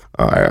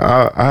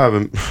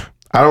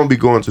don't be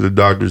going to the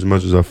doctor as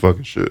much as I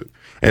fucking should.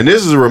 And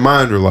this is a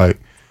reminder, like,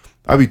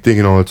 I be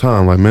thinking all the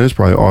time, like, man, there's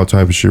probably all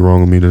type of shit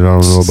wrong with me that I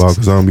don't know about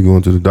because I don't be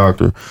going to the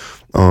doctor.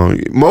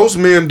 Most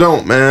men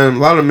don't, man. A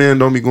lot of men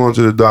don't be going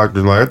to the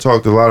doctor. Like, I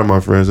talked to a lot of my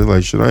friends. They're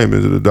like, shit, I ain't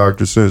been to the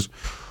doctor since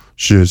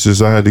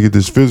I had to get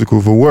this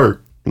physical for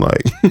work.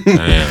 Like,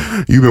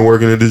 you've been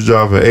working at this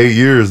job for 8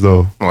 years,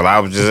 though. Well, I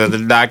was just at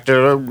the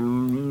doctor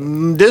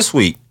this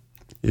week.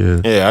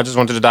 Yeah, I just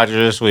went to the doctor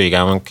this week.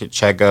 I went to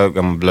check up,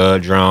 got my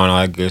blood drawn,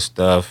 all that good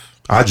stuff.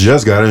 I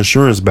just got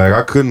insurance back.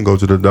 I couldn't go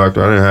to the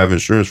doctor. I didn't have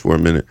insurance for a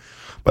minute.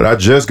 But I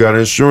just got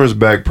insurance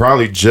back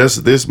probably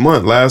just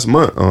last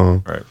month.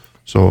 Right.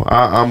 So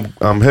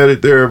I'm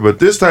headed there. But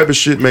this type of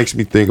shit makes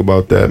me think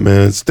about that,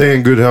 man. Stay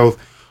in good health.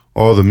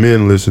 All the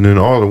men listening,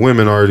 all the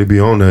women already be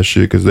on that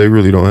shit because they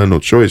really don't have no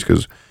choice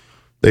because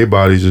their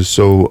bodies are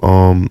so,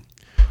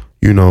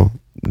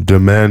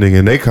 demanding,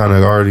 and they kind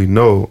of already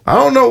know. I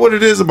don't know what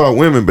it is about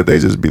women, but they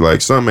just be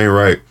like, something ain't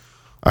right.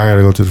 I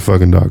gotta go to the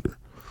fucking doctor.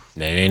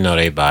 They didn't know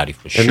their body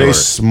for sure. And they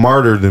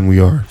smarter than we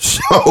are.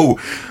 So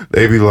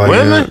they be like,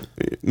 women?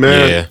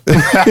 Man,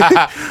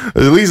 at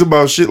least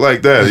about shit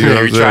like that. You know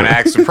what I'm trying to saying?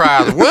 act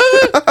surprised. Women?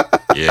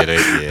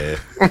 Yeah.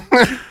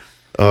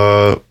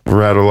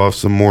 Rattle off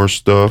some more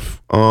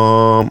stuff.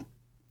 Dog,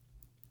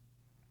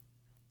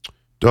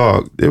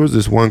 there was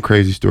this one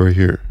crazy story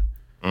here.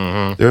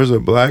 There's a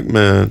black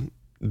man.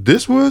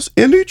 This was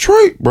in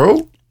Detroit,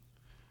 bro.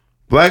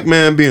 Black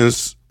man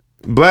is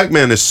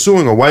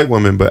suing a white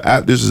woman,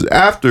 but this is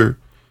after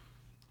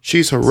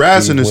she's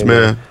harassing this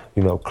man.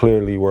 You know,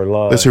 clearly were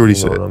lying. Let's hear what he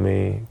said. You know what I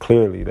mean?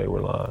 Clearly they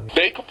were lying.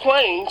 They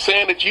complain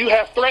saying that you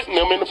have threatened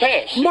them in the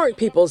past. Mark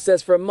Peoples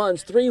says for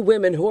months, 3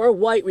 women who are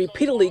white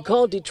repeatedly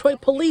called Detroit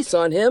police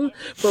on him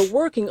for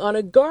working on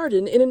a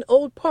garden in an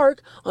old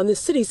park on the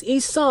city's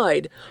east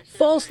side,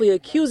 falsely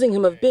accusing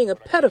him of being a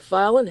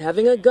pedophile and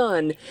having a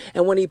gun.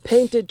 And when he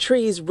painted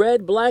trees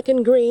red, black,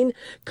 and green,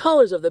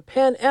 colors of the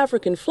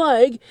Pan-African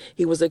flag,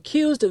 he was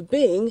accused of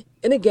being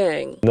in a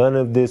gang. None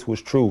of this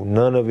was true.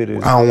 None of it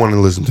is. I don't want to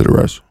listen to the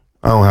rest.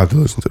 I don't have to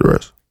listen to the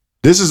rest.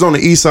 This is on the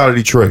east side of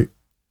Detroit.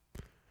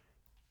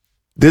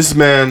 This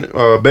man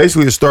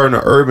basically is starting an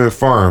urban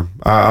farm.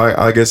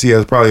 I guess he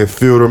has probably a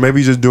field, or maybe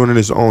he's just doing it in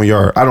his own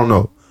yard. I don't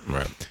know.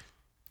 Right.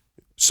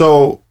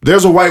 So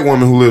there's a white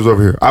woman who lives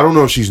over here. I don't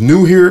know if she's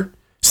new here.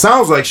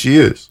 Sounds like she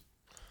is.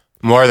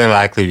 More than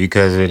likely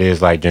because it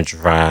is like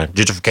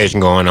gentrification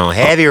going on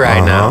heavy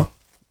right now.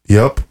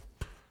 Yep.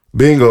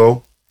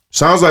 Bingo.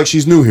 Sounds like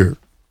she's new here.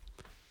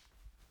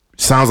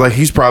 Sounds like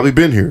he's probably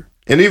been here.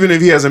 And even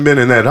if he hasn't been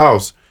in that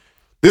house,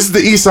 this is the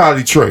east side of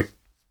Detroit.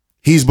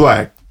 He's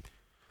black.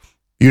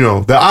 You know,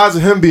 the odds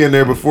of him being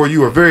there before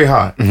you are very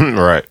high.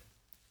 Right.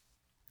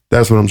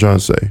 That's what I'm trying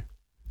to say.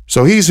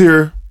 So he's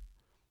here,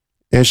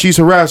 and she's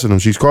harassing him.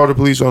 She's called the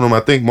police on him,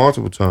 I think,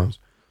 multiple times.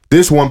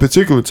 This one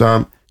particular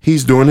time,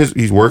 he's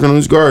working on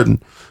his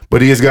garden,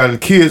 but he has gotten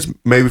kids,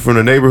 maybe from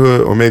the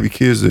neighborhood, or maybe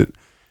kids that,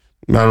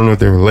 I don't know if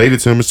they're related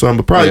to him or something,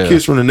 but probably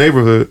kids from the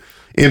neighborhood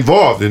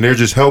involved, and they're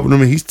just helping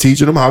him, and he's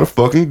teaching them how to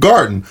fucking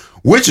garden,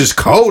 which is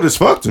cold as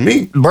fuck to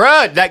me.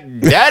 Bruh,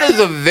 that is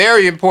a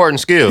very important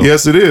skill.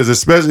 Yes, it is.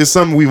 Especially it's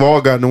something we've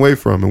all gotten away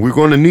from, and we're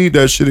going to need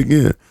that shit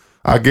again.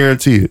 I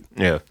guarantee it.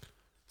 Yeah.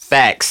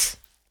 Facts.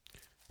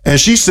 And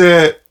she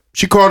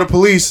called the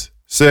police,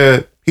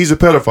 said he's a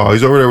pedophile.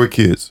 He's over there with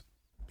kids.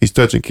 He's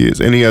touching kids,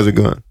 and he has a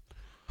gun.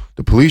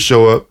 The police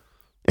show up,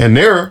 and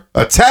they're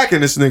attacking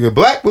this nigga.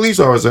 Black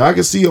police officer, I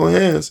can see your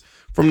hands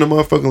from the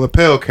motherfucking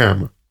lapel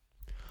camera.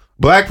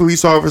 Black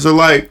police officer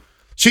like,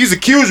 she's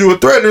accused you of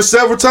threatening her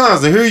several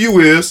times, and here you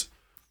is,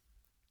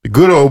 the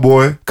good old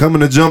boy, coming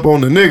to jump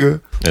on the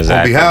nigga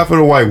on behalf of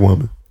the white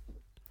woman.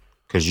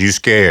 Because you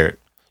scared.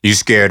 You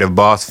scared if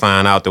boss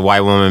find out the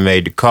white woman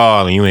made the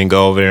call and you ain't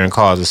go over there and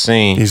cause a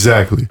scene.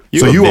 Exactly.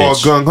 You all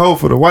gung-ho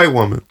for the white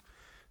woman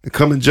and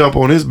come and jump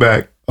on his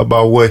back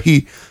about what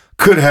he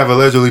could have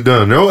allegedly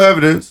done. No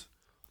evidence.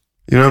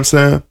 You know what I'm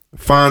saying?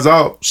 Finds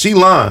out she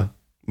lying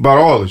about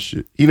all this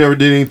shit. He never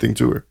did anything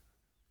to her.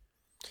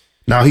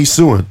 Now he's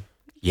suing.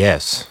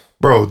 Yes.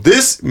 Bro,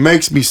 this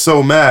makes me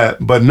so mad,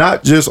 but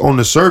not just on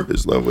the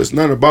surface level. It's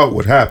not about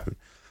what happened.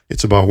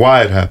 It's about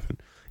why it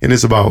happened. And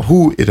it's about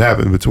who it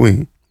happened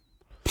between.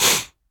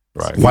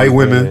 Right. White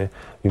women,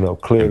 you know,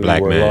 clearly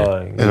black were man.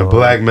 lying. and a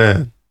black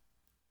man.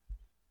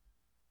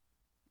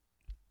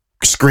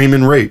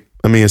 Screaming rape.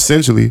 I mean,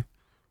 essentially.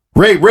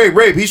 Rape.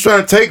 He's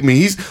trying to take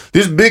me.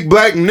 This big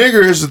black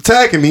nigger is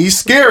attacking me. He's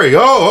scary.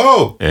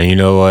 Oh. And you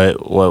know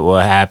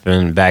what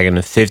happened back in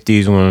the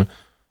 50s when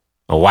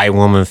a white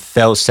woman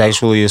felt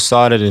sexually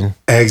assaulted? And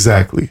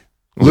exactly.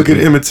 Look at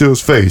Emmett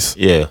Till's face.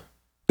 Yeah.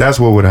 That's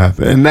what would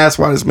happen. And that's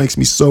why this makes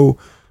me so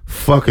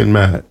fucking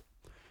mad.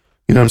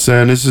 You know what I'm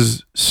saying? This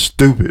is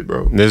stupid,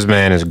 bro. This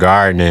man is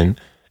gardening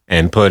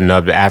and putting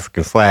up the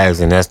African flags,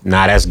 and that's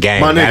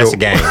gang. My nigga, That's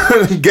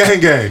a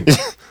gang. gang.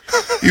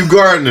 You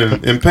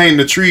gardening and painting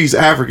the trees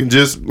African,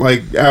 just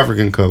like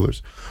African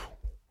colors.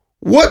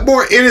 What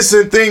more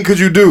innocent thing could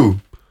you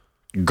do?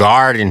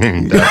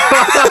 Gardening.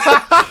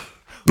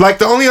 Like,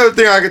 the only other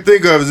thing I could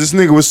think of is this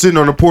nigga was sitting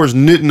on the porch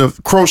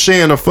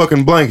crocheting a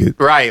fucking blanket.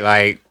 Right,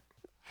 like,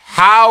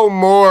 how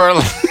more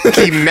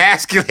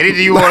emasculated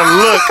do you want to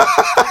look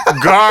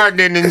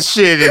gardening and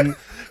shit? And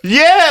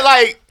yeah,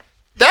 like,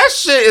 that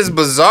shit is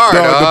bizarre,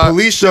 dog. The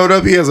police showed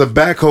up. He has a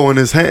backhoe in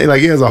his hand.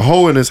 Like, he has a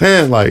hoe in his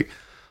hand. Like,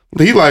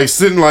 he like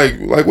sitting like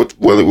what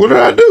did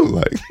I do?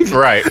 Like,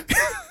 right.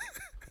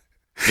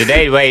 Did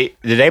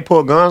they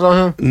pull guns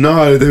on him?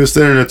 No, they were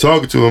standing there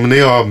talking to him, and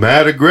they all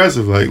mad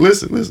aggressive. Like,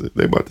 listen,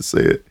 they about to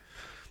say it.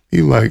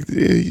 He like,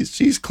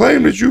 she's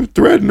claimed that you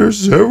threatened her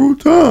several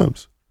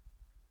times.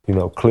 You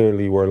know,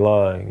 clearly were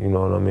lying. You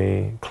know what I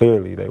mean?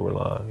 Clearly they were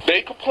lying.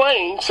 They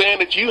complain saying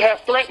that you have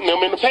threatened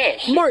them in the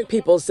past. Mark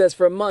Peoples says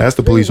for months, that's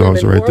the police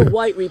officer right there.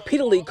 White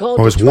repeatedly called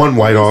it's one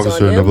white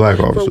officer and a black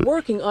officer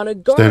working on a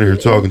standing here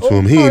talking to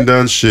him. He ain't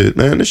done shit,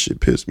 man. This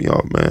shit pissed me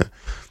off, man.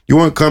 You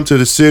want to come to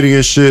the city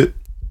and shit,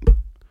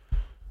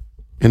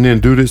 and then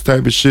do this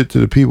type of shit to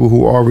the people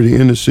who are already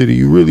in the city?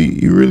 You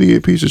really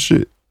a piece of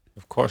shit.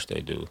 Of course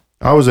they do.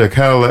 I was at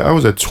Cadillac. I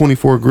was at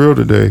 24 Grill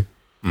today.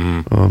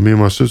 Me and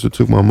my sister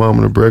took my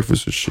mom to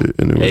breakfast and shit.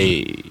 And it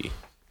was,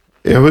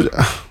 it was.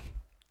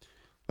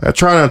 I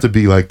try not to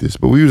be like this,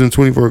 but we was in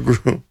 24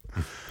 Grill,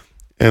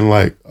 and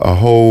like a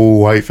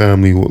whole white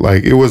family.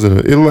 Like it was a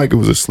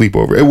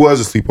sleepover. It was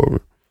a sleepover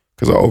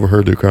because I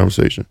overheard their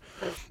conversation.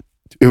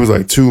 It was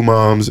like 2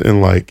 moms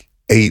and like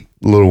 8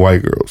 little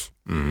white girls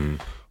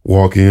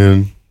walk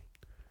in,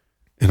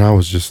 and I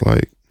was just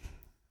like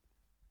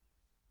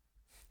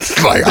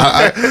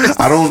I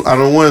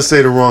don't want to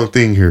say the wrong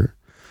thing here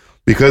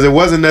because it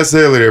wasn't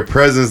necessarily their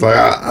presence. Like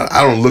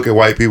I don't look at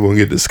white people and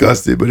get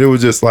disgusted, but it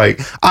was just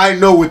like I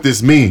know what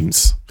this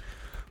means.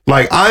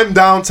 Like I'm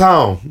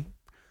downtown.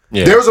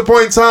 Yeah. There was a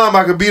point in time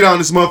I could be down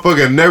this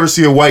motherfucker and never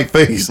see a white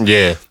face.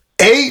 Yeah.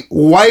 8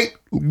 white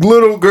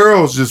little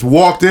girls just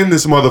walked in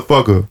this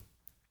motherfucker.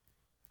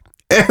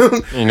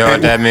 You know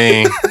what that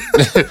means?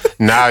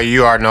 Now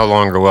you are no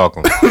longer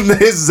welcome.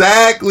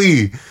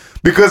 Exactly.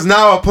 Because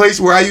now a place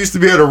where I used to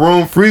be able to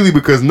roam freely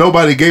because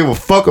nobody gave a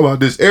fuck about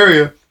this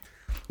area,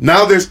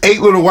 now there's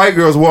 8 little white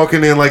girls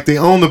walking in like they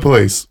own the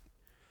place.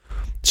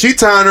 She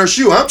tying her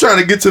shoe. I'm trying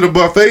to get to the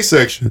buffet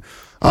section.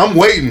 I'm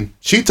waiting.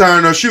 She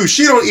tying her shoe.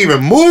 She don't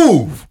even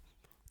move.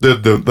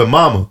 The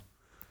mama.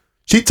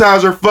 She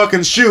ties her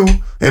fucking shoe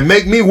and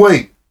make me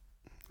wait.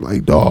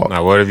 Like, dog.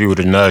 Now, what if you would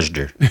have nudged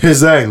her?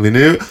 Exactly,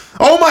 nigga.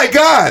 Oh my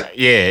God.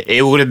 Yeah,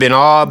 it would have been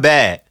all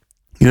bad.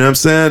 You know what I'm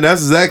saying?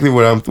 That's exactly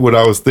what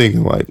I was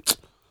thinking. Like,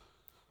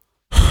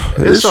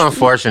 it's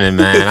unfortunate,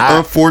 man.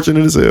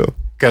 Unfortunate as hell.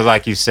 Because,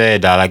 like you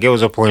said, dog, like it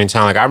was a point in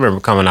time. Like I remember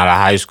coming out of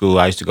high school,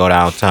 I used to go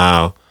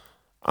downtown.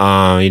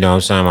 You know what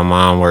I'm saying? My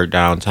mom worked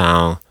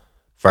downtown,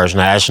 First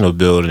National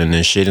Building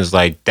and shit. It's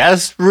like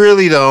that's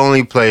really the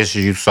only place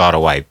you saw the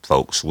white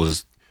folks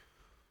was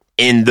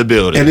in the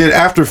building. And then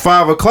after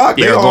 5 o'clock,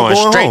 they were all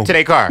going straight home. to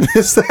their car.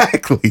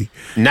 Exactly.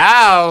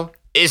 Now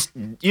it's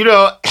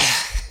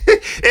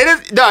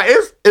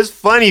it's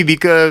funny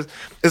because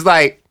it's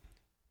like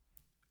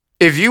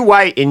if you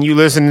white and you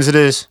listen to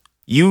this,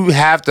 you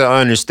have to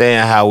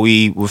understand how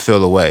we would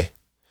feel away.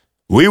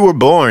 We were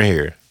born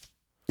here.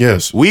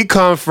 Yes. We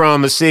come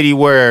from a city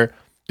where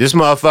this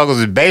motherfuckers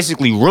is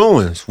basically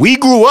ruins. We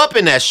grew up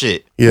in that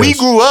shit. Yes. We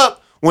grew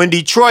up when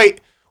Detroit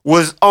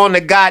was on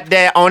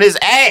his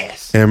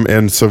ass.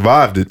 And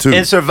survived it too.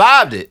 And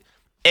survived it.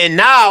 And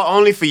now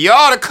only for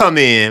y'all to come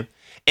in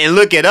and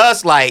look at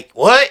us like,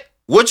 what?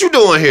 What you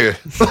doing here?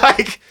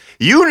 Like,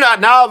 you not,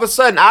 now all of a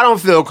sudden I don't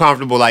feel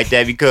comfortable like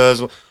that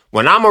because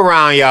when I'm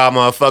around y'all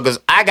motherfuckers,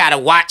 I gotta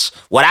watch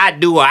what I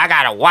do, or I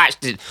gotta watch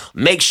to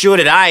make sure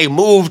that I ain't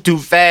move too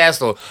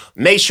fast, or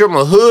make sure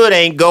my hood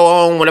ain't go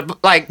on when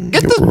like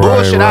get this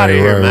bullshit out of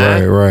here,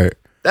 man. Right.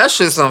 That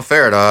shit's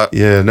unfair, dog.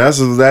 Yeah, and that's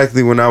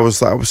exactly when I was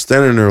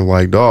standing there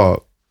like,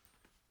 dog.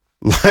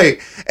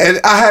 Like, and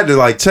I had to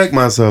like check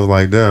myself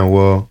like, damn,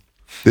 well,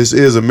 this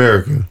is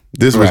America.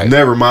 This was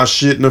never my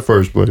shit in the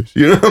first place.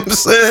 You know what I'm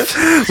saying?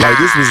 Like,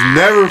 this was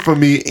never for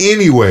me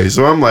anyway.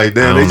 So I'm like,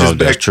 damn, I don't know if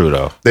that's true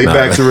though. They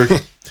back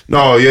to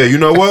no, yeah, you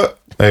know what?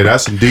 Hey,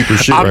 that's some deeper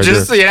shit I'm right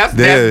just there. saying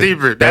that's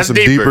deeper. That's some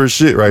deeper. deeper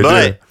shit right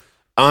there.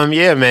 But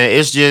yeah, man,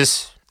 it's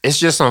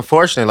just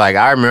unfortunate. Like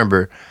I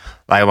remember,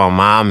 like my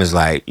mom is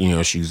like, you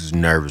know, she was a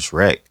nervous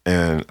wreck,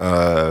 and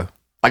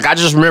like I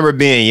just remember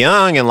being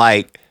young and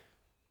like.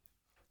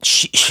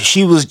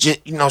 She was just,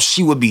 you know,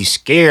 she would be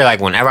scared.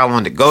 Like, whenever I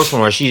wanted to go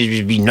somewhere, she'd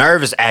just be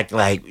nervous, acting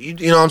like, you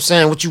know what I'm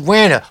saying? What you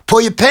wearing?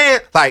 Pull your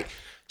pants? Like,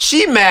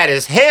 she mad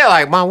as hell.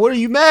 Like, Mom, what are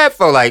you mad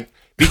for? Like,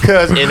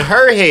 because in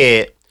her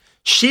head,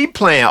 she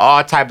playing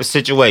all type of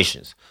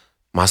situations.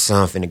 My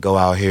son finna go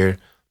out here.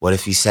 What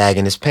if he's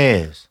sagging his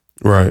pants?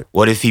 Right.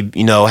 What if he,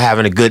 you know,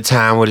 having a good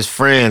time with his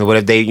friends? What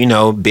if they, you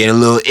know, being a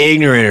little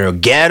ignorant or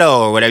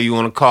ghetto or whatever you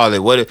want to call it?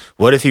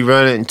 What if he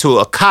run into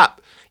a cop?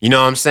 You know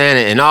what I'm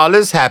saying? And all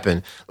this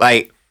happened.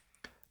 Like,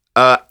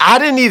 I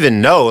didn't even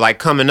know, like,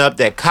 coming up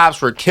that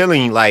cops were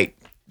killing, like,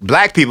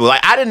 black people. Like,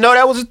 I didn't know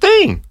that was a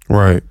thing.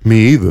 Right.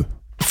 Me either.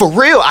 For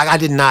real. I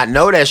did not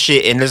know that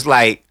shit. And it's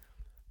like,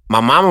 my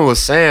mama was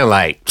saying,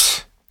 like,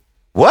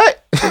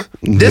 what?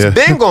 This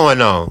been going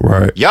on.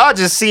 Right. Y'all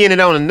just seeing it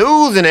on the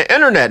news and the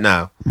internet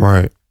now.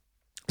 Right.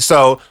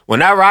 So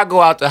whenever I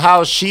go out the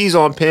house, she's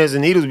on pins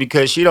and needles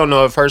because she don't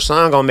know if her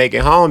son gonna make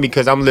it home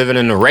because I'm living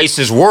in a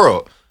racist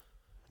world.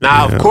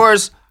 Now, of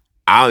course,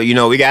 you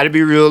know, we got to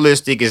be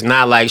realistic. It's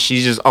not like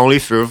she's just only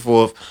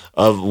fearful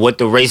of what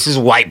the racist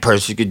white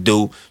person could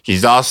do.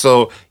 She's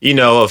also, you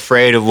know,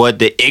 afraid of what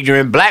the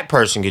ignorant black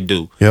person could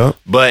do. Yeah.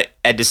 But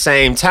at the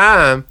same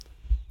time,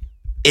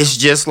 it's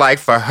just like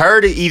for her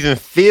to even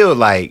feel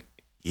like,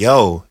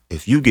 yo,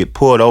 if you get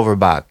pulled over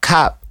by a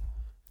cop,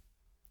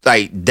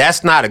 like,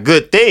 that's not a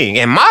good thing.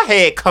 And my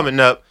head coming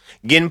up,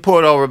 getting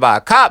pulled over by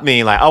a cop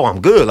mean like, oh,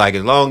 I'm good. Like,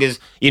 as long as,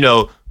 you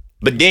know,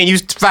 but then you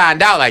find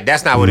out, like,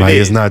 that's not what like, it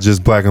is. It's not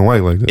just black and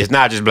white like that. It's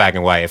not just black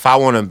and white. If I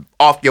want to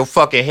off your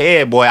fucking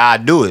head, boy,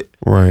 I'll do it.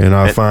 Right, and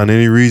I'll find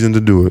any reason to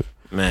do it.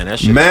 Man, that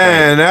shit.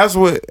 Man, that's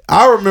what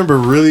I remember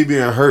really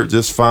being hurt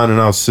just finding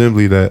out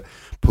simply that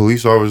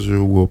police officers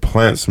will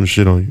plant some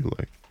shit on you.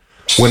 Like,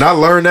 when I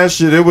learned that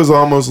shit, it was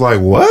almost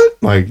like, what?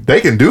 Like,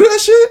 they can do that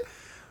shit?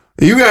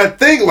 You gotta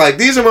think, like,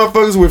 these are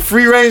motherfuckers with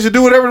free range to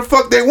do whatever the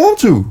fuck they want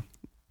to.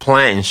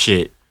 Planting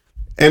shit.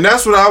 And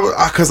that's what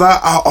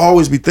I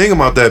always be thinking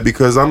about that,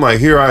 because I'm like,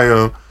 here I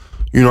am,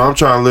 you know, I'm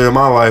trying to live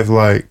my life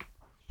like,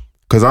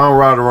 because I don't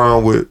ride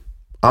around with,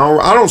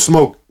 I don't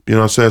smoke, you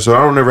know what I'm saying? So I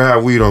don't ever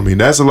have weed on me.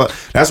 That's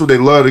what they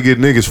love to get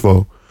niggas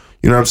for.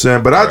 You know what I'm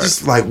saying? But I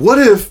just, like, what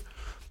if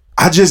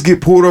I just get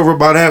pulled over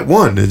by that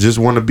one that just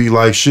want to be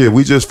like, shit,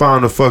 we just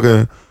found a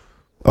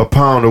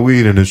pound of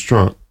weed in his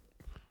trunk.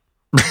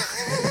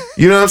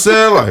 You know what I'm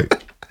saying?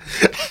 Like,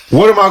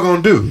 what am I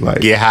gonna do?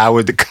 Like, get high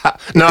with the cop?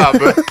 No,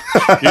 but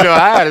you know,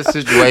 I had a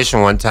situation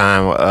one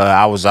time.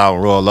 I was out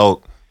in Royal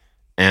Oak,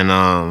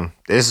 and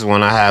this is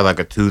when I had like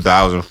a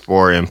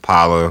 2004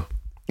 Impala.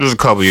 It was a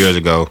couple years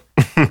ago.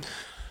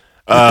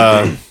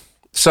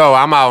 So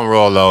I'm out in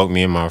Royal Oak.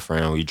 Me and my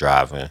friend, we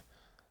driving,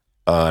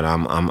 and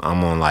I'm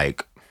on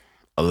like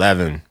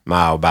 11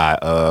 Mile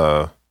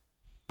by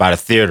the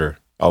theater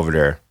over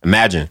there.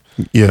 Imagine.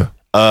 Yeah.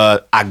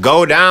 I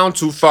go down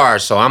too far,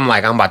 so I'm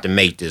like, I'm about to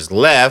make this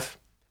left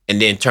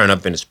and then turn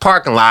up in this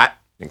parking lot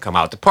and come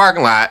out the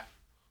parking lot,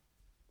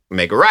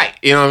 make it right.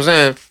 You know what I'm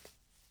saying?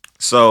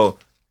 So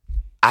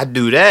I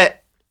do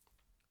that.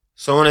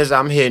 Soon as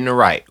I'm hitting the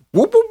right,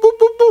 whoop, whoop, whoop,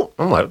 whoop, whoop.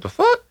 I'm like, what the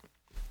fuck?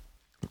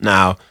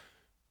 Now,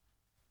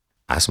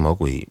 I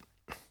smoke weed.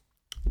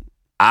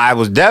 I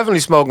was definitely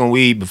smoking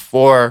weed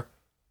before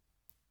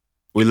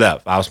we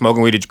left. I was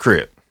smoking weed at the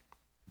crib.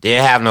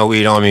 Didn't have no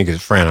weed on me because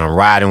the friend I'm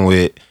riding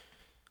with,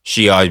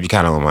 she always be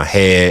kind of on my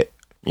head,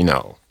 you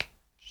know.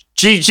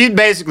 She's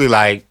basically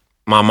like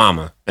my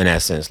mama in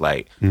that sense.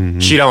 Like,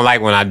 she don't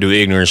like when I do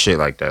ignorant shit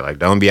like that. Like,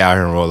 don't be out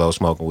here in Rolo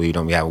smoking weed.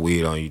 Don't be having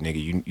weed on you,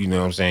 nigga. You know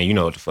what I'm saying? You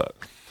know what the fuck.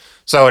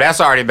 So that's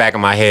already back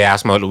in my head. I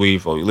smoked the weed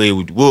before we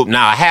leave. Whoop.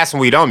 Now, I had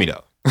some weed on me,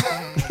 though.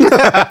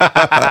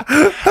 I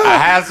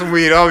had some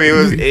weed on me.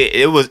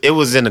 It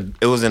was in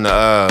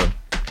the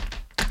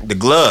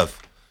glove.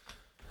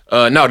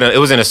 It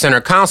was in the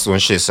center console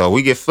and shit. So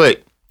we get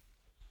flicked.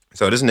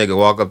 So this nigga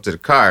walk up to the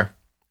car,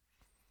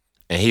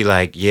 and he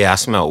like, yeah, I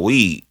smell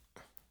weed.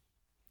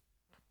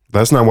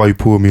 That's not why you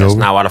pulled me over. That's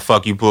not why the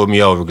fuck you pulled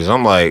me over. Because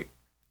I'm like,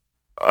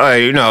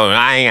 you know,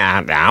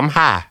 I'm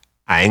high.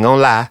 I ain't gonna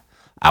lie.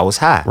 I was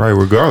high. Right,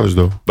 regardless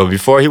though. But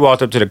before he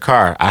walked up to the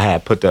car, I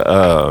had put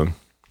the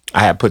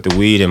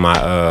weed in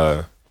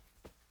my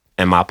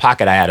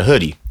pocket. I had a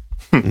hoodie.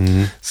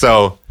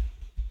 So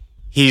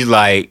he's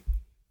like,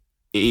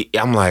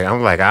 I'm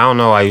like, I don't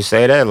know why you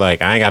say that.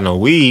 Like, I ain't got no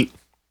weed.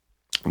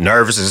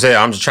 Nervous as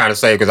hell. I'm just trying to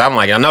say, because I'm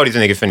like, I know these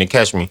niggas finna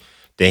catch me.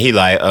 Then he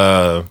like,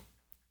 and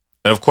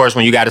of course,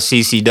 when you got a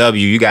CCW,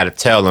 you got to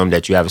tell them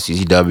that you have a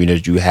CCW,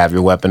 that you have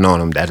your weapon on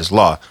them. That is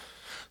law.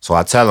 So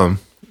I tell him,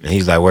 and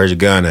he's like, where's your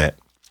gun at?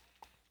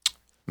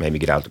 Made me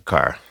get out the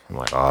car. I'm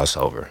like, oh, it's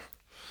over.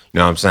 You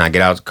know what I'm saying? I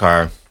get out the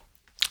car.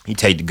 He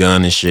take the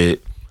gun and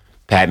shit,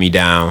 pat me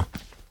down.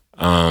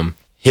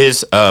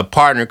 His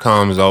partner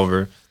comes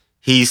over.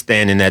 He's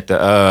standing at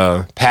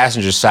the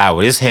passenger side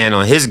with his hand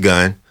on his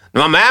gun.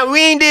 No, man, we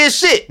ain't did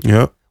shit.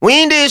 Yep. We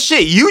ain't did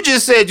shit. You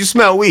just said you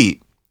smell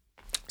weed.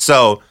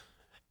 So,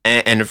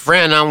 and the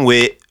friend I'm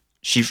with,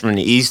 she from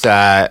the east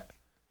side,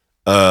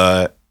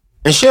 and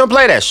she don't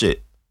play that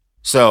shit.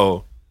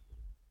 So,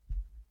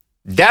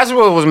 that's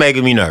what was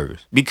making me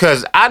nervous.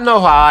 Because I know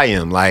how I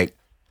am. Like,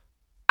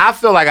 I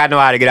feel like I know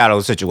how to get out of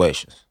those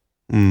situations.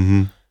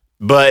 Mm-hmm.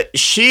 But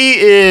she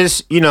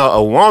is, you know,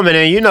 a woman,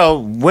 and you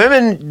know,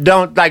 women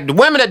don't, like, the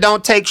women that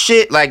don't take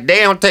shit, like, they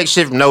don't take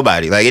shit from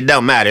nobody. Like, it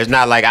don't matter. It's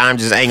not like ain't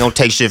gonna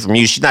take shit from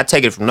you. She's not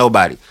taking it from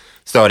nobody.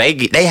 So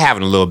they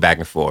having a little back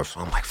and forth. So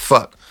I'm like,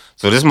 fuck.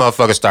 So this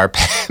motherfucker start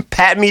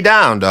patting me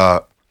down,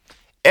 dog.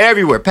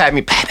 Everywhere, pat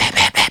me, pat.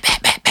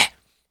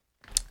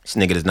 This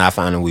nigga does not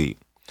find the weed.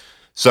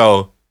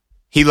 So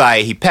he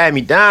pat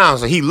me down.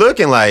 So he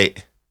looking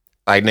like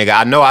nigga,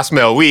 I know I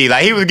smell weed.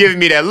 Like, he was giving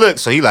me that look.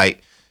 So he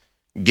like,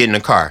 get in the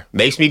car.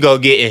 Makes me go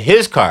get in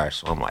his car.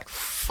 So I'm like,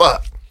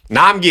 fuck.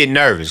 Now I'm getting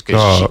nervous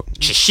because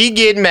she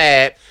getting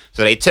mad.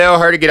 So they tell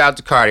her to get out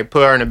the car. They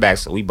put her in the back.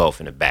 So we both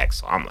in the back.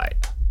 So I'm like,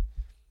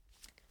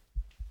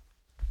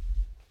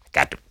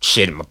 got the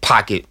shit in my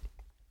pocket.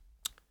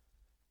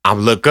 I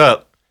look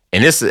up,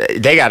 and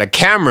they got a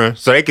camera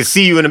so they can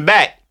see you in the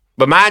back.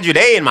 But mind you,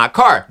 they in my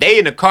car. They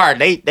in the car.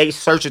 They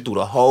searching through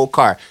the whole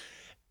car.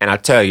 And I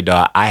tell you,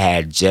 dog, I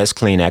had just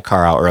cleaned that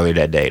car out earlier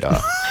that day,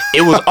 dog.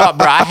 It was up,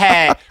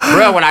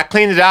 bro. When I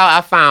cleaned it out,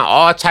 I found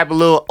all type of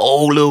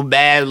little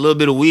bags, a little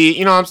bit of weed.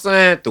 You know what I'm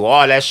saying? Threw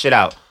all that shit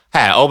out.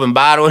 Had an open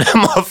bottle in that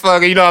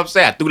motherfucker. You know what I'm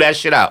saying? I threw that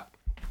shit out.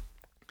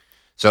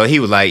 So he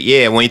was like,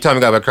 yeah, when he told me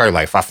about the car,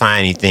 like, if I find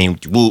anything,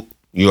 whoop,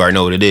 you already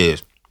know what it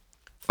is.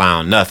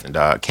 Found nothing,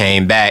 dog.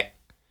 Came back.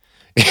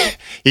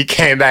 He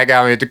came back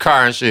out at the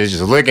car and shit,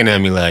 just looking at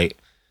me like,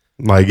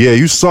 yeah,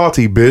 you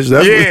salty, bitch.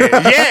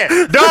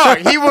 Yeah, dog.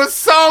 He was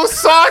so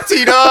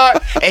salty,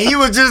 dog. And he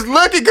was just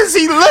looking, because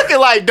he looking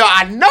like, dog,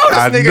 I know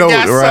this nigga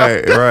got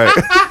something. Right.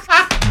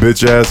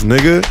 Bitch ass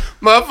nigga.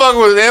 Motherfucker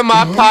was in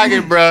my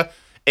pocket, bruh.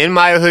 in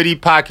my hoodie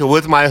pocket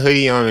with my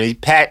hoodie on, and he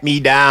pat me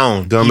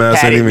down.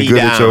 Dumbass ain't even good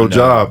at your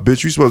job.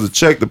 Bitch, you supposed to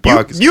check the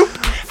pockets.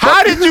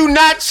 How did you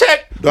not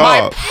check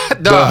the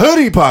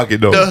hoodie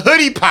pocket, though? The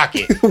hoodie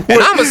pocket.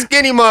 And I'm a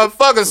skinny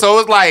motherfucker, so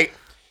it's like,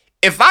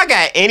 if I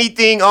got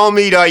anything on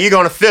me, dog, you're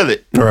going to feel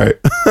it. Right.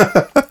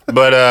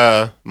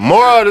 But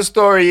moral of the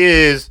story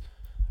is,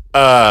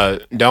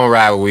 don't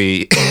ride with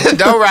weed.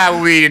 Don't ride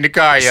with weed in the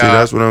car, y'all. See,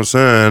 that's what I'm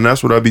saying.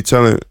 That's what I be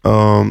telling,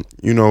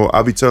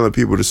 I be telling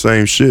people the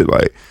same shit.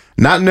 Like,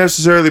 not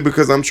necessarily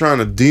because I'm trying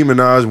to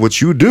demonize what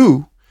you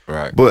do,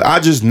 right? But I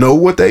just know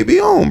what they be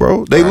on,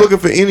 bro. They looking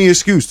for any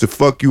excuse to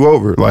fuck you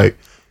over, like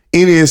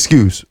any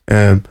excuse,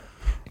 and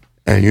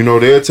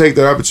they'll take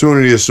that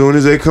opportunity as soon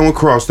as they come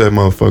across that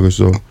motherfucker.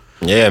 So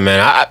yeah,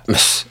 man,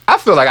 I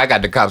feel like I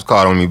got the cops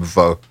called on me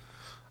before.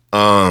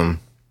 I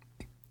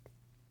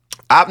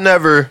ain't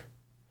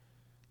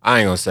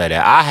gonna say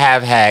that. I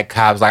have had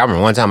cops, like I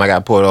remember one time I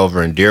got pulled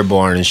over in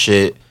Dearborn and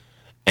shit,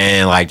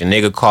 and like the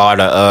nigga called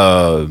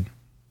a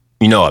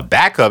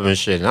backup and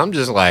shit, and I'm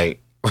just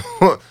like,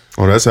 oh,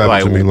 that's happened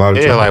like, to me a lot of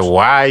times. Yeah, like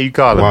why you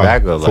calling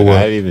backup? Like what?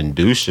 I didn't even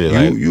do shit.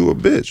 You a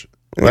bitch.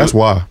 That's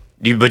why.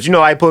 But you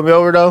know why he put me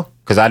over though?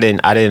 Because I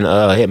didn't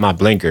hit my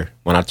blinker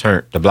when I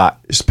turned the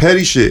block. It's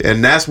petty shit,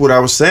 and that's what I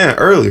was saying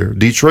earlier.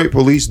 Detroit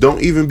police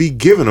don't even be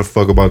giving a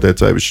fuck about that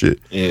type of shit.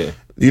 Yeah.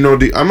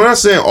 I'm not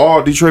saying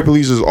all Detroit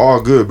police is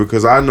all good,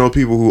 because I know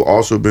people who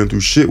also been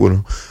through shit with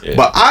them. Yeah.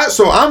 But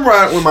I'm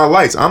riding with my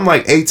lights. I'm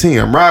like 18.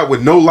 I'm riding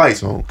with no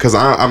lights on because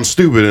I'm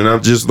stupid and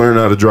I'm just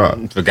learning how to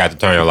drive. Forgot to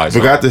turn your lights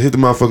on. Forgot to hit the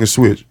motherfucking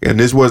switch. And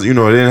this was, it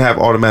didn't have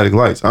automatic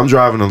lights. I'm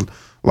driving a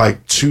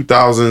like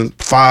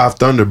 2005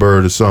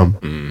 Thunderbird or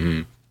something.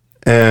 Mm-hmm.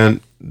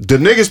 And the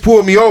niggas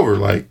pulled me over.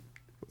 Like,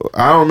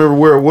 I don't remember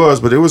where it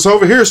was, but it was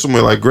over here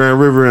somewhere, like Grand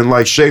River and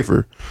like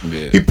Schaefer.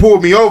 Yeah. He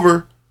pulled me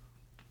over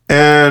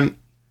and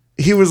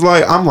he was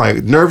like, I'm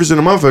like nervous in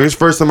the motherfucker. It's the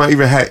first time I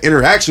even had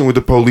interaction with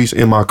the police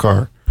in my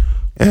car.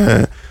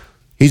 And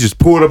he just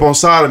pulled up on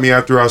side of me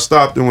after I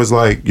stopped and was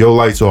like, yo,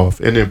 lights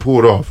off, and then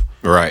pulled off.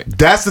 Right.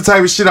 That's the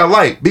type of shit I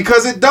like,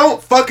 because it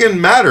don't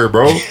fucking matter,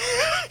 bro.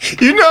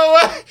 You know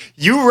what?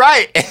 You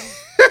right.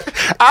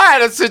 I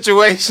had a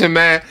situation,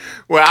 man,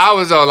 where I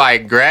was on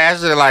like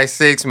Gratiot, like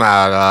 6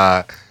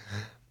 Mile,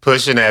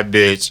 pushing that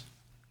bitch.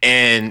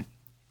 And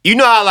you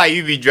know how like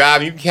you be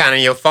driving, you be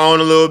counting your phone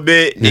a little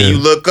bit, then you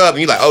look up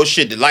and you like, oh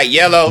shit, the light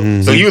yellow.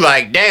 Mm-hmm. So you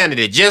like, damn, did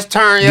it just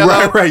turn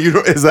yellow? Right,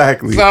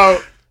 exactly.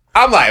 So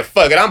I'm like,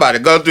 fuck it, I'm about to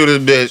go through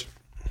this bitch.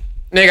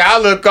 Nigga, I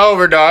look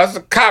over, dog. There's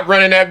a cop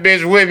running that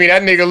bitch with me.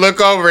 That nigga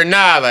look over and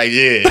nod like,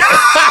 yeah.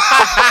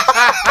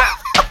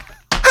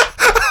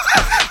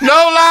 No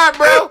lie,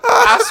 bro.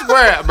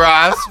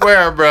 I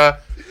swear, bro.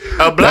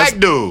 A black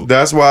dude.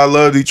 That's why I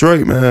love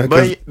Detroit, man.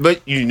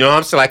 But you know what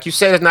I'm saying? Like you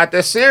said, it's not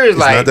that serious. It's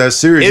like, not that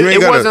serious.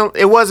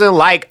 It wasn't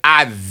like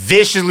I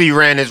viciously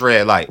ran this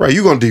red light. Right,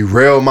 you gonna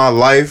derail my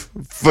life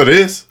for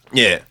this?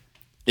 Yeah.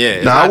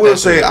 Now I will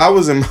say, I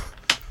was in.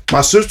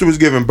 My sister was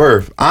giving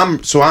birth. I'm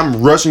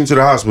rushing to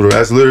the hospital.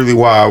 That's literally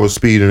why I was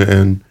speeding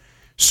and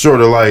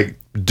sort of like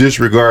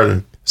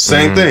disregarding.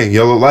 Same thing,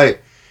 yellow light.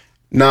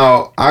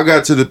 Now I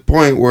got to the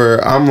point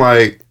where I'm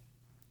like,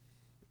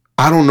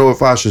 I don't know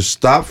if I should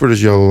stop for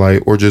this yellow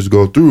light or just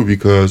go through,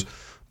 because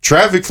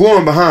traffic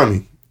flowing behind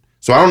me.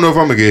 So I don't know if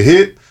I'm gonna get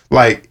hit.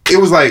 Like, it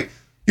was like,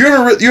 you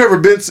ever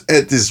been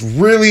at this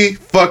really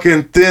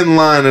fucking thin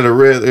line at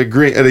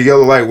a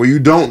yellow light where you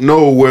don't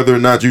know whether or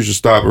not you should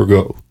stop or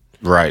go.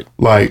 Right.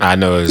 Like, I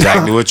know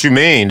exactly what you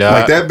mean, dog.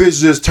 Like, that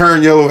bitch just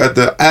turned yellow at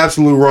the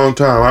absolute wrong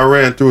time. I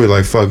ran through it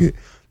like, fuck it.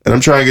 And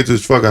I'm trying to get to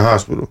this fucking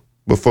hospital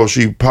before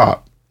she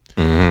popped.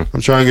 Mm-hmm.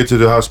 I'm trying to get to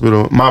the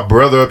hospital. My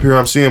brother up here,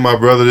 I'm seeing my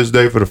brother this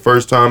day for the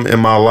first time in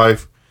my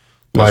life.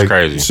 That's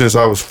crazy. Since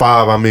I was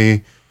 5, I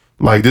mean,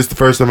 like, this is the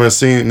first time I've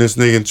seen this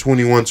nigga in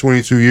 21,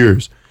 22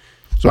 years.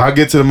 So I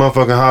get to the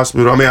motherfucking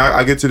hospital. I mean,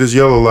 I get to this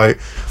yellow light.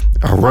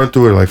 I run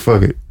through it like,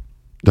 fuck it.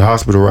 The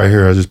hospital right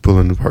here. I just pull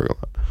in the parking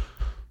lot.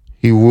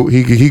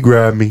 He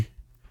grabbed me,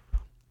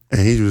 and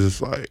he was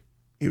like,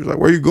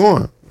 where you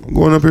going? I'm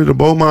going up here to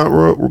Beaumont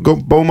Road.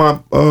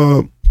 Beaumont,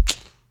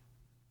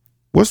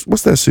 what's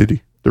that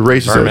city? The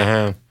race.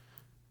 Birmingham.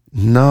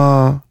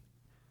 Nah,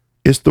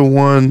 it's the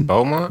one.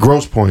 Beaumont?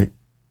 Grosse Pointe.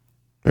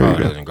 There you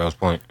go. In Grosse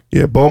Pointe.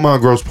 Yeah,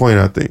 Beaumont, Grosse Pointe,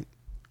 I think.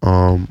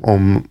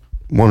 On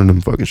one of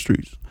them fucking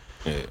streets.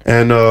 Yeah.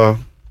 And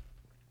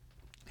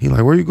he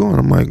like, where you going?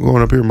 I'm like,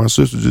 going up here. My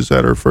sister just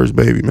had her first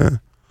baby,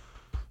 man.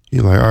 He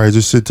like, all right,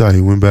 just sit tight.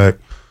 He went back.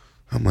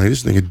 I'm like,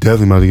 this nigga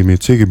definitely about to give me a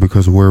ticket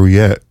because of where we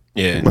at.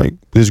 Yeah. Like,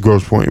 this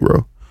Grosse Pointe,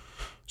 bro.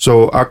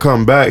 So I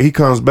come back. He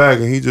comes back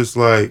and he just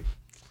like,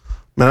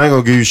 man, I ain't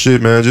gonna give you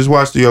shit, man. Just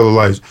watch the yellow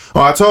lights.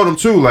 Oh, I told him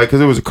too, like, because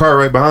there was a car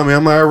right behind me.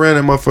 I'm like, I ran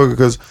that motherfucker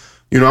because,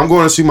 I'm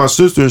going to see my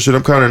sister and shit.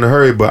 I'm kind of in a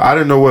hurry, but I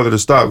didn't know whether to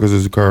stop because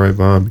there's a car right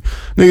behind me.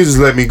 Nigga just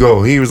let me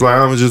go. He was like,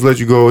 I'm gonna just let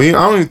you go. I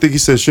don't even think he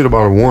said shit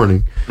about a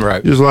warning.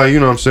 Right. Just like, you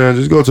know what I'm saying?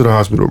 Just go to the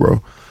hospital,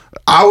 bro.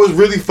 I was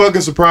really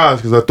fucking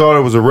surprised because I thought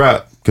it was a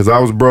wrap because I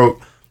was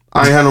broke.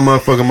 I ain't had no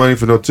motherfucking money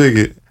for no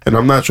ticket, and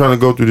I'm not trying to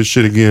go through this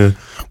shit again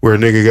where a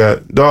nigga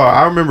got... Dog,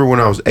 I remember when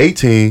I was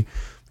 18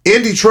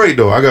 In Detroit,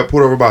 though, I got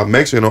pulled over by a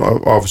Mexican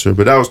officer,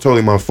 but that was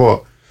totally my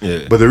fault.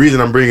 Yeah. But the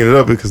reason I'm bringing it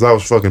up is because I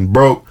was fucking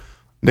broke.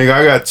 Nigga,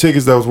 I got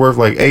tickets that was worth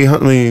like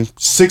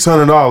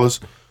 $600.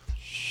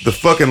 The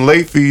fucking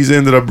late fees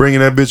ended up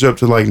bringing that bitch up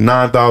to like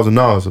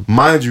 $9,000.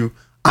 Mind you,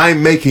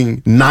 I'm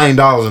making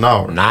 $9 an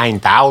hour.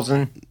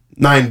 9,000?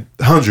 900.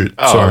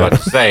 Oh, sorry. I was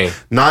about to say.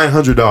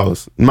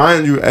 $900.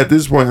 Mind you, at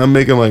this point, I'm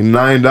making like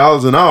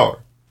 $9 an hour.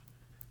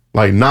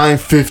 Like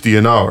 $9.50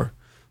 an hour.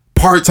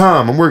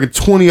 Part-time. I'm working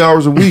 20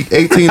 hours a week,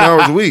 18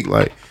 hours a week.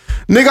 Like,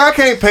 nigga, I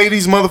can't pay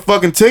these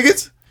motherfucking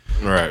tickets.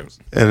 Right.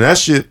 And that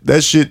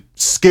shit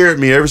scared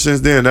me ever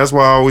since then. That's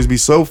why I always be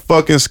so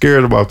fucking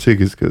scared about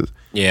tickets, because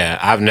Yeah,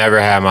 I've never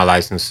had my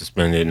license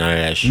suspended, none of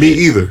that shit. me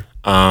either.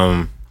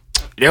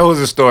 There was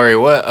a story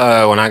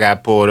when I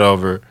got pulled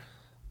over.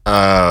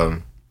 Yeah.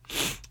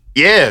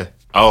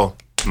 Oh,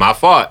 my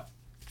fault.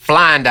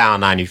 Flying down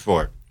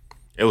 94.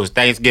 It was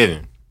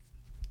Thanksgiving.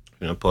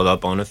 Gonna pull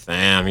up on the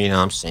fam, you know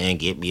what I'm saying?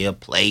 Get me a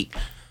plate.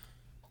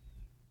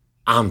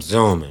 I'm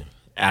zooming.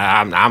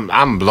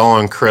 I'm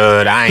blowing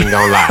crud. I ain't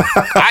gonna lie.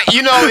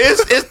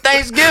 It's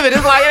Thanksgiving.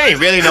 It's like it ain't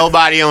really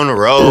nobody on the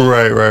road.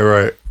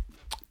 Right.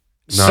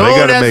 No, they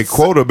gotta make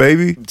quota,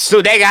 baby.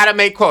 So they gotta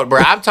make quota, bro.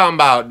 I'm talking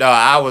about, dog.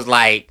 I was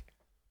like,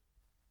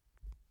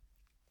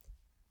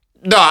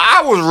 dog.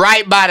 I was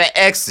right by the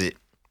exit.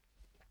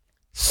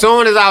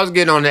 Soon as I was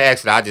getting on the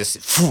exit, I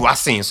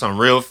seen something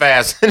real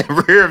fast in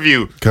the rear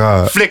view.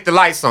 God. Flick the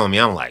lights on me.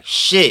 I'm like,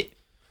 shit.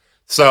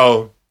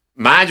 So,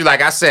 mind you,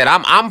 like I said,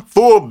 I'm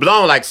full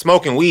blown like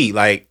smoking weed.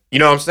 Like, you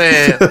know what I'm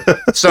saying?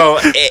 So,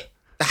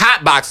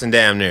 hot boxing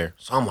damn near.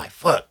 So I'm like,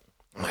 fuck.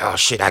 I'm like, oh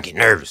shit, I get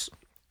nervous.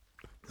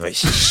 I'm like,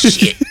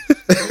 shit.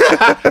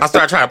 I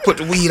start trying to put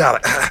the weed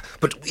out.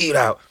 Put the weed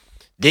out.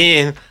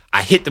 Then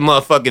I hit the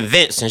motherfucking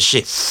vents and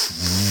shit.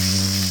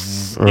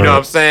 You know what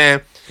I'm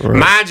saying? Right.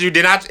 Mind you,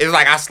 it's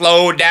like I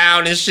slowed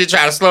down and shit,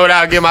 try to slow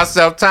down, give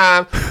myself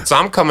time. So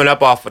I'm coming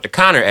up off with the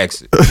counter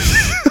exit.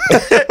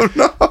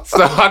 No.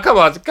 So I come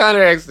off the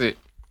counter exit.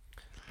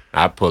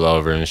 I pull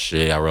over and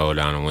shit. I roll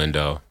down the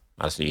window.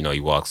 I see, he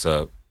walks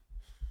up.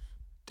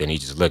 Then he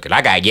just looking.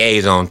 I got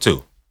yays on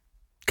too.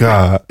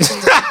 God.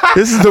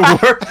 This is the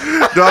worst.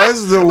 Dog, this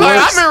is the worst. Like,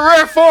 I'm in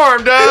rare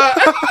form, dog.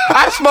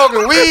 I'm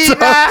smoking weed,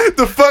 dog.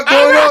 The fuck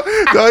going on?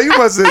 Dog, you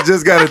must have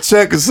just got a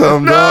check or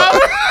something, dog.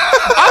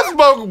 I'm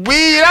smoking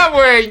weed. I'm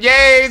wearing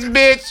yays,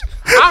 bitch.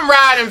 I'm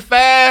riding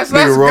fast.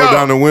 Let's Nigga rolled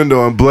down the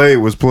window and Blade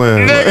was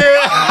playing. Nigga.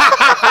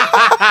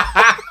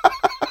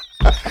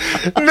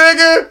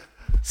 Nigga.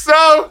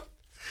 So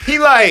he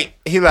like,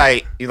 you were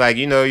I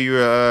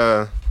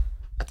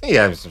think he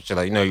had some shit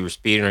like, you were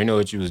speeding or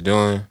what you was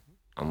doing.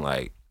 I'm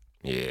like,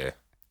 yeah.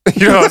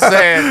 You know what I'm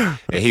saying?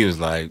 And he was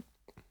like,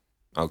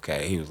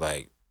 okay. He was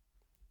like,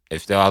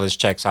 if all this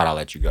checks out, I'll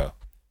let you go.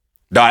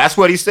 Dog, that's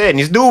what he said. And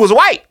this dude was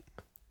white.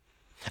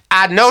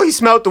 I know he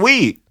smelled the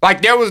weed.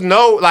 Like, there was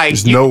no, like...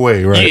 There's no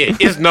way, right? Yeah,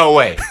 it's no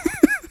way.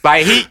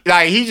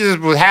 he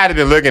just had to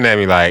be looking at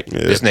me like,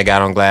 this nigga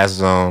got on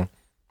glasses on.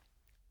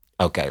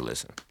 Okay,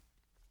 listen.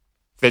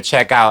 If it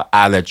check out,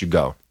 I'll let you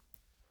go.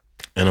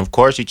 And of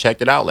course, he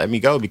checked it out, let me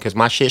go, because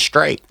my shit's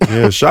straight.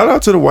 Yeah, shout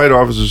out to the white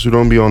officers who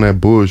don't be on that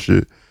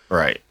bullshit.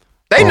 Right.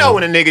 They know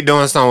when a nigga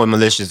doing something with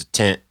malicious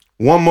intent.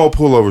 One more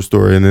pullover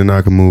story, and then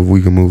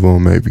we can move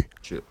on, maybe.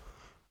 Sure.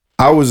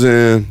 I was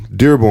in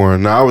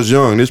Dearborn. Now, I was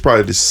young. This is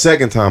probably the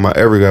second time I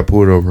ever got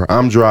pulled over.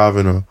 I'm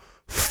driving a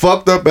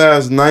fucked up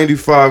ass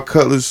 95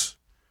 Cutlass.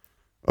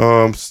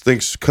 I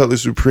think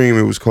Cutlass Supreme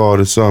it was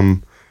called or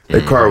something.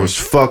 That car was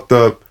fucked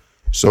up.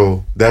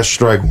 So that's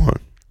strike one.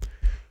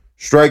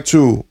 Strike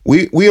two.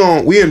 We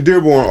in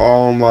Dearborn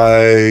on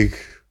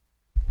like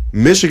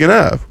Michigan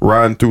Ave,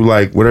 riding through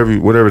like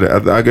whatever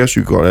that, I guess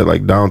you call that,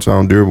 like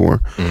downtown Dearborn,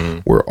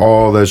 where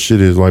all that shit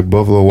is, like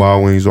Buffalo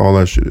Wild Wings, all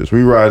that shit is.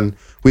 We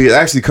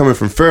actually coming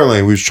from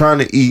Fairlane. We was trying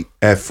to eat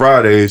at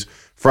Fridays.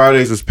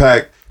 Fridays was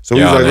packed, so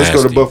we was like, let's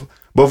go to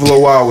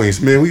Buffalo Wild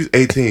Wings. Man, we was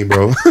 18,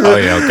 bro. Oh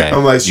yeah, okay.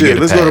 I'm like, shit,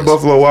 let's go to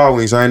Buffalo Wild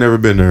Wings. I ain't never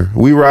been there.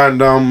 We riding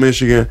down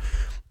Michigan.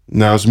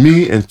 Now it's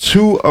me and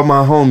two of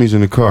my homies in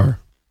the car.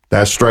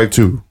 That's strike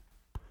two.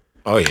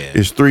 Oh yeah.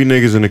 It's three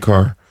niggas in the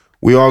car.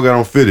 We all got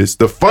on fitteds.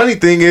 The funny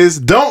thing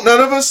is, none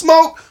of us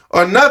smoke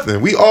or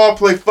nothing. We all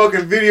play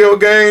fucking video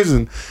games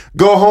and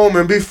go home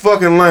and be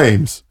fucking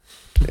lames.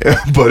 Yeah,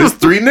 but it's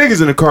three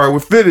niggas in the car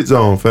with fitteds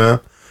on,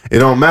 fam. It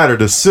don't matter.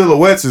 The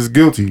silhouettes is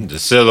guilty. The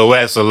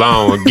silhouettes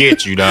alone will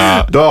get you,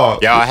 dog.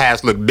 Dog. Y'all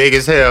hats look big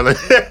as hell.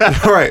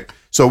 All right.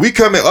 So we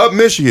coming up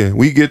Michigan.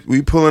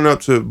 We pulling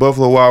up to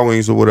Buffalo Wild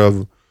Wings or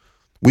whatever.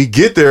 We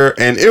get there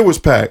and it was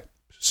packed.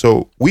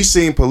 So we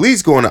seen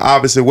police going the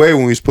opposite way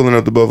when we was pulling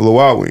up to Buffalo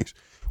Wild Wings.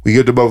 We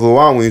get to Buffalo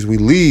Wild Wings, we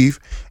leave,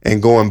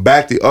 and going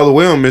back the other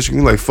way on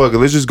Michigan, we like, fuck it,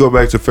 let's just go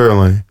back to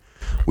Fairlane.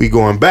 We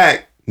going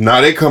back, now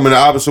they coming the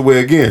opposite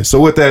way again.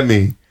 So what that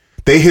mean?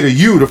 They hit a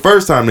U the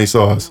first time they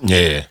saw us.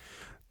 Yeah.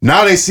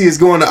 Now they see us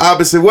going the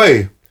opposite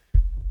way.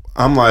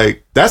 I'm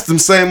like, that's them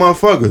same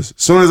motherfuckers.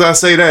 As soon as I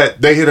say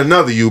that, they hit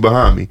another U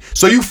behind me.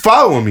 So you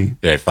following me.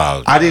 They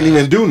followed. I didn't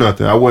even do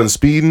nothing. I wasn't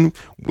speeding.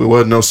 There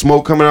wasn't no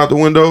smoke coming out the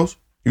windows.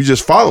 You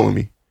just following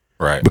me.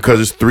 Right. Because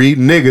it's 3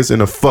 niggas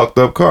in a fucked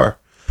up car.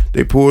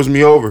 They pulls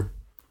me over.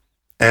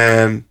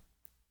 And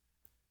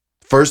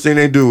first thing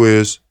they do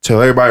is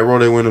tell everybody to roll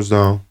their windows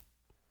down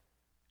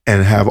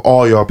and have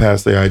all y'all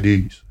pass their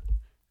IDs.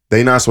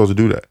 They not supposed to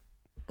do that.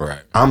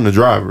 Right. I'm the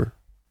driver.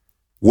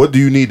 What do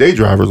you need their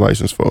driver's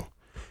license for?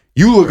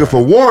 You looking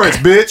for warrants,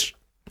 bitch.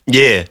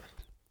 Yeah.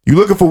 You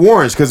looking for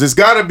warrants because it's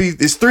 3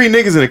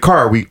 niggas in the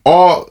car.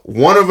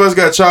 One of us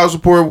got child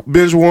support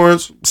binge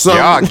warrants.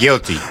 Y'all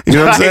guilty. You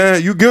know what I'm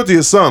saying? You guilty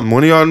of something.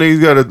 One of y'all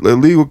niggas got a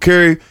illegal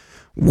carry,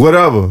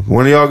 whatever.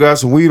 One of y'all got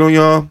some weed on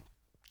y'all.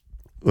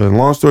 And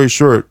long story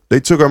short, they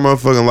took our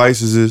motherfucking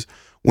licenses,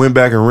 went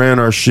back and ran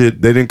our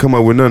shit. They didn't come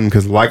up with nothing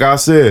because, like I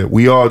said,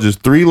 we all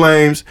just 3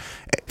 lames,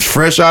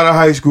 fresh out of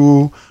high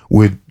school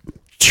with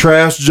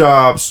trash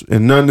jobs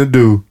and nothing to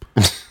do.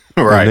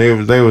 Right.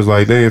 And they was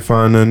like, they didn't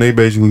find nothing. They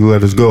basically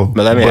let us go.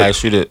 But let me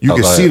ask you this. You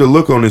can see the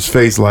look on his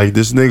face like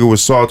this nigga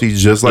was salty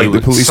just like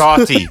the police.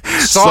 Salty.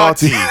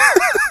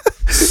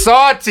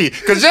 Salty.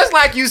 Because just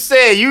like you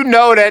said, you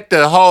know that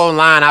the whole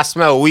line, I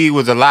smell weed,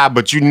 was a lie,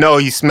 but you know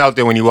he smelled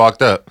it when he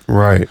walked up.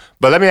 Right.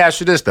 But let me ask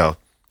you this, though.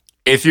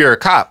 If you're a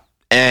cop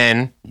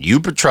and you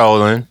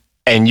patrolling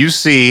and you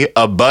see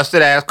a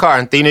busted-ass car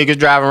and 3 niggas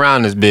driving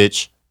around this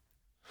bitch,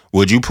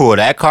 would you pull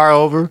that car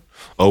over?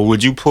 Or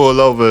would you pull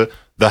over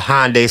the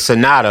Hyundai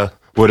Sonata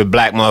with a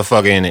black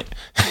motherfucker in it?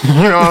 You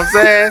know what I'm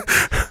saying?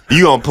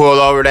 You gonna pull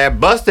over that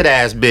busted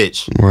ass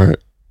bitch. Right.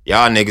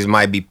 Y'all niggas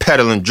might be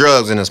peddling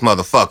drugs in this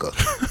motherfucker.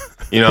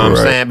 You know what I'm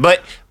saying?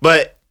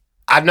 But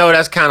I know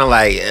that's kind of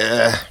like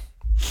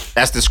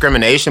that's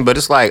discrimination, but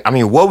it's like, I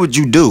mean, what would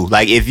you do?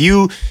 Like if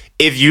you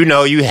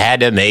know you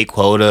had to make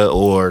quota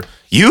or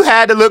you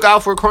had to look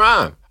out for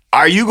crime,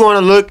 are you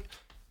gonna look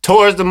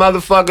towards the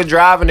motherfucker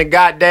driving the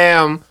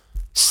goddamn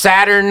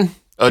Saturn?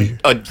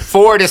 A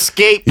Ford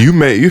Escape. You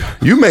make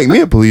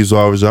me a police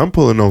officer. I'm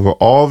pulling over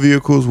all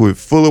vehicles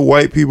full of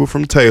white people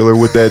from Taylor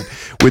with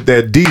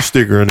that D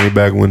sticker in their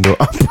back window.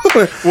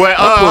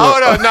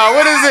 Hold on. No,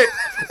 what is it?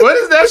 What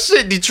is that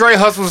shit? Detroit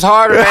hustles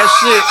harder. That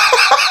shit.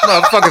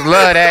 Motherfuckers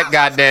love that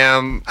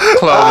goddamn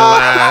clothing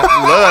line.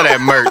 Love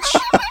that merch.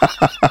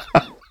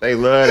 They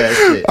love that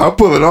shit. I'm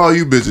pulling all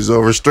you bitches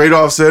over straight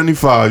off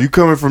 75. You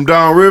coming from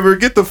downriver?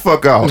 Get the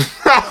fuck out.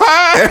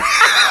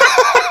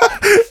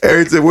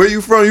 Everything. Where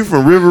you from? You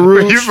from River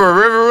Rouge? You from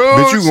River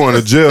Rouge? Bitch, you going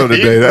to jail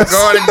today. That's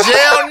going to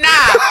jail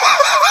now.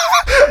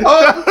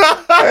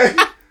 Hey,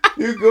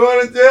 you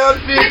going to jail?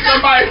 See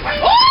somebody. You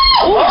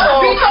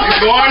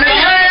going to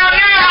jail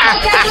now.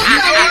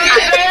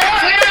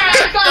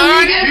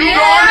 You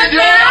going to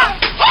jail?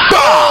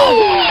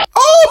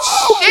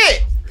 Oh,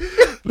 shit.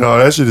 No,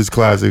 that shit is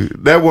classic.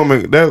 That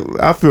woman,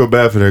 I feel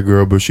bad for that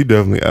girl, but she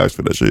definitely asked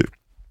for that shit.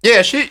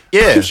 Yeah, she asked for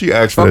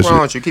that shit. What's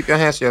wrong with you? Keep your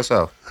hands to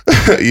yourself.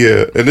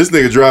 Yeah, and this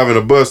nigga driving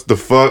a bus, the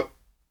fuck?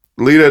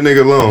 Leave that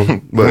nigga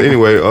alone. But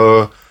anyway,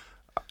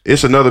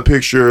 it's another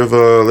picture of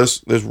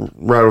let's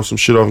rattle some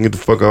shit off and get the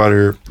fuck out of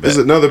here. This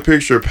is another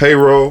picture of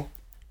Payroll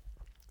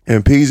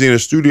and Peasy in the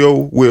studio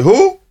with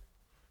who?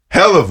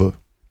 Helluva.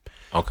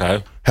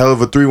 Okay.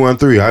 Helluva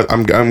 313.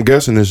 I'm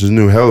guessing this is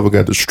new. Helluva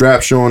got the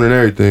strap showing and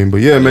everything.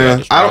 But yeah,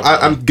 man,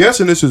 I'm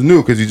guessing this is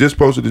new because he just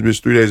posted this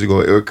bitch 3 days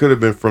ago. It could have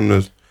been from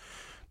the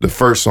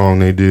first song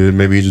they did.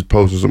 Maybe he just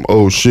posted some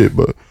old shit,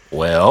 but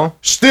well,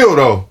 still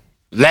though.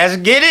 Let's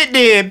get it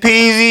then,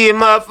 Peasy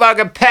and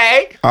motherfucking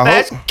Pay.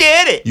 Let's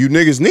get it. You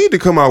niggas need to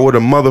come out with a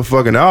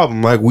motherfucking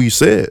album like we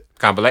said.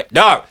 Compilation.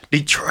 Dog,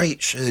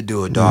 Detroit should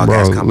do a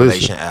dog-ass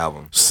compilation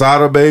album.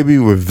 Sada Baby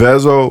with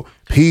Vezo,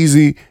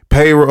 Peasy,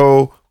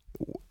 Payroll,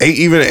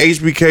 even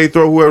HBK,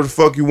 throw whoever the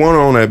fuck you want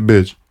on that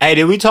bitch. Hey,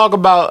 did we talk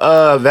about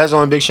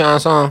Vezo and Big Sean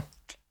song?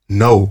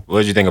 No. What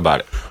did you think about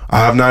it?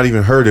 I have not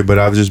even heard it, but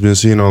I've just been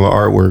seeing all the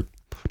artwork.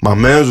 My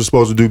man was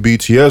supposed to do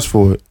BTS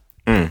for it.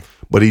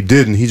 But he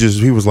didn't.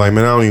 He was like,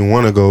 man, I don't even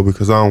want to go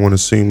because I don't want to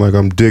seem like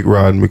I'm dick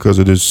riding because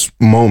of this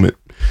moment.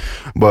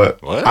 But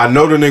I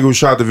know the nigga who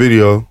shot the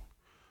video,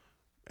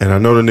 and I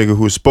know the nigga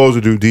who was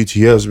supposed to do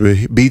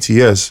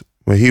BTS,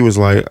 but he was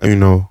like, you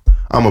know,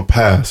 I'm a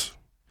pass.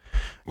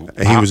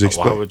 And he was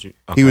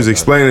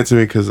explaining it to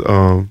me because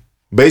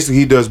basically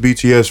he does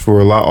BTS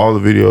for all the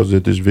videos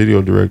that this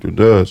video director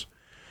does.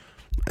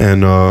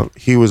 And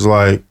he was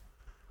like,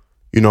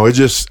 you know, I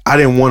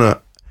didn't want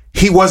to,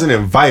 he wasn't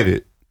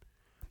invited.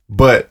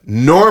 But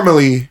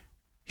normally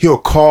he'll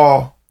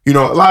call, you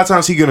know, a lot of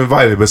times he get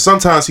invited, but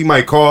sometimes he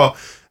might call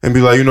and be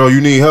like, you know, you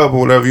need help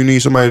or whatever, you need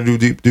somebody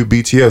to do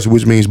BTS,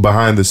 which means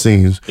behind the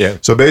scenes. Yeah.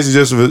 So basically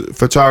just a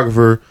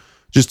photographer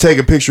just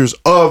taking pictures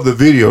of the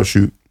video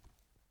shoot.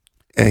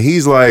 And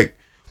he's like,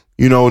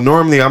 you know,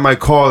 normally I might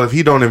call if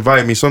he don't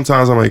invite me.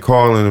 Sometimes I might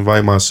call and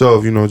invite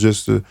myself, you know,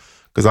 just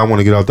because I want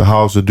to get out the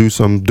house to do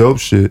some dope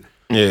shit.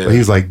 Yeah. But he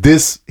was like,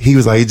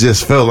 it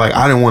just felt like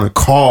I didn't want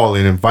to call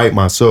and invite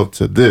myself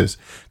to this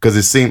because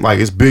it seemed like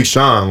it's Big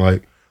Sean.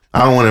 Like,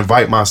 I don't want to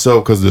invite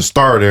myself because the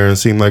star there and it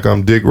seemed like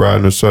I'm dick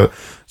riding or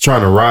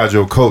trying to ride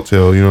your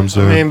coattail. You know what I'm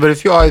saying? I mean, but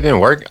if you already been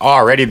working,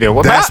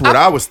 that's what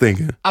I was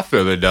thinking. I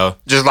feel it though.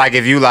 Just like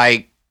if you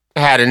like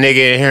had a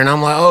nigga in here, and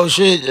I'm like, oh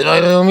shit,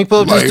 let me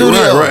pull up the Like,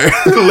 studio. right.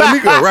 Let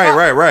me go.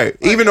 Right.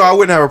 Even though I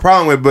wouldn't have a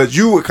problem with it, but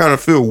you would kind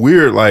of feel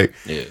weird, like,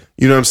 Yeah.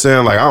 you know what I'm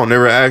saying? Like, I don't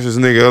never ask this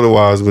nigga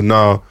otherwise, but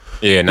no.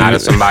 Yeah, now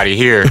that somebody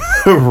here.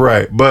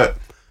 Right. But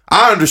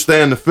I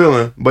understand the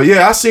feeling. But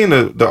yeah, I seen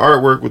the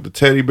artwork with the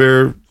teddy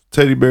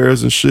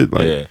bears and shit.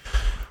 Like, Yeah.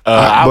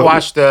 I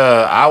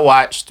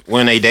watched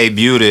when they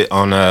debuted it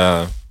on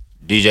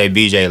DJ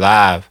BJ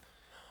Live.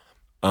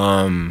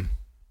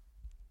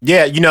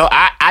 Yeah, you know,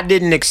 I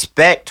didn't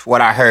expect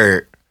what I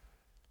heard.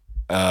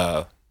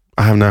 I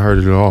have not heard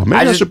it at all.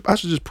 Maybe I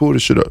should just pull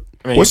this shit up.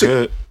 I mean, What's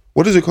it?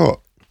 What is it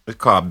called? It's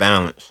called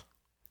Balance.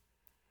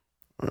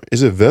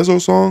 Is it Vezo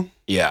song?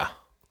 Yeah.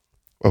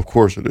 Of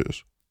course it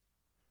is.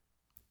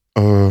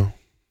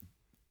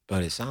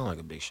 But it sounds like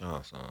a Big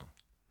Sean song.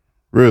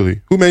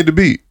 Really? Who made the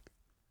beat?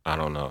 I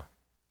don't know.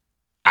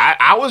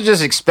 I was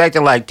just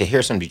expecting like to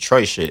hear some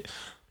Detroit shit.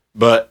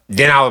 But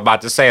then I was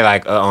about to say,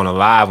 like, on a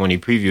live when he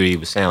previewed, he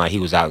was saying, like, he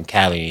was out in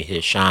Cali and he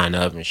hit Shine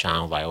up, and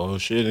Shine was like, oh,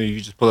 shit, you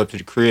just pull up to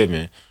the crib,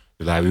 and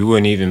like, we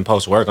wouldn't even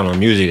post work on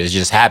music. It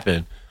just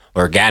happened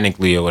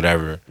organically or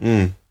whatever.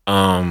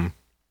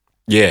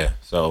 Yeah,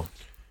 so.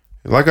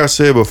 Like I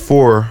said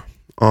before,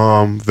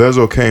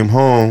 Vezo came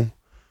home,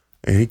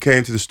 and he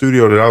came to the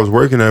studio that I was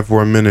working at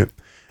for a minute,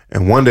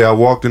 and one day I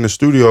walked in the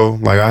studio,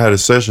 like, I had a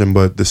session,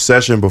 but the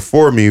session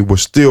before me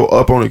was still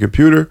up on the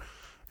computer.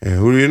 And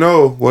who do you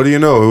know? What do you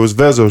know? It was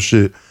Vezo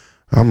shit.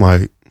 I'm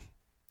like,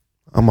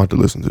 I'm about to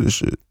listen to this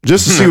shit.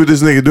 Just to see what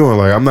this nigga doing.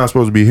 Like, I'm not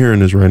supposed to be hearing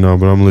this right now,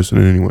 but I'm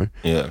listening anyway.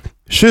 Yeah.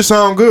 Shit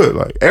sound good.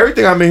 Like,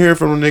 everything I've been hearing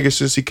from the nigga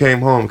since he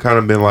came home kind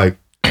of been like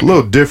a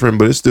little different,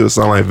 but it still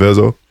sound like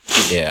Vezo.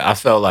 Yeah, I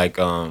felt like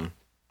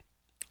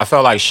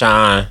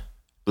Shine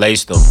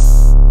laced him.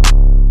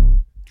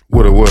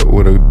 With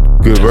a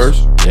good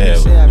verse? Yeah.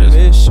 I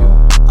miss you.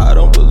 I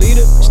don't believe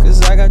it, it's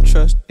cause I got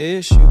trust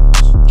issues.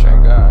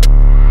 Thank God.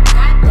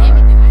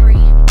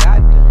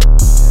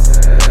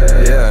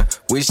 Yeah,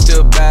 we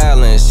still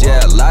balance.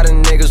 Yeah, a lot of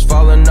niggas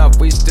falling off.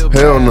 We still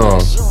Hell no.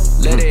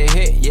 Let it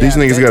hit. Yeah, these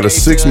niggas got a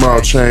 6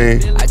 mile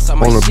chain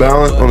on the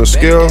balance, on the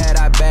scale,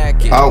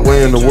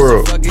 outweighing the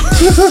world.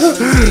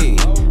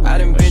 I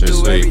done been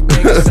through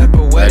everything except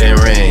for wedding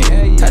ring.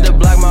 Had to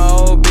block my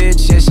old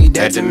bitch, yeah, she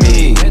dead to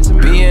me.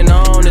 Being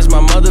on is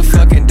my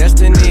motherfucking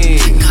destiny.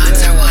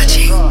 Gods are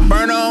watching.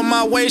 Burn on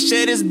my waist,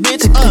 shit this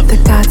bitch up. The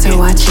gods are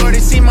watching. Shorty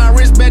see my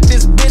wrist, bet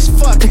this bitch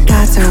fuck. The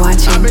gods are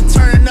watching. I've been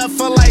turning up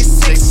for like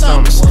 6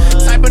 summers.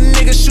 Type of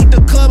nigga shoot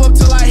the club up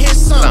till I hit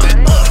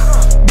something.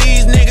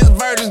 These niggas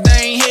virgins,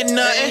 they ain't hit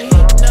nothing.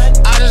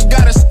 I just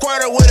got a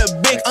squirter with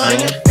a big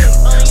onion.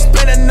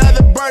 Spin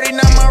another birdie,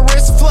 now my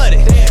wrist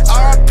flooded.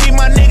 RIP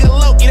my nigga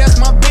Loki, that's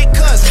my big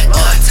cousin.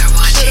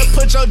 Should've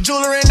put your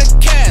jeweler in the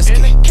casket.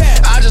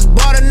 I just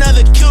bought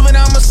another Cuban,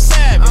 I'm a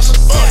savage.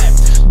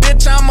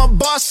 Bitch, I'm a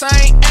boss, I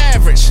ain't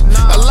average.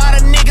 A lot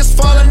of niggas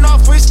falling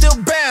off, we still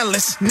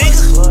balanced.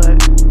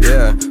 Niggas.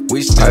 Yeah,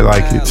 we still I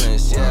like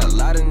it. Yeah, a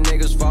lot of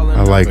niggas falling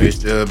I like We it.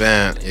 still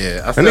balanced.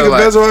 Yeah. I That nigga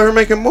Vezo out here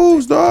making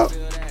moves, dog.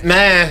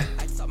 Man,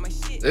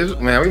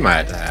 we might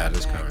have to have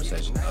this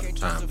conversation another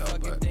time though,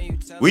 but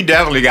we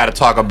definitely got to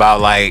talk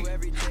about, like,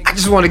 I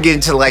just want to get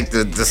into like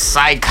the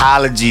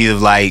psychology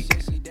of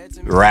like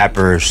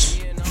rappers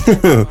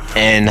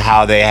and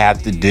how they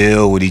have to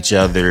deal with each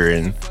other,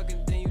 and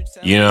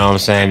you know what I'm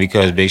saying,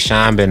 because Big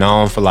Sean been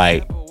on for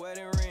like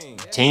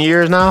 10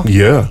 years now.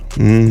 Yeah.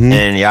 Mm-hmm.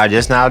 And y'all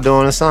just now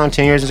doing a song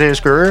 10 years into his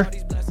career.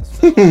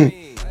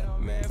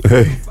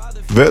 Hey,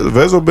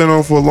 Vezo been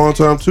on for a long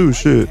time too.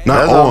 Shit,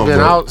 not Vezo on. been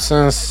bro. out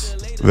since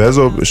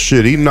Vezo,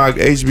 shit, he knocked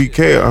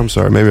HBK. I'm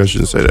sorry, maybe I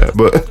shouldn't say that,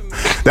 but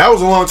that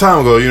was a long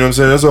time ago. You know what I'm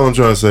saying? That's all I'm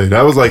trying to say.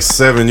 That was like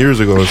 7 years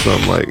ago or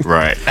something. Like,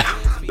 right.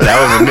 That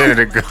was a minute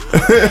ago.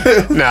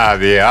 Nah,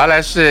 yeah, all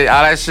that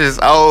shit's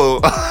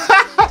old.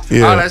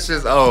 Yeah. All that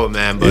shit's old,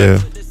 man.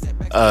 But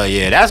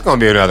yeah, that's gonna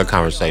be another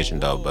conversation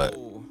though. But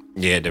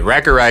yeah, the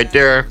record right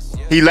there,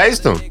 he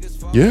laced him.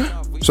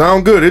 Yeah,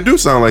 sound good. It do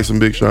sound like some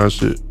Big Sean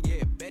shit.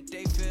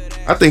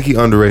 I think he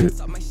underrated.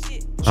 I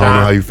don't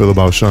know how you feel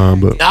about Sean,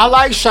 but I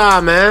like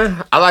Sean,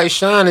 man. I like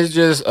Sean. It's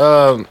just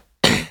I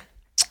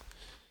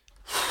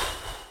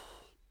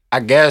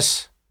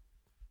guess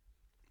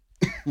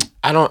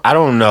I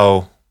don't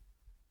know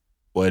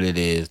what it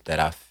is that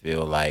I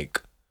feel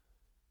like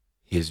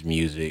his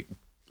music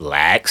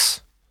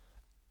lacks.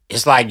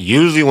 It's like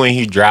usually when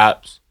he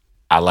drops,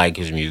 I like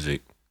his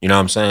music. You know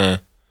what I'm saying?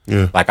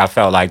 Yeah. Like I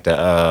felt like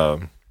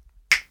the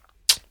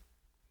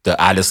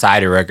I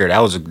Decided record,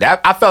 I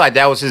felt like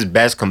that was his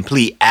best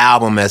complete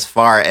album as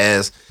far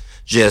as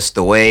just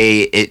the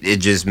way it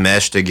just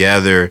meshed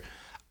together.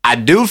 I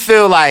do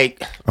feel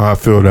like I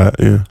feel that.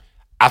 Yeah.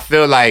 I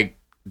feel like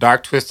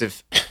Dark Twisted.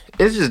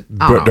 It's just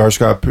I don't know. Dark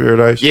Sky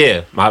Paradise.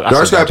 Yeah,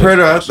 Dark Sky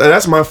Paradise.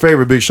 That's my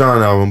favorite Big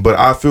Sean album. But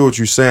I feel what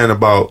you're saying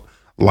about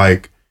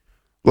like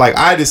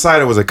I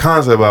Decided was a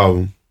concept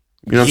album.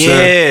 You know what I'm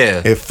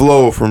saying? It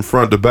flowed from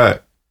front to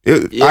back.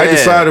 I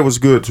Decided was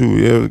good too.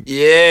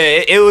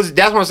 Yeah, it was.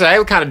 That's what I'm saying. It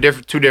was kind of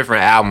different, two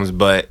different albums,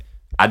 but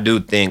I do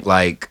think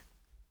like,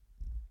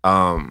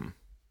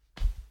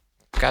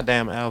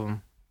 goddamn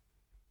album?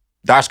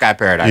 Dark Sky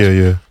Paradise.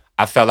 Yeah.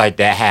 I felt like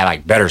that had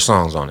like better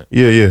songs on it.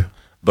 Yeah.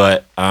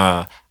 But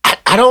I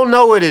don't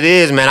know what it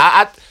is, man.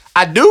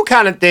 I do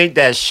kind of think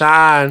that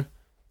Sean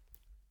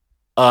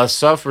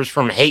suffers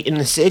from hating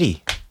the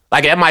city.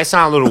 Like, that might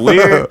sound a little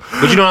weird,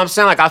 but you know what I'm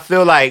saying? Like, I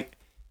feel like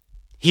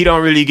he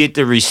don't really get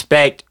the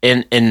respect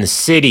in the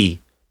city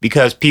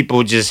because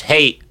people just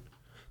hate.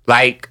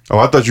 Like,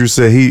 I thought you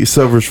said he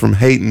suffers from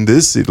hating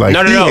this city. Like,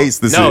 no, he hates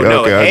the city.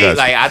 No, okay, hate, I got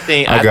like,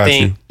 you. I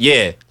think,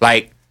 yeah,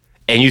 like,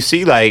 and you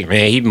see, like,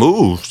 man, he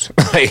moved.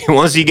 Like,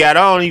 once he got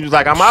on, he was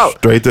like, I'm out.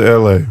 Straight to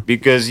LA.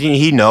 Because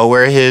he know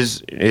where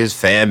his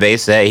fan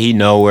base at. He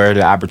know where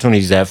the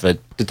opportunities at for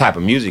the type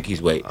of music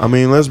he's waiting. I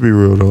mean, let's be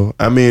real though.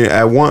 I mean,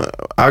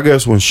 I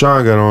guess when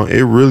Sean got on,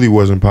 it really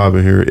wasn't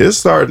popping here. It's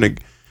starting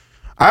to.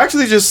 I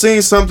actually just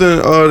seen something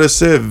that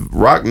said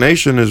Rock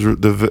Nation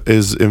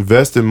is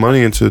investing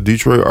money into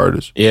Detroit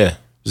artists. Yeah,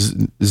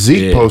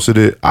 Zeke posted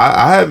it.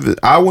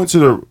 I went to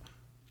the.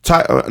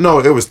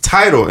 It was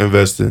Tidal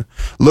investing,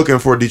 looking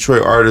for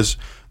Detroit artists.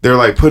 They're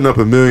like putting up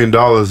 $1 million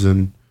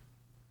and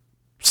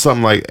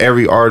something like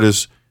every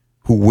artist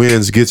who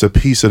wins gets a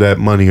piece of that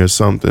money or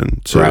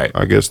something to,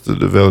 I guess, to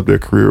develop their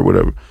career or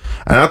whatever.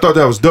 And I thought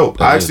that was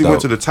dope. I actually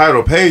went to the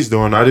Tidal page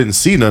though, and I didn't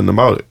see nothing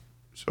about it.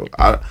 So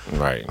I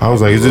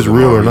was like, is this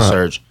real or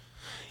not?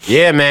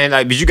 Yeah, man.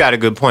 Like, but you got a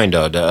good point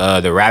though.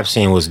 The rap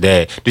scene was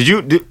dead.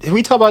 Did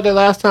we talk about that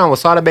last time? What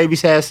Sada Baby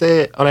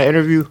said on that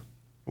interview?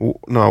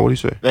 No, what did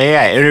he say? Man,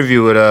 yeah, an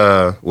interview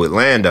with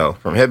Lando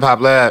from Hip Hop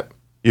Lab.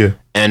 Yeah.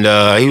 And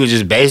he was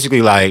just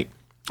basically like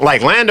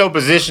Lando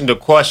positioned the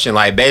question,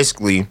 like,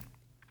 basically,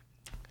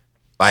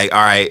 like,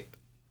 all right,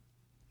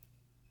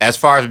 as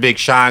far as Big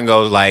Sean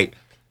goes, like,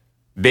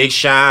 Big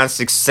Sean's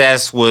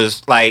success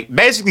was, like,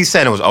 basically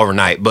saying it was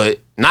overnight, but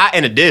not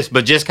in a diss,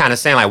 but just kind of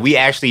saying, like, we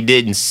actually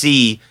didn't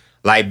see,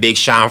 like, Big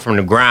Sean from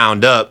the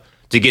ground up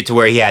to get to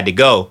where he had to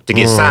go to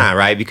get signed,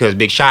 right? Because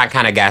Big Sean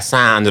kind of got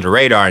signed under the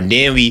radar, and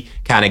then we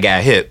kind of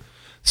got hip.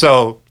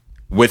 So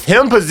with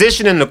him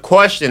positioning the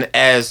question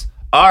as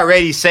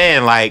already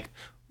saying, like,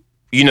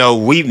 you know,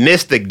 we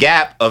missed the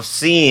gap of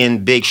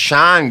seeing Big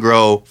Sean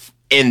grow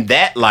in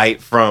that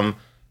light from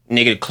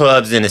nigga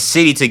clubs in the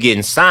city to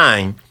getting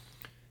signed,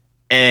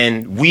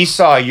 and we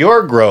saw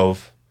your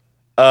growth.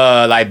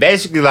 Like,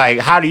 basically, like,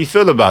 how do you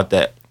feel about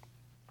that?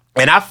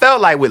 And I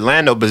felt like with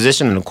Lando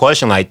positioning the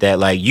question like that,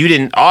 like, you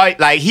didn't,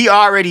 like, he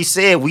already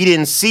said we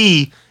didn't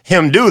see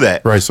him do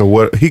that. Right. So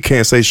what? He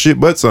can't say shit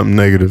but something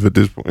negative at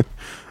this point.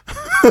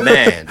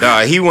 Man,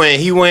 dog, he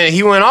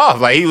went off.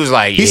 Like, he was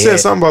like, he said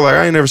something about, like,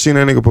 I ain't never seen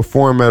that nigga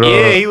perform at all.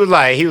 Yeah, he was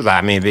like,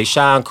 I mean, Big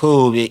Sean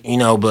cool, you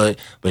know, but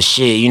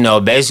shit, you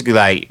know, basically,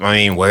 like, I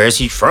mean, where is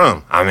he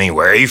from?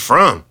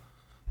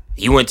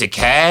 He went to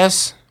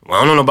Cass. Well,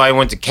 I don't know nobody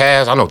went to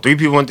Cass. I know 3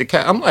 people went to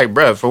Cass. I'm like,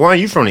 bruh, for one,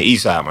 you from the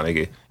east side, my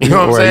nigga. You know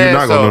what I'm saying? You're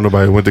not gonna know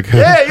nobody went to Cass.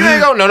 Yeah, you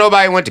ain't gonna know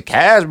nobody went to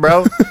Cass,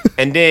 bro.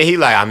 And then he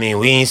like, I mean,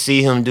 we ain't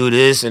see him do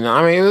this. And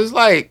I mean, it was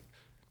like,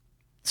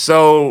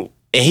 so,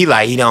 and he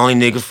like, he the only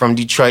nigga from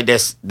Detroit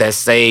that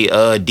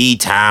say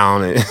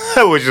D-Town,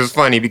 which is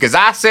funny because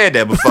I said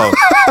that before.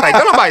 Like,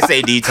 don't nobody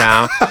say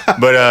D-Town.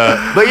 But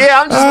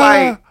yeah, I'm just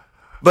like,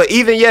 but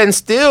even yet and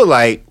still,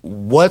 like,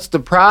 what's the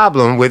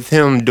problem with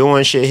him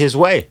doing shit his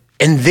way?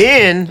 And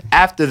then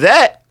after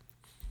that,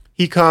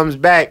 he comes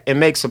back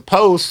and makes a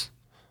post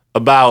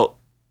about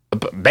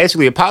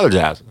basically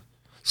apologizing.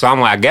 So I'm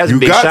like, I guess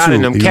Big Sean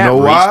and them cat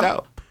reached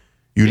out.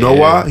 You know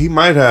why? He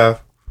might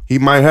have.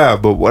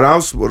 But what I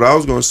was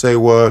gonna say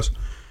was,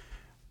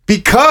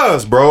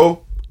 because,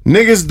 bro,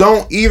 niggas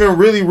don't even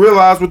really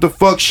realize what the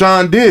fuck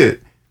Sean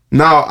did.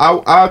 Now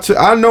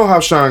I know how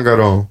Sean got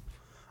on.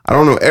 I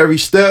don't know every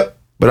step,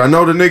 but I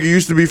know the nigga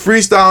used to be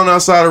freestyling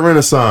outside of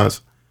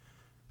Renaissance.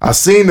 I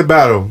seen the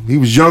battle. He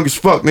was young as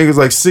fuck. Niggas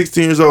like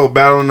 16 years old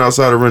battling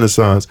outside of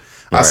Renaissance.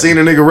 Right. I seen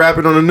a nigga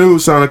rapping on the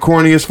news sounding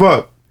corny as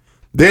fuck.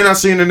 Then I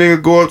seen the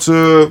nigga go up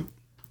to,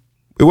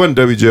 it wasn't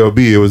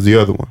WJLB, it was the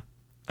other one.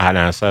 Hot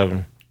 97.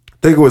 I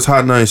think it was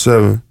Hot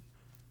 97.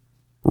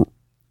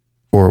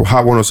 Or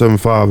Hot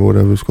 107.5 or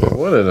whatever it's called.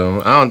 One of them.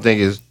 I don't think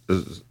it's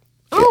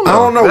I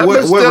don't know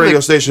what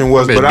radio station it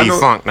was, but I know.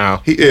 Funk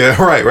now. Yeah,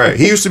 right.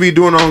 He used to be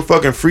doing on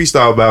fucking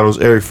freestyle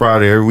battles every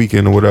Friday, every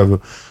weekend or whatever.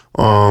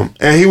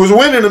 And he was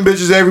winning them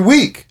bitches every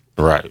week.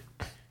 Right.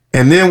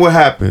 And then what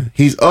happened?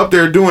 He's up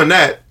there doing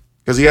that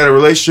because he had a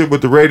relationship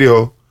with the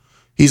radio.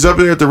 He's up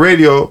there at the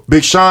radio.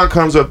 Big Sean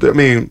comes up there. I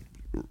mean,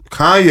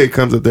 Kanye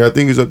comes up there. I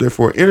think he's up there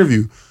for an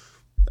interview.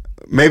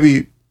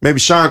 Maybe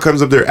Sean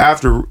comes up there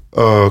after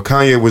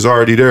Kanye was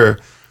already there.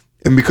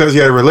 And because he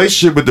had a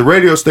relationship with the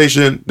radio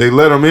station, they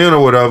let him in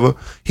or whatever.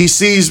 He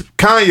sees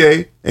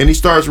Kanye and he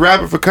starts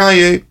rapping for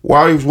Kanye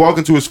while he was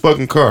walking to his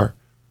fucking car.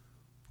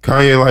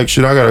 Kanye like,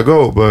 shit, I gotta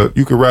go, but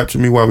you can rap to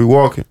me while we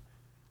walking.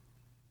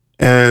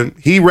 And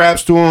he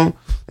raps to him,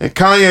 and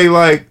Kanye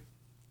like,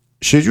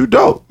 shit, you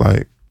dope.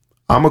 Like,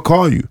 I'ma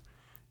call you.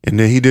 And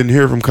then he didn't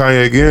hear from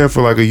Kanye again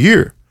for like a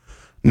year.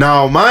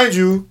 Now, mind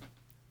you,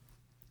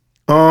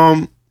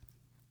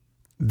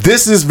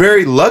 this is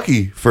very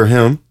lucky for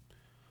him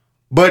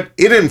but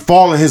it didn't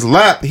fall in his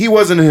lap. He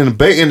wasn't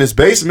in his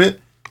basement.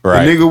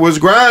 Right. The nigga was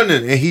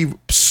grinding, and he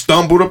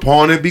stumbled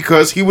upon it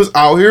because he was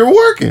out here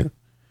working.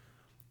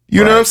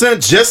 You know what I'm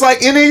saying? Just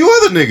like any of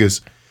you other niggas.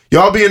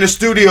 Y'all be in the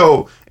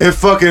studio and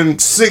fucking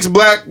 6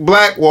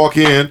 black walk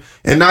in,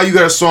 and now you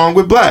got a song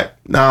with Black.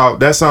 Now,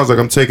 that sounds like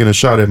I'm taking a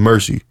shot at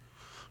Mercy,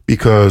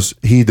 because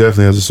he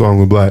definitely has a song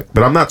with Black.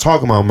 But I'm not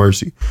talking about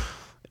Mercy.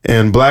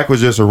 And Black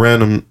was just a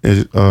random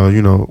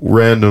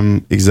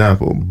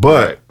example.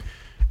 But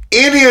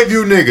any of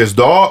you niggas,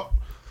 dog,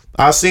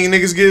 I seen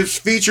niggas get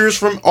features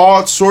from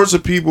all sorts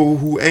of people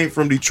who ain't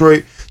from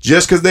Detroit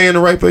just because they in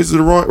the right place at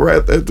the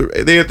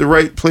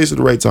right place at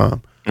the right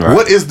time. Right.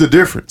 What is the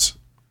difference?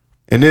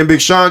 And then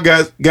Big Sean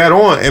got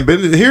on, and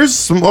here's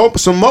some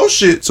more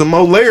shit, some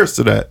more layers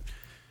to that.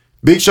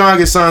 Big Sean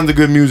gets signed to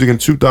Good Music in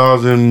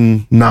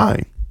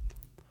 2009.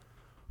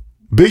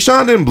 Big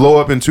Sean didn't blow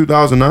up in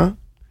 2009.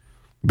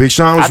 Big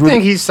Sean was.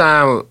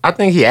 I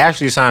think he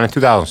actually signed in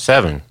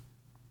 2007.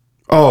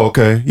 Oh,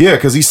 okay. Yeah,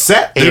 because he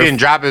sat there. He didn't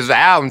drop his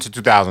album to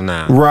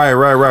 2009. Right.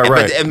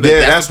 But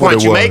that's the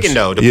point you're making,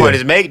 though.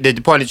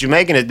 The point that you're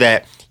making is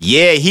that,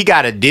 yeah, he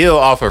got a deal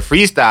off of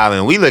freestyle,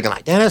 and we looking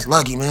like, damn, that's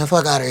lucky, man.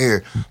 Fuck out of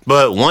here.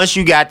 But once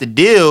you got the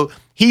deal,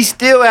 he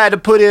still had to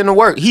put in the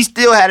work. He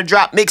still had to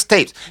drop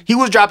mixtapes. He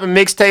was dropping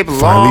mixtapes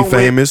along with... Finally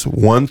Famous,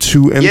 1,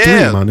 2, and 3,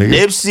 my nigga.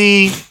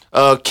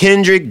 Nipsey,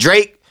 Kendrick,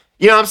 Drake.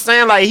 You know what I'm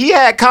saying? Like, he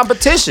had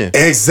competition.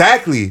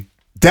 Exactly.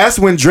 That's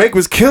when Drake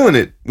was killing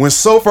it. When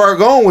So Far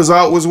Gone was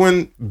out was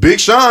when Big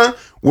Sean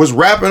was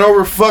rapping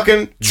over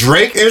fucking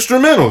Drake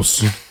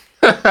instrumentals.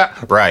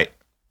 Right.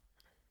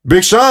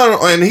 Big Sean,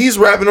 and he's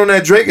rapping on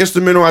that Drake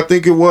instrumental, I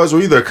think it was,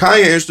 or either a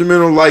Kanye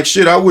instrumental, like,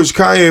 shit, I wish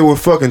Kanye would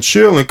fucking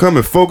chill and come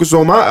and focus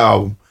on my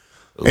album.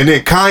 Ooh. And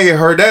then Kanye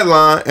heard that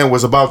line and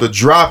was about to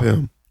drop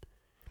him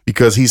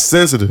because he's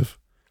sensitive.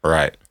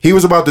 Right. He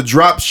was about to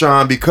drop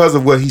Sean because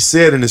of what he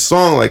said in his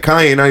song. Like,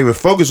 Kanye not even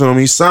focused on him.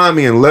 He signed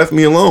me and left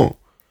me alone.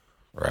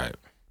 Right.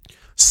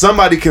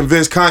 Somebody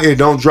convinced Kanye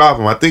don't drop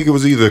him. I think it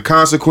was either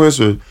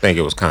Consequence or... I think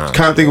it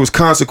was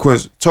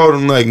Consequence. Told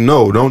him, like,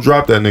 no, don't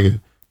drop that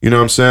nigga. You know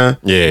what I'm saying?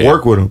 Yeah.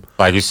 Work with him.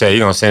 Like you said, you're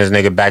going to send this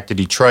nigga back to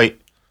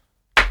Detroit.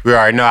 We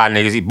already know how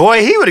niggas...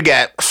 Boy, he would have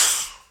got...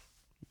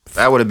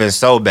 That would have been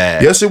so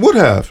bad. Yes, it would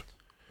have.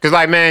 Because,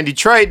 like, man,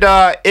 Detroit,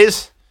 dog,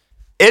 it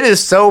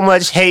is so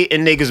much hate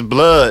in niggas'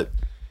 blood.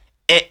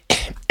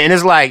 And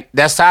it's like,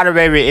 that Sada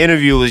Baby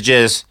interview was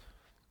just...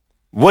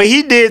 What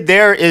he did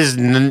there is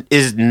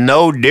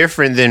no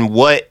different than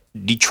what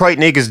Detroit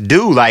niggas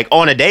do, like,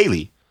 on a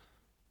daily.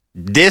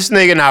 This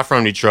nigga not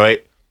from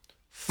Detroit.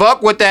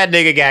 Fuck what that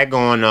nigga got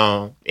going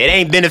on. It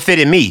ain't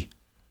benefiting me.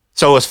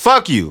 So it's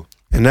fuck you.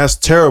 And that's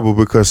terrible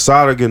because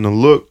Sada getting a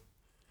look.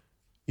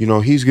 You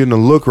know, he's getting a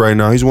look right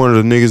now. He's one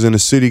of the niggas in the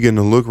city getting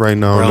a look right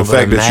now. Bro, and the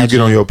fact that you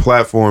get on your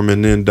platform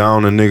and then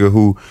down a nigga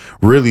who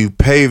really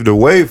paved the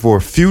way for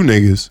a few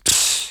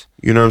niggas.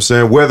 You know what I'm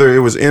saying? Whether it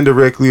was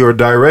indirectly or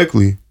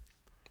directly.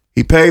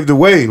 He paved the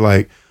way.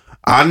 Like,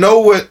 I know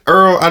what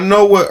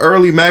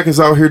Early Mac is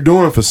out here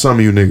doing for some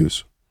of you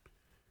niggas.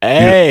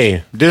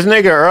 Hey, this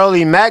nigga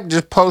Early Mac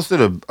just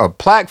posted a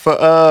plaque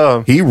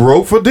for He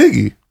wrote for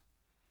Diggy.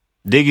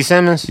 Diggy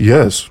Simmons?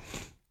 Yes.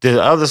 The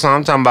other song,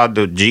 I'm talking about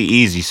the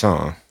G-Eazy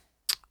song.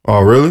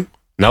 Oh, really?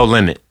 No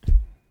Limit.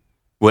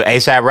 With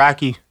A$AP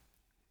Rocky.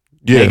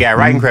 Yeah. They got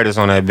writing credits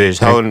on that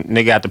bitch.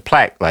 Nigga got the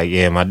plaque. Like,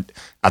 yeah,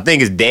 I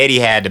think his daddy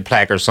had the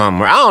plaque or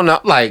something. I don't know.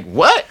 Like,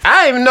 what?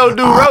 I didn't even know dude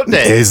wrote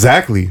that.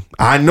 Exactly.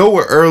 I know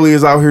what Early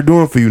is out here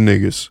doing for you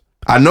niggas.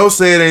 I know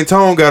Say It Ain't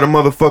Tone got a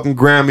motherfucking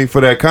Grammy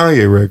for that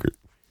Kanye record.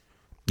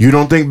 You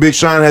don't think Big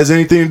Sean has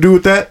anything to do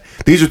with that?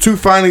 These are two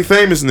finally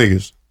famous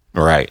niggas.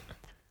 Right.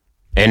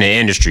 In the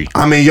industry.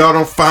 I mean, y'all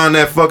don't find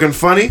that fucking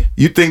funny?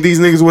 You think these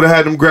niggas would have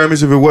had them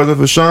Grammys if it wasn't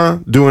for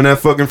Sean doing that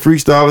fucking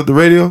freestyle at the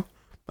radio?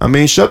 I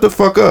mean, shut the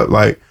fuck up.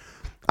 Like,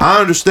 I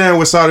understand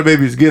what Sada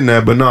Baby is getting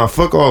at, but nah,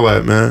 fuck all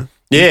that, man.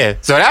 Yeah,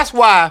 so that's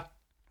why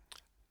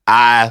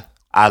I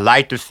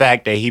like the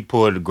fact that he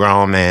pulled the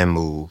grown man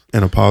move.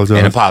 And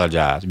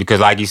apologize.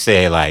 Because like you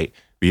said, like,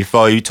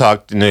 before you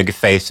talk to nigga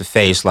face to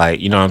face, like,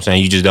 you know what I'm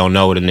saying, you just don't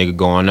know what a nigga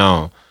going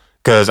on.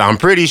 Because I'm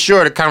pretty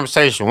sure the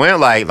conversation went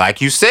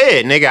like you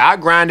said, nigga, I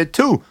grinded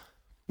too.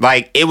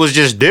 Like, it was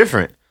just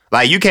different.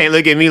 Like, you can't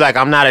look at me like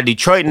I'm not a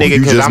Detroit nigga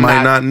because I'm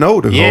might not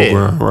know the whole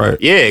ground, right?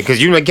 Yeah, because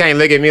you can't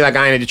look at me like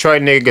I ain't a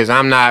Detroit nigga because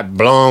I'm not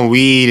blowing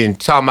weed and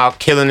talking about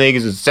killing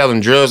niggas and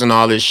selling drugs and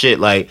all this shit.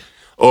 Like,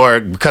 or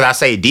because I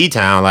say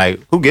D-Town,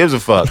 like, who gives a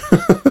fuck?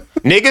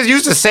 Niggas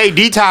used to say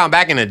D-Town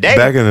back in the day.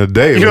 Back in the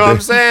day. You know what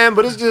I'm saying?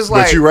 But it's just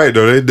like... But you're right,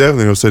 though. They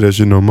definitely don't say that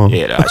shit no more.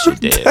 Yeah, that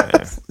shit did,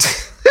 man.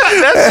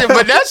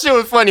 that shit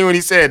was funny when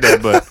he said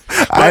that, but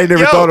I ain't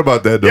never thought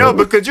about that, though. Yo,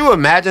 but could you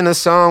imagine a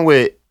song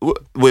with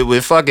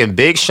fucking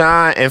Big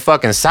Sean and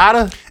fucking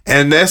Sada?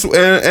 And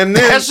then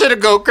that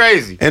shit'd go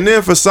crazy. And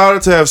then for Sada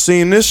to have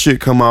seen this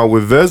shit come out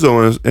with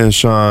Vezo and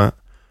Sean,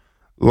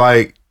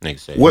 like,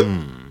 say, what?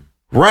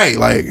 Right,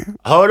 like,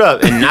 hold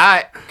up, and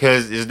not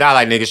because it's not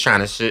like niggas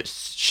trying to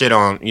shit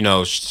on,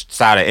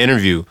 Sada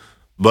interview,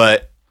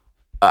 but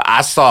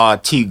I saw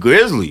T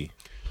Grizzly.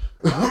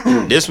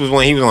 This was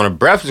when he was on a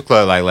Breakfast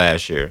Club like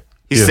last year.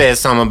 He said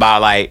something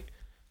about like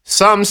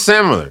something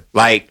similar,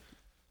 like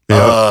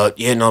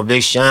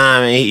Big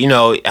Sean.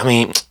 I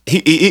mean,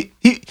 he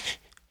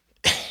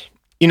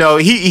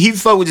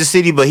fuck with the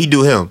city, but he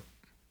do him.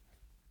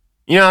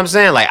 You know what I'm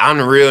saying? Like, I'm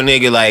the real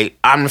nigga. Like,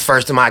 I'm the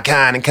first of my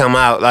kind to come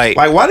out. Like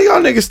why do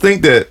y'all niggas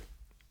think that,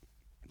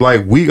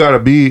 like, we gotta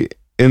be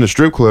in the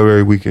strip club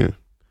every weekend?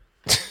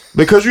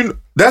 Because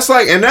that's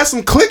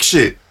some click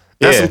shit.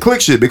 That's some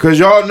click shit. Because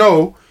y'all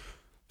know,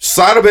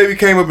 Sada Baby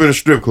came up in a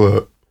strip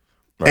club.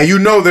 Right.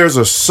 And there's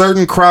a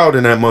certain crowd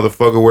in that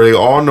motherfucker where they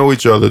all know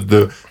each other.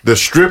 The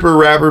stripper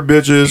rapper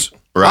bitches.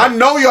 Right. I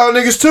know y'all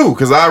niggas too,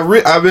 because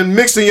I've been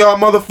mixing y'all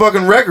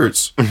motherfucking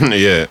records.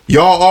 Yeah.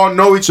 Y'all all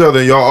know each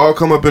other. Y'all all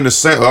come up in the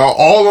same,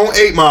 all on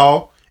 8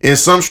 Mile in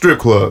some strip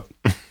club.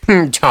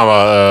 Talking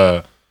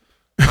about,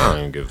 I don't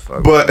even give a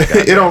fuck. But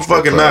it don't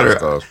fucking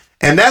matter.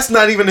 And that's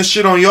not even the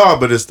shit on y'all,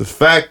 but it's the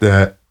fact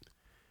that,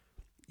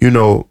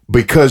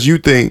 because you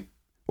think,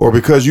 or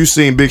because you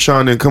seen Big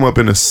Sean didn't come up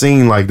in a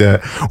scene like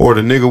that, or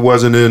the nigga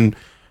wasn't in,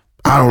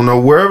 I don't know,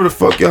 wherever the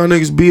fuck y'all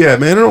niggas be at,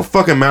 man. It don't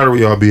fucking matter where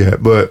y'all be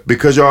at. But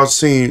because y'all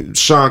seen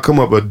Sean come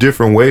up a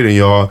different way than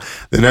y'all,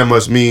 then that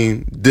must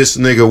mean this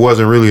nigga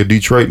wasn't really a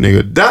Detroit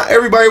nigga. Not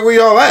everybody where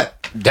y'all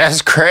at.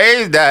 That's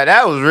crazy.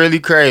 That was really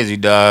crazy,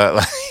 dog.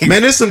 Like,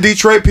 man, there's some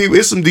Detroit people,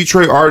 it's some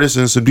Detroit artists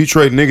and some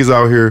Detroit niggas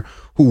out here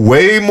who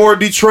way more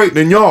Detroit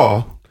than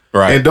y'all.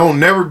 Right. And don't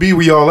never be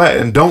where y'all at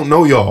and don't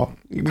know y'all.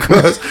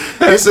 Because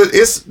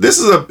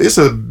it's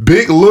a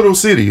big little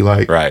city.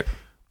 Like, right.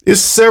 It's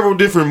several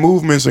different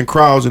movements and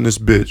crowds in this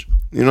bitch.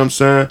 You know what I'm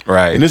saying?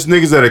 Right. And it's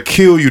niggas that'll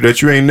kill you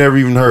that you ain't never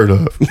even heard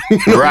of. You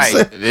know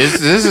right.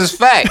 This is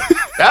fact.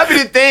 That'd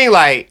be the thing,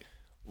 like,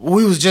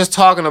 we was just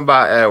talking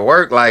about at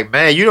work, like,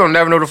 man, you don't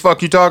never know the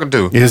fuck you talking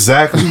to.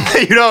 Exactly.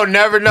 You don't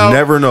never know.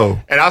 Never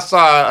know. And I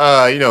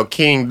saw,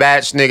 King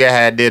Batch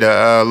nigga did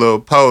a little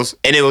post,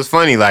 and it was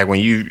funny, like, when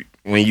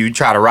you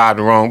try to rob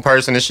the wrong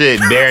person and shit,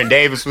 Baron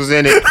Davis was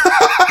in it.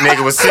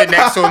 Nigga was sitting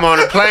next to him on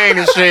the plane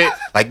and shit,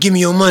 like, give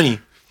me your money.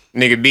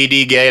 Nigga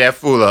BD gave that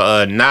fool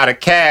a knot of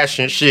cash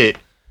and shit.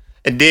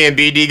 And then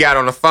BD got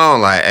on the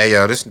phone like, hey,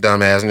 yo, this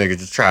dumbass nigga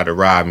just tried to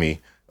rob me.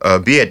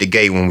 Be at the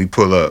gate when we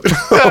pull up.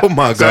 Oh,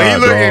 my God, So he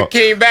looking at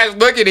King Batch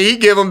looking, and he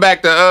give him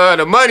back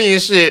the money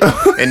and shit.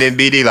 And then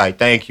BD like,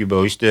 thank you,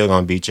 but we still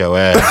gonna beat your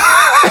ass.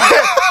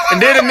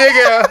 And then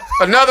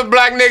another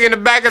black nigga in the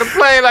back of the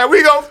plane like,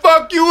 we gonna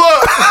fuck you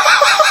up.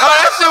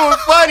 That shit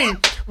was funny.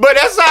 But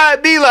that's how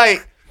it be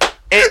like.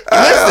 And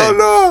listen,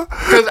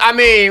 because I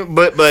mean,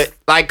 but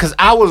like, because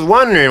I was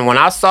wondering when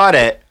I saw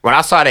that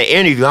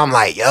interview, I'm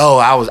like, yo,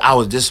 I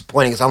was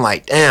disappointed because I'm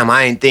like, damn,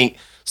 I didn't think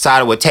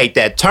Sada would take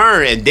that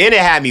turn, and then it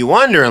had me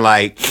wondering,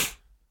 like,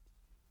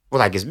 well,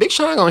 like, is Big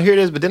Sean gonna hear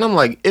this? But then I'm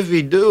like, if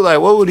he do, like,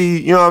 what would he?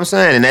 You know what I'm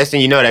saying? And next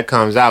thing you know, that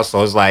comes out.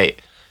 So it's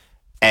like,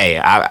 hey,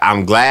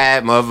 I'm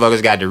glad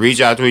motherfuckers got to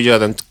reach out to each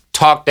other and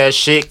talk that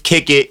shit,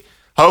 kick it.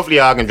 Hopefully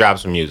y'all can drop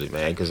some music,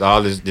 man, because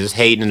all this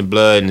hating in the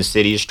blood in the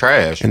city is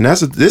trash. And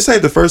this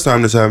ain't the first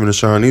time this happened to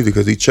Sean either,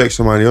 because he checked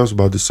somebody else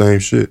about the same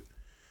shit.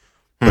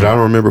 But I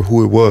don't remember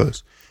who it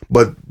was.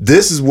 But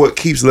this is what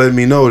keeps letting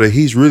me know that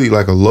he's really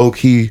like a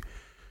low-key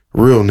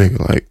real nigga,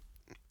 like,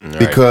 right.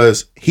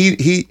 Because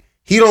he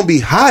don't be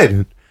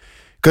hiding.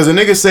 Because a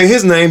nigga say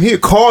his name, he'll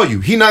call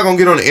you. He not gonna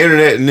get on the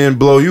internet and then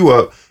blow you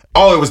up.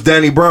 Oh, it was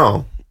Danny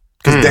Brown.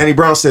 Because Danny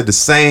Brown said the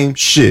same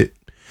shit.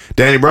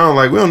 Danny Brown,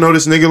 like, we don't know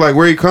this nigga, like,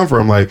 where he come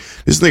from. Like,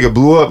 this nigga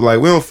blew up. Like,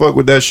 we don't fuck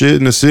with that shit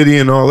in the city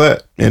and all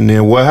that. And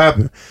then what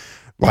happened?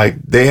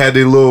 Like, they had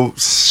their little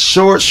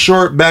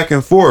short back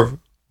and forth.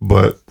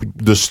 But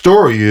the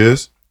story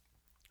is,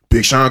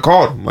 Big Sean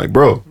called him. Like,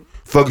 bro,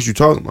 fuck is you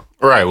talking about?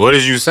 Right, what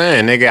is you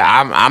saying, nigga?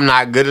 I'm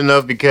not good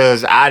enough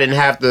because I didn't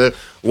have to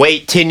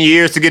wait 10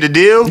 years to get a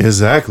deal?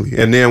 Exactly.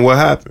 And then what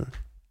happened?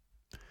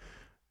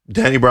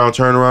 Danny Brown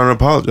turned around and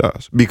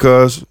apologized.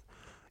 Because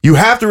you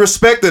have to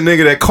respect the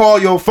nigga that call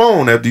your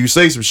phone after you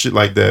say some shit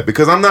like that.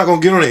 Because I'm not going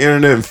to get on the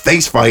internet and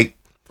face fight.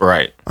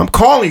 Right. I'm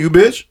calling you,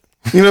 bitch.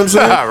 You know what I'm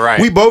saying?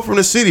 Right. We both from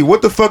the city.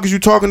 What the fuck is you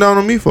talking down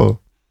on me for?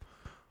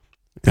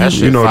 That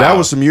shit foul. That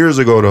was some years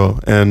ago, though.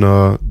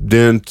 And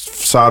then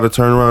Sada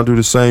turned around and do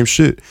the same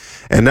shit.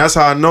 And that's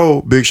how I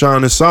know Big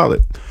Sean is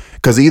solid.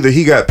 Because either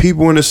he got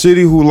people in the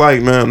city who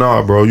like, man,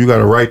 nah, bro, you got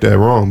to right that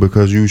wrong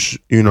because you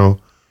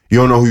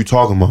don't know who you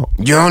talking about.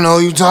 You don't know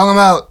who you talking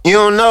about. You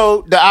don't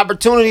know the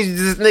opportunities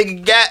this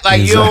nigga got.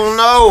 Like, You don't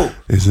know.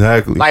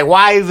 Exactly. Like,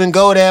 why even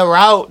go that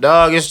route,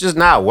 dog? It's just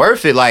not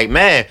worth it. Like,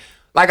 man,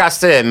 like I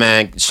said,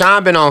 man,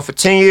 Sean been on for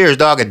 10 years,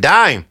 dog, a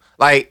dime.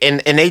 Like,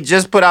 and they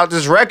just put out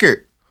this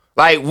record.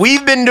 Like,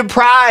 we've been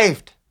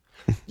deprived.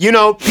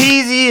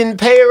 Peasy and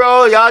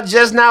Payroll, y'all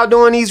just now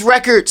doing these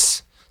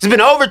records. It's been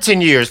over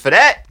 10 years for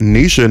that.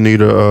 Nisha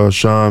need a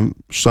Sean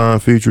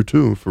feature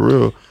too, for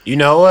real. You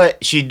know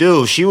what? She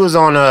do. She was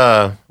on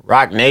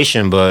Rock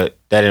Nation, but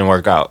that didn't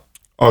work out.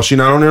 Oh, she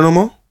not on there no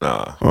more?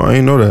 No. Oh, I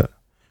ain't know that.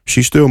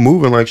 She's still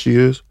moving like she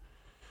is.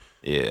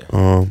 Yeah.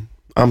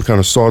 I'm kind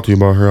of salty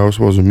about her. I was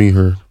supposed to meet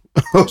her.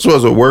 I was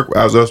supposed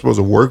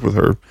to work with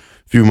her a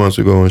few months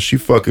ago, and she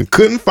fucking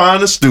couldn't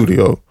find the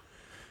studio.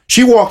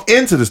 She walked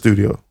into the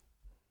studio.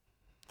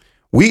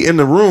 We in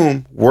the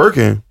room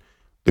working.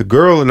 The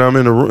girl and I'm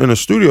in the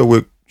studio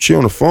with, she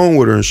on the phone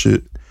with her and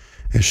shit.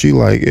 And she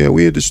like, yeah,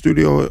 we at the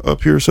studio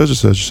up here, such and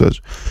such and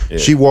such. Yeah.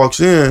 She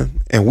walks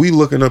in and we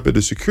looking up at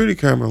the security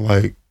camera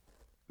like,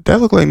 that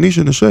look like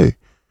Nisha Nashay.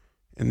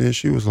 And then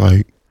she was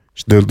like,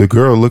 the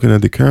girl looking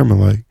at the camera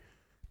like,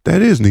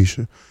 that is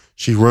Nisha.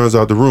 She runs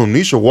out the room.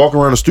 Nisha walk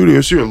around the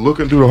studio. She was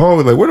looking through the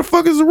hallway like, where the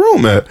fuck is the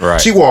room at?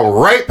 Right. She walked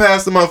right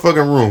past the motherfucking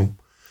room.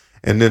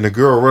 And then the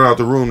girl ran out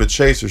the room to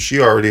chase her. She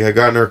already had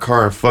gotten in her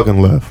car and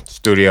fucking left.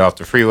 Studio off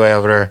the freeway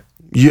over there?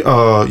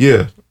 Yeah.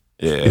 Yeah.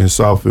 In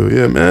Southfield.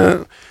 Yeah,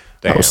 man.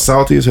 Damn. I was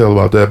salty as hell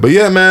about that. But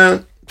yeah,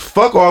 man,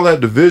 fuck all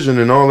that division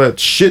and all that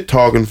shit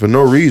talking for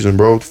no reason,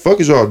 bro. What the fuck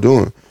is y'all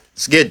doing?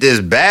 Let's get this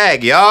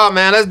bag, y'all,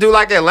 man. Let's do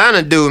like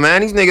Atlanta do,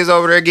 man. These niggas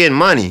over there getting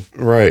money.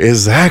 Right,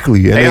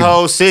 exactly. And they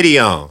whole city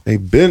on. They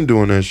been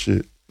doing that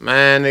shit.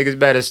 Man, niggas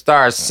better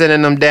start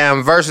sending them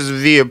damn verses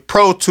via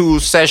Pro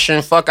Tools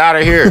session. Fuck out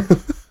of here.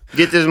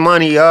 Get this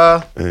money,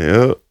 y'all.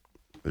 Yeah.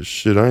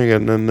 Shit, I ain't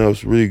got nothing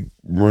else really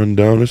run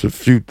down. There's a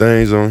few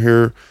things on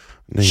here.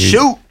 Nigga,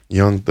 shoot.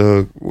 Young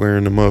Thug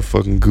wearing the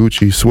motherfucking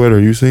Gucci sweater.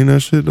 You seen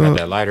that shit, dog? Got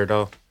that lighter,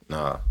 though?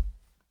 Nah.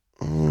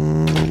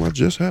 I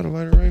just had a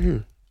lighter right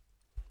here.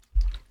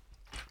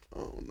 I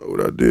don't know what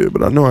I did,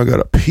 but I know I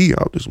got a pee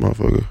out this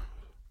motherfucker.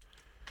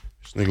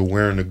 This nigga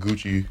wearing the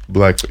Gucci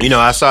black. You know,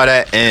 I saw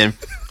that, and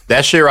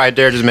that shit right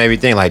there just made me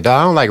think, like, dog,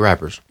 I don't like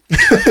rappers.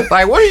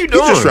 Like, what are you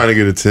doing? He's just trying to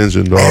get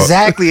attention, dog.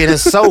 Exactly, and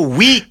it's so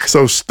weak.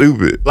 So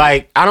stupid.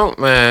 Like, I'm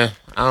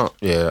not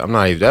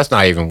even, that's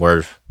not even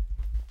worth.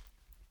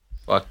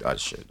 Fuck that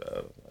shit,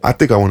 dog. I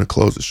think I want to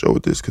close the show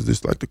with this because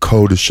it's like the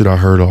coldest shit I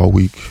heard all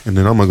week. And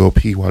then I'm going to go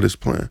pee while this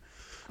playing.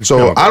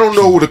 So I don't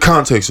know the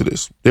context of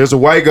this. There's a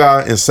white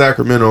guy in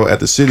Sacramento at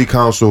the city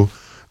council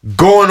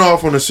going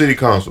off on the city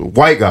council.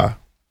 White guy.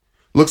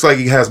 Looks like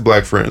he has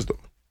black friends, though.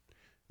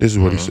 This is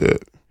what he said.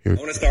 Here. I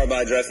want to start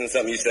by addressing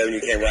something you said when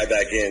you came right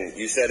back in.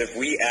 You said if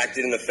we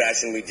acted in the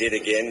fashion we did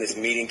again, this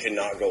meeting could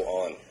not go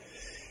on.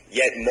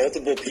 Yet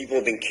multiple people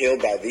have been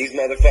killed by these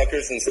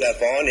motherfuckers and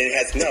Stephon. It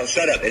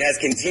has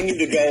continued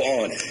to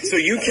go on. So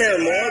you care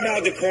more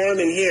about decorum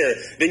in here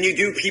than you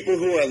do people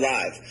who are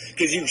alive.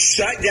 Because you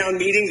shut down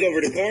meetings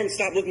over decorum.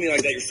 Stop looking at me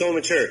like that. You're so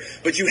mature.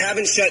 But you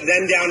haven't shut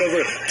them down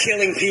over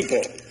killing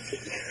people.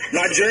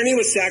 My journey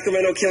with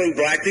Sacramento killing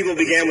black people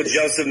began with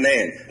Joseph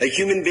Mann, a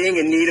human being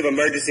in need of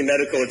emergency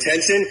medical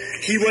attention.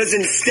 He was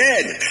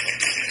instead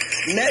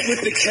met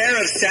with the care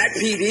of Sac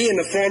PD in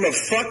the form of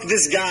 "fuck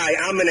this guy,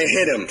 I'm gonna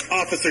hit him,"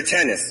 Officer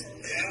Tennis.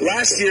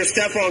 Last year,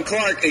 Stephon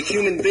Clark, a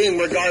human being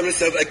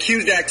regardless of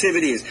accused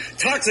activities,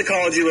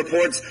 toxicology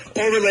reports,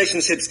 or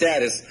relationship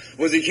status,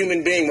 was a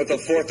human being with a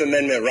Fourth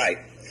Amendment right,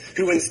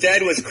 who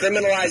instead was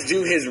criminalized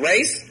due to his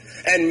race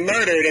and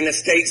murdered in a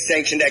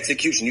state-sanctioned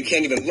execution. You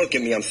can't even look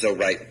at me, I'm so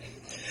right.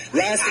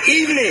 Last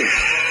evening,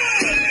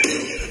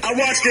 I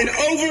watched an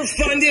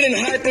overfunded and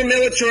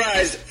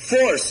hyper-militarized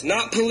force,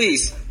 not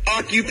police,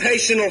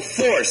 occupational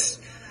force,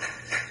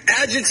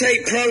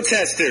 agitate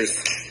protesters,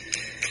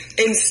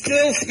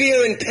 instill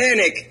fear and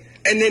panic,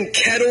 and then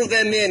kettle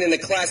them in a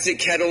classic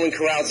kettle and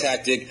corral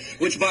tactic,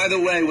 which, by the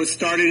way, was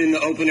started in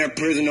the open-air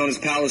prison known as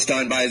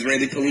Palestine by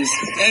Israeli police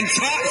and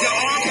taught to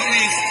our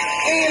police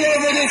all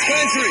over this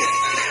country.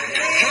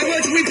 How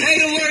much we pay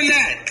to learn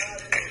that?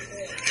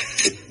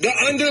 The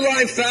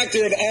underlying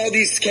factor of all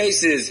these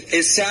cases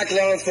is SAC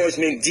law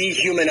enforcement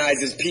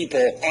dehumanizes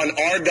people on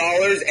our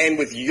dollars and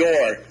with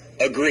your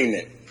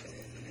agreement.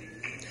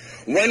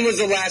 When was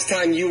the last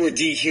time you were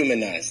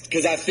dehumanized?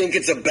 Because I think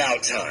it's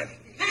about time.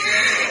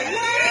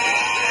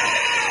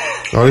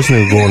 Oh, this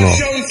nigga going on. You have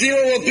shown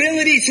zero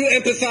ability to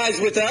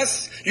empathize with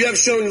us. You have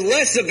shown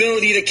less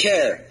ability to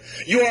care.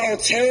 You are all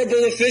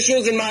terrible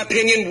officials, in my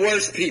opinion,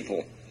 worse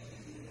people.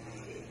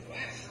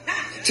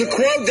 To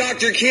quote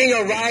Dr. King,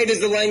 a riot is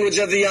the language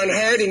of the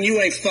unheard, and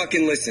you ain't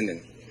fucking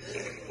listening.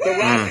 The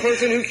last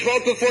person who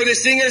spoke before the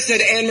singer said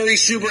Anne-Marie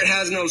Schubert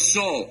has no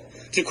soul.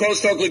 To quote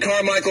Stokely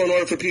Carmichael, in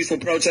order for peaceful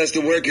protest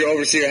to work, your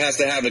overseer has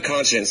to have a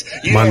conscience.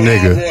 You My don't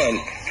nigga. have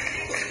one.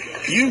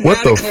 You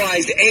What the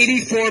radicalized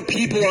 84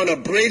 people on a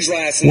bridge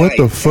last What night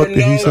the fuck for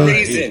did he no say?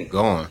 reason.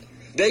 Going.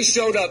 They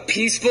showed up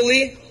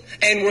peacefully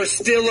and were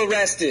still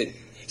arrested.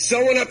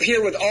 Someone up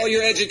here with all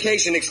your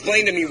education,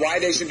 explain to me why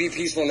they should be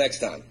peaceful next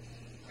time.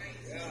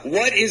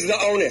 What is the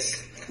onus?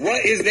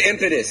 What is the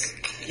impetus?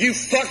 You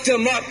fucked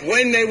them up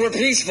when they were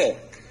peaceful.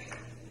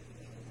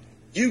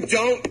 You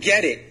don't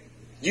get it.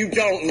 You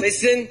don't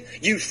listen.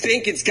 You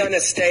think it's going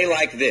to stay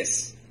like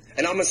this.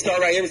 And I'm going to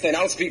start right here saying I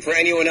don't speak for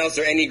anyone else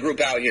or any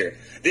group out here.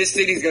 This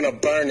city's going to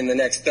burn in the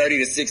next 30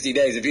 to 60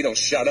 days if you don't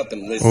shut up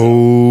and listen.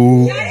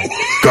 Oh,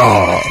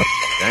 God.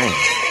 Dang.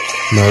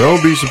 Now,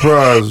 don't be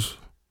surprised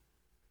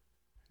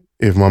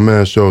if my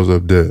man shows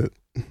up dead.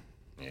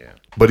 Yeah.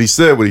 But he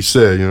said what he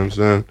said, you know what I'm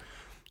saying?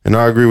 And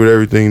I agree with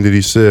everything that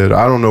he said.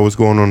 I don't know what's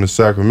going on in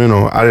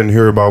Sacramento. I didn't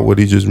hear about what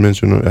he just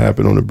mentioned that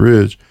happened on the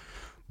bridge.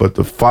 But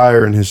the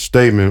fire in his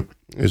statement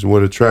is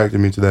what attracted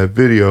me to that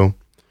video.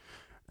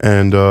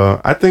 And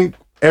I think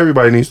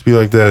everybody needs to be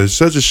like that. It's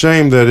such a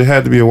shame that it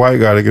had to be a white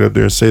guy to get up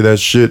there and say that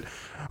shit.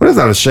 Well, it's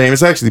not a shame.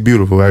 It's actually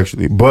beautiful,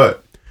 actually.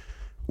 But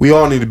we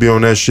all need to be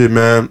on that shit,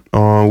 man.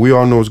 We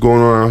all know what's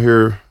going on out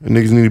here. And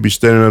niggas need to be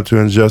standing up to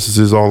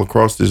injustices all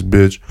across this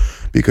bitch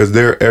because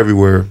they're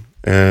everywhere.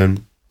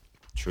 And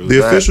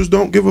the officials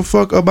don't give a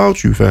fuck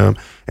about you, fam.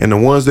 And the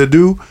ones that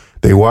do,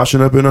 they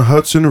washing up in the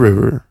Hudson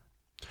River.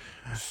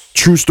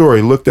 True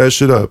story. Look that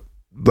shit up.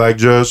 Black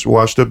judge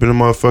washed up in the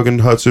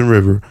motherfucking Hudson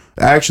River.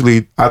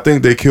 Actually, I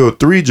think they killed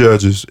 3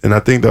 judges, and I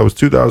think that was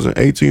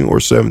 2018 or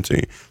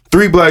 17.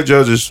 3 black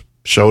judges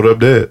showed up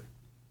dead.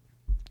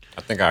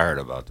 I think I heard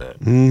about that.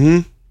 Mm-hmm.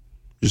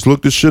 Just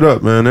look this shit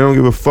up, man. They don't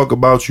give a fuck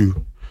about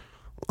you.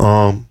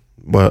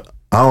 But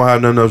I don't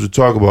have nothing else to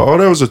talk about. Oh,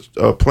 there was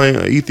a plane,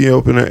 an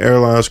Ethiopian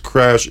Airlines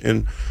crash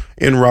en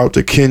route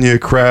to Kenya.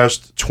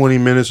 Crashed 20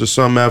 minutes or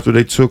something after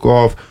they took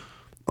off.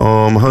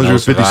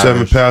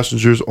 157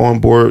 passengers on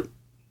board.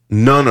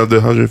 None of the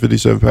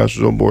 157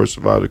 passengers on board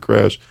survived the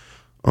crash.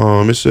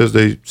 It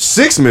says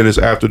 6 minutes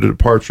after the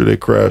departure they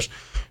crashed.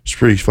 It's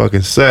pretty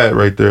fucking sad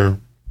right there.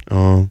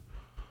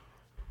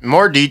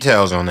 More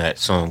details on that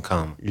soon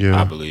come, yeah.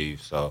 I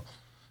believe. So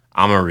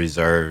I'm gonna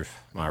reserve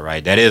my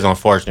right. That is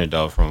unfortunate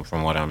though, from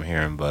what I'm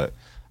hearing, but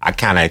I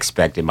kind of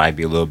expect it might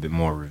be a little bit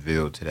more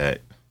revealed to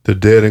that. The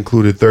dead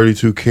included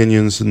 32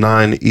 Kenyans,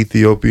 9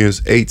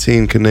 Ethiopians,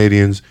 18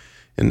 Canadians,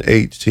 and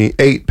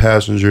 8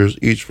 passengers,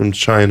 each from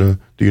China,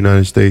 the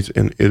United States,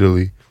 and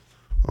Italy.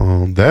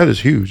 That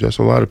is huge. That's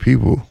a lot of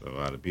people. That's a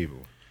lot of people.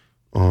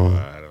 A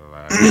lot of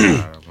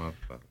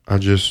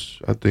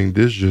I think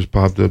this just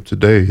popped up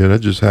today. Yeah,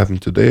 that just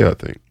happened today, I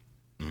think.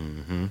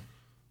 Mm-hmm.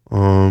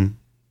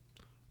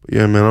 But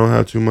yeah, man, I don't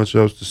have too much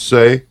else to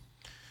say.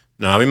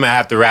 No, we might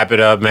have to wrap it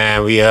up,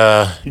 man. We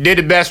did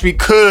the best we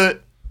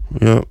could.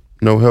 Yep,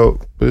 no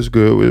help, but it's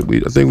good.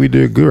 I think we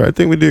did good. I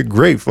think we did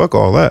great. Fuck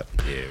all that.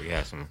 Yeah, we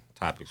had some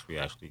topics we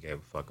actually gave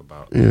a fuck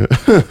about. Yeah,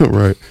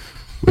 right.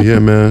 But yeah,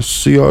 man,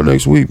 see y'all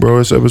next week, bro.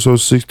 It's episode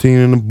 16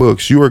 in the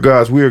books. You are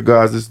gods, we are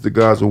gods. This is the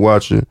gods are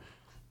watching.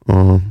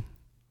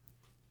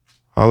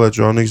 I'll let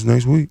y'all niggas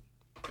next week.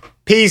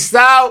 Peace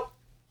out.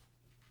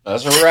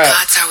 That's a wrap.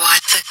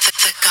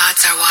 The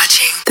gods are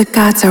watching. The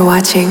gods are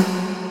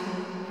watching.